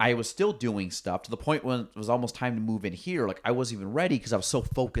I was still doing stuff to the point when it was almost time to move in here. Like I wasn't even ready because I was so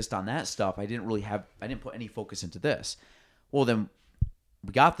focused on that stuff. I didn't put any focus into this. Well, then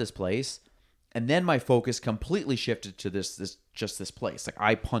we got this place, and then my focus completely shifted to this place. Like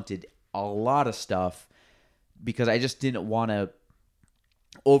I punted a lot of stuff because I just didn't want to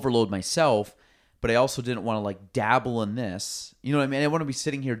overload myself, but I also didn't want to like dabble in this. You know what I mean? I didn't want to be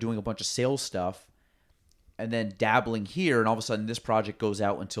sitting here doing a bunch of sales stuff and then dabbling here, and all of a sudden this project goes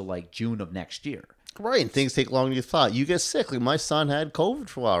out until like June of next year. Right, and things take longer than you thought. You get sick. Like my son had COVID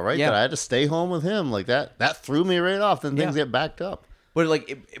for a while, right? Yeah. That I had to stay home with him. Like that threw me right off. Then things get backed up.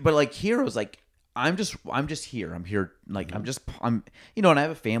 But here I was like, I'm just here. I'm here. Like I'm and I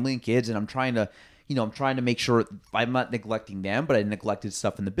have a family and kids, and I'm trying to make sure I'm not neglecting them, but I neglected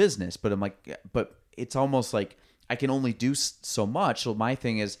stuff in the business. But I'm like, but it's almost like I can only do so much. So my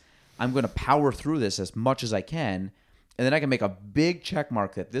thing is, I'm going to power through this as much as I can. And then I can make a big check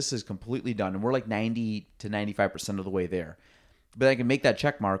mark that this is completely done. And we're like 90 to 95% of the way there. But I can make that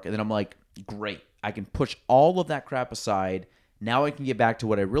check mark. And then I'm like, great. I can push all of that crap aside. Now I can get back to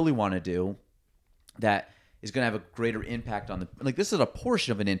what I really want to do that is going to have a greater impact on the, like, this is a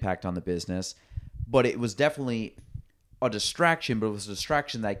portion of an impact on the business, but it was definitely a distraction, but it was a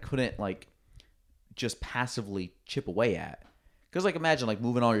distraction that I couldn't, like, just passively chip away at. Because, like, imagine, like,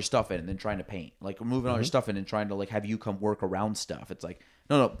 moving all your stuff in and then trying to paint. Like, moving all your stuff in and trying to, like, have you come work around stuff. It's like,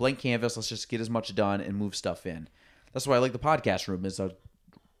 no, blank canvas. Let's just get as much done and move stuff in. That's why I like the podcast room. It's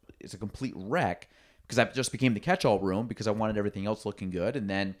a complete wreck because I just became the catch-all room because I wanted everything else looking good, and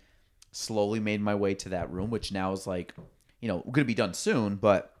then slowly made my way to that room, which now is, like, you know, going to be done soon,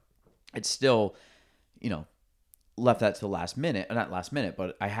 but it's still, you know, left that to the last minute. Not last minute,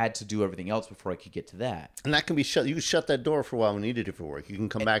 but I had to do everything else before I could get to that. And that can be shut. You can shut that door for a while when you needed it for work. You can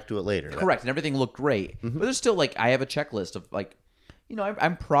come back to it later. Correct. And everything looked great. But there's still, like, I have a checklist of, like, you know,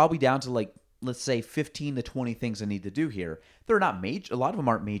 I'm probably down to, like, let's say 15 to 20 things I need to do here. They're not major. A lot of them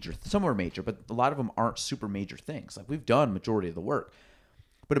aren't major. Some are major, but a lot of them aren't super major things. Like, we've done majority of the work.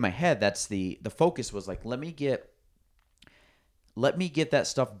 But in my head, that's the focus was, like, let me get that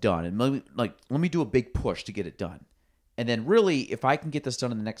stuff done. And let me do a big push to get it done. And then really, if I can get this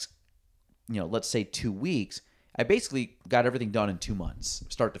done in the next, you know, let's say 2 weeks, I basically got everything done in 2 months,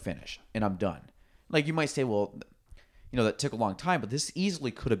 start to finish, and I'm done. Like, you might say, well, you know, that took a long time, but this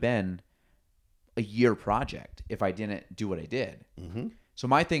easily could have been a year project if I didn't do what I did. Mm-hmm. So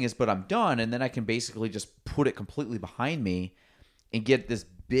my thing is, but I'm done, and then I can basically just put it completely behind me and get this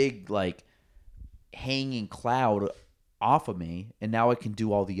big, like, hanging cloud off of me, and now I can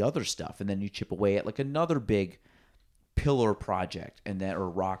do all the other stuff. And then you chip away at, like, another big pillar project, and then, or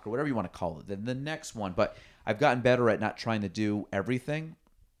rock, or whatever you want to call it, then the next one. But I've gotten better at not trying to do everything,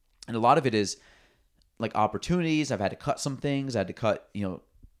 and a lot of it is, like, opportunities. I've had to cut some things. I had to cut, you know,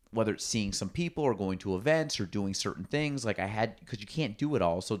 whether it's seeing some people or going to events or doing certain things. Like, I had, because you can't do it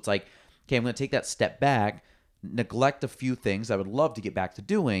all. So it's like, okay, I'm going to take that step back, neglect a few things I would love to get back to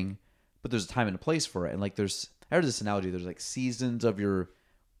doing, but there's a time and a place for it. And, like, I heard this analogy, there's, like, seasons of your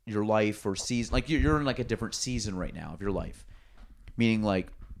life, or season, like, you're in, like, a different season right now of your life. Meaning, like,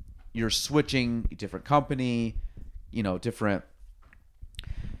 you're switching different company, you know, different,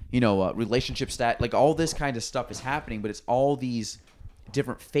 you know, relationship like, all this kind of stuff is happening, but it's all these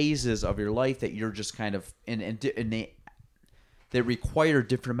different phases of your life that you're just kind of and they require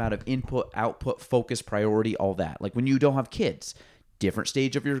different amount of input, output, focus, priority, all that. Like, when you don't have kids, different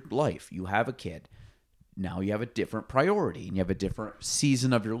stage of your life. You have a kid, now you have a different priority, and you have a different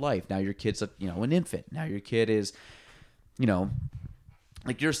season of your life. Now your kid's an infant. Now your kid is, you know,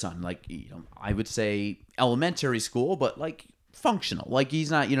 like your son, like, you know, I would say elementary school, but, like, functional. Like,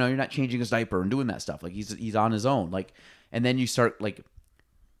 he's not, you know, you're not changing his diaper and doing that stuff. Like, he's on his own. Like, and then you start, like,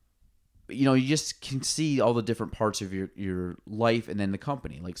 you know, you just can see all the different parts of your life, and then the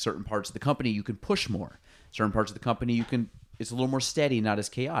company. Like, certain parts of the company you can push more. Certain parts of the company it's a little more steady, not as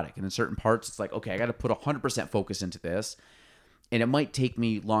chaotic. And in certain parts, it's like, okay, I got to put 100% focus into this. And it might take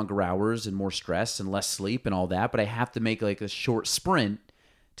me longer hours and more stress and less sleep and all that, but I have to make, like, a short sprint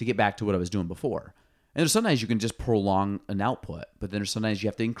to get back to what I was doing before. And there's sometimes you can just prolong an output, but then there's sometimes you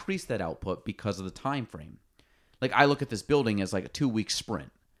have to increase that output because of the time frame. Like, I look at this building as, like, a 2-week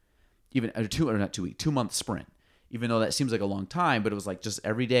sprint, even a 2-month sprint. Even though that seems like a long time, but it was, like, just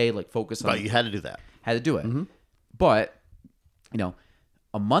every day, like, focus on. But you had to do that. Had to do it. Mm-hmm. But, you know,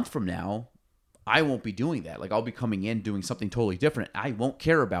 a month from now, I won't be doing that. Like, I'll be coming in doing something totally different. I won't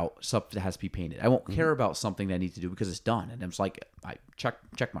care about stuff that has to be painted. I won't care about something that I need to do because it's done. And it's like, I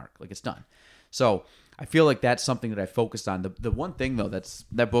check mark, like, it's done. So I feel like that's something that I focused on. The one thing, though,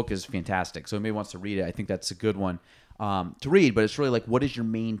 that book is fantastic. So anybody wants to read it, I think that's a good one to read. But it's really like, what is your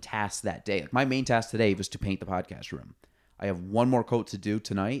main task that day? Like, my main task today was to paint the podcast room. I have one more coat to do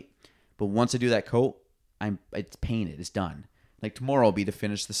tonight, but once I do that coat, it's painted. It's done. Like, tomorrow will be to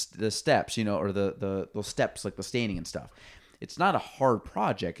finish the steps, you know, or the steps, like the staining and stuff. It's not a hard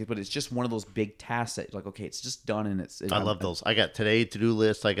project, but it's just one of those big tasks that, like, okay, it's just done, and I love those. I got today to-do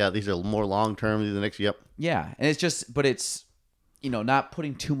list. I got, these are more long-term, the next, yep. Yeah, and it's just, but it's, you know, not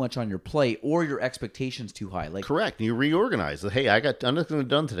putting too much on your plate or your expectations too high. Like, correct. You reorganize. Hey, I'm just going to be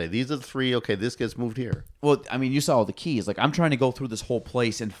done today. These are the 3. Okay, this gets moved here. Well, I mean, you saw all the keys. Like, I'm trying to go through this whole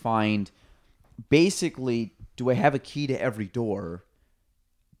place and find, basically, do I have a key to every door,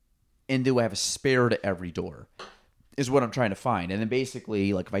 and do I have a spare to every door, is what I'm trying to find. And then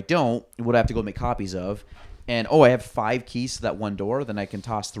basically, like, if I don't, what I have to go make copies of, and, I have 5 keys to that one door, then I can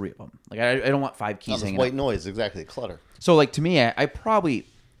toss 3 of them. Like, I don't want 5 keys hanging white out. noise, exactly, clutter. So, like, to me, I probably,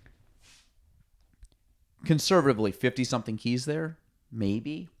 conservatively, 50-something keys there.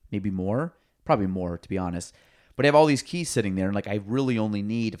 Maybe more. Probably more, to be honest. But I have all these keys sitting there, and, like, I really only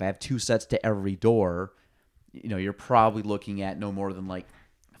need, if I have 2 sets to every door, you're probably looking at no more than like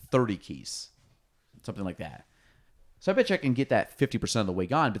 30 keys, something like that. So I bet you I can get that 50% of the way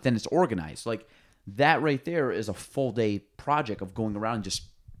gone, but then it's organized. Like that right there is a full day project of going around and just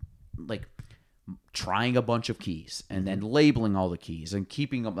like trying a bunch of keys and then labeling all the keys and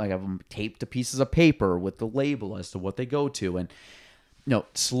keeping them, like I have them taped to pieces of paper with the label as to what they go to. And,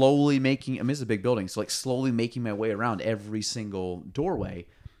 slowly making, I mean, it's a big building. So like slowly making my way around every single doorway.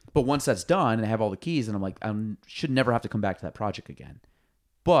 But once that's done and I have all the keys and I'm like, I should never have to come back to that project again.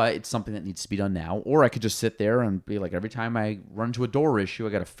 But it's something that needs to be done now. Or I could just sit there and be like, every time I run into a door issue, I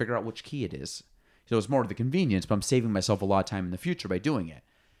got to figure out which key it is. So it's more to the convenience, but I'm saving myself a lot of time in the future by doing it.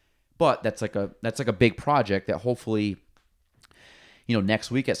 But that's like a big project that hopefully, next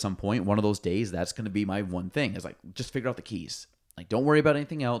week at some point, one of those days, that's going to be my one thing is like, just figure out the keys. Like, don't worry about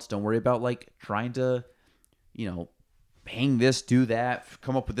anything else. Don't worry about like trying to, hang this, do that,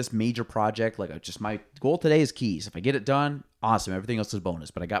 come up with this major project. Like, just my goal today is keys. If I get it done, awesome. Everything else is bonus.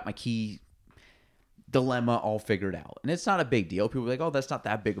 But I got my key dilemma all figured out. And it's not a big deal. People are like, oh, that's not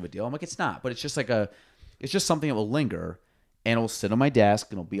that big of a deal. I'm like, it's not. But it's just it's just something that will linger. And it'll sit on my desk.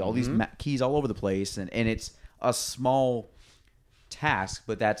 And it'll be all these keys all over the place. And it's a small task.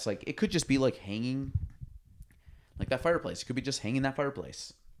 But that's like, it could just be like hanging, like that fireplace. It could be just hanging that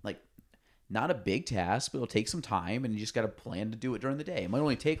fireplace. Like, not a big task, but it'll take some time, and you just got to plan to do it during the day. It might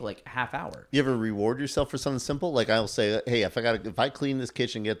only take like a half hour. You ever reward yourself for something simple? Like I'll say, hey, if I clean this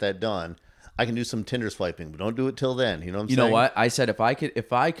kitchen and get that done, I can do some Tinder swiping, but don't do it till then. You know what I'm saying? You know what? I said if I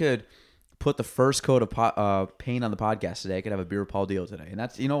could put the first coat of paint on the podcast today, I could have a beer with Paul Deyoe today. And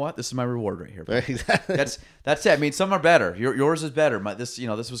that's, you know what? This is my reward right here. Exactly. That's it. I mean, some are better. Yours is better. This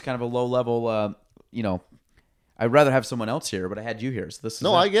was kind of a low level, I'd rather have someone else here, but I had you here. So this is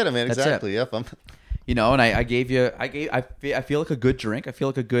I get it, man. That's exactly. It. Yep. And I feel like a good drink. I feel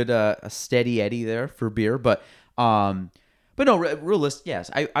like a good a steady Eddie there for beer, but no, realistic. Yes,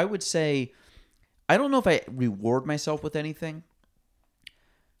 I would say I don't know if I reward myself with anything,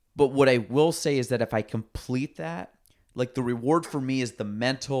 but what I will say is that if I complete that, like the reward for me is the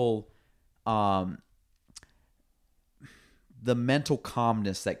mental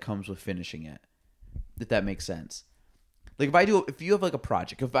calmness that comes with finishing it. If that makes sense. Like if you have like a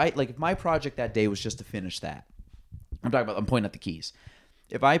project, if my project that day was just to finish that, I'm pointing at the keys.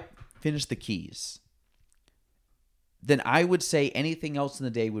 If I finish the keys, then I would say anything else in the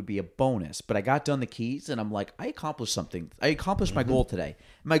day would be a bonus. But I got done the keys and I'm like, I accomplished something. I accomplished my goal today.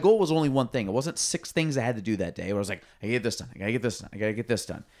 My goal was only one thing. It wasn't 6 things I had to do that day. I was like, I get this done. I gotta get this done. I gotta get this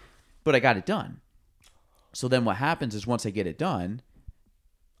done. But I got it done. So then what happens is once I get it done,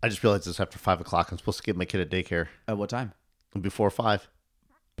 I just realized it's after 5 o'clock. I'm supposed to get my kid at daycare. At what time? Before 5.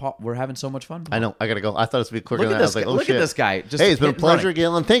 Paul, we're having so much fun. I know. I got to go. I thought it was going to be quicker than than that. I was like, oh, look shit. At this guy. Just hey, it's been a pleasure, running.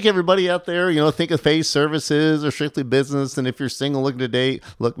 Galen. Thank everybody out there. Think of Phase Services or Strictly Business. And if you're single looking to date,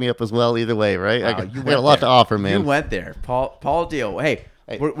 look me up as well. Either way, right? Wow, I got a lot to offer, man. You went there. Paul Deyoe. Hey,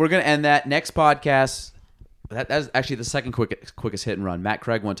 we're going to end that. Next podcast, that's actually the second quickest hit and run. Matt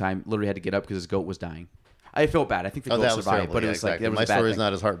Craig one time literally had to get up because his goat was dying. I feel bad. I think the goat survived, terrible. but Yeah, it was exactly. like, my story is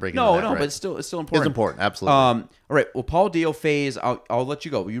not as heartbreaking. No, as that, right? but it's still important. It's important, absolutely. All right. Well, Paul Deyoe phase. I'll let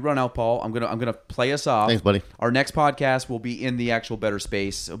you go. You run out, Paul. I'm gonna play us off. Thanks, buddy. Our next podcast will be in the actual better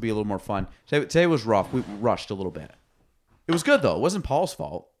space. It'll be a little more fun. Today was rough. We rushed a little bit. It was good though. It wasn't Paul's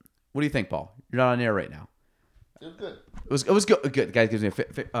fault. What do you think, Paul? You're not on air right now. It was good. It was good. Good. The guy gives me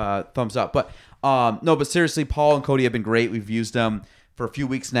a thumbs up. But no. But seriously, Paul and Cody have been great. We've used them for a few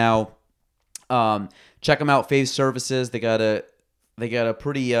weeks now. Check them out. Phase Services. They got a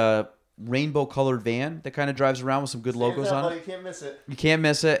pretty rainbow colored van that kind of drives around with some good logos on it. You can't miss it. You can't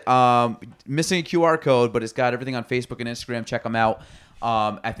miss it. Missing a QR code, but it's got everything on Facebook and Instagram. Check them out.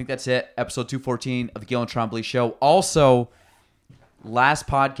 I think that's it. Episode 214 of the Galen Trombley Show. Also, last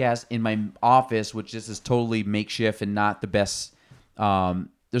podcast in my office, which this is totally makeshift and not the best.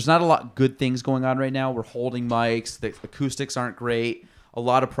 There's not a lot of good things going on right now. We're holding mics. The acoustics aren't great. A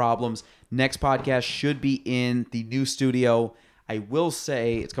lot of problems. Next podcast should be in the new studio. I will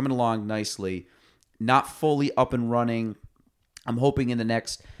say it's coming along nicely. Not fully up and running. I'm hoping in the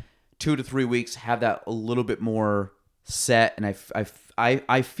next 2 to 3 weeks have that a little bit more set. And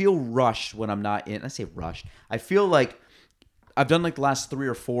I feel rushed when I'm not in. I say rushed. I feel like I've done like the last 3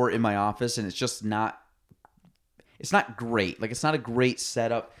 or 4 in my office, and it's just not. It's not great. Like it's not a great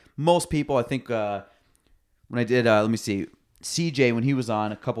setup. Most people, I think, when I did, let me see. CJ, when he was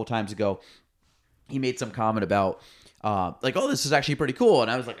on a couple times ago, he made some comment about like, oh, this is actually pretty cool. And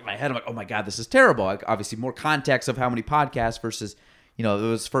I was like, in my head, I'm like, oh my God, this is terrible. Like, obviously more context of how many podcasts versus, it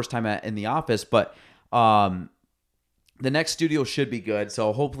was first time in the office. But The next studio should be good, so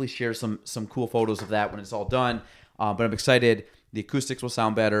I'll hopefully share some cool photos of that when it's all done. But I'm excited. The acoustics will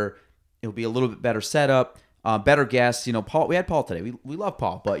sound better. It'll be a little bit better setup. Better guests. Paul. We had Paul today. We love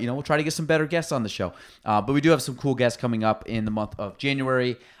Paul, but we'll try to get some better guests on the show. But we do have some cool guests coming up in the month of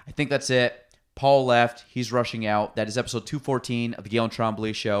January. I think that's it. Paul left. He's rushing out. That is episode 214 of the Galen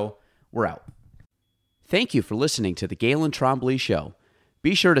Trombley Show. We're out. Thank you for listening to the Galen Trombley Show.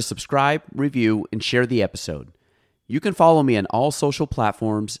 Be sure to subscribe, review, and share the episode. You can follow me on all social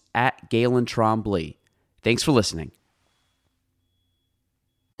platforms at Galen Trombley. Thanks for listening.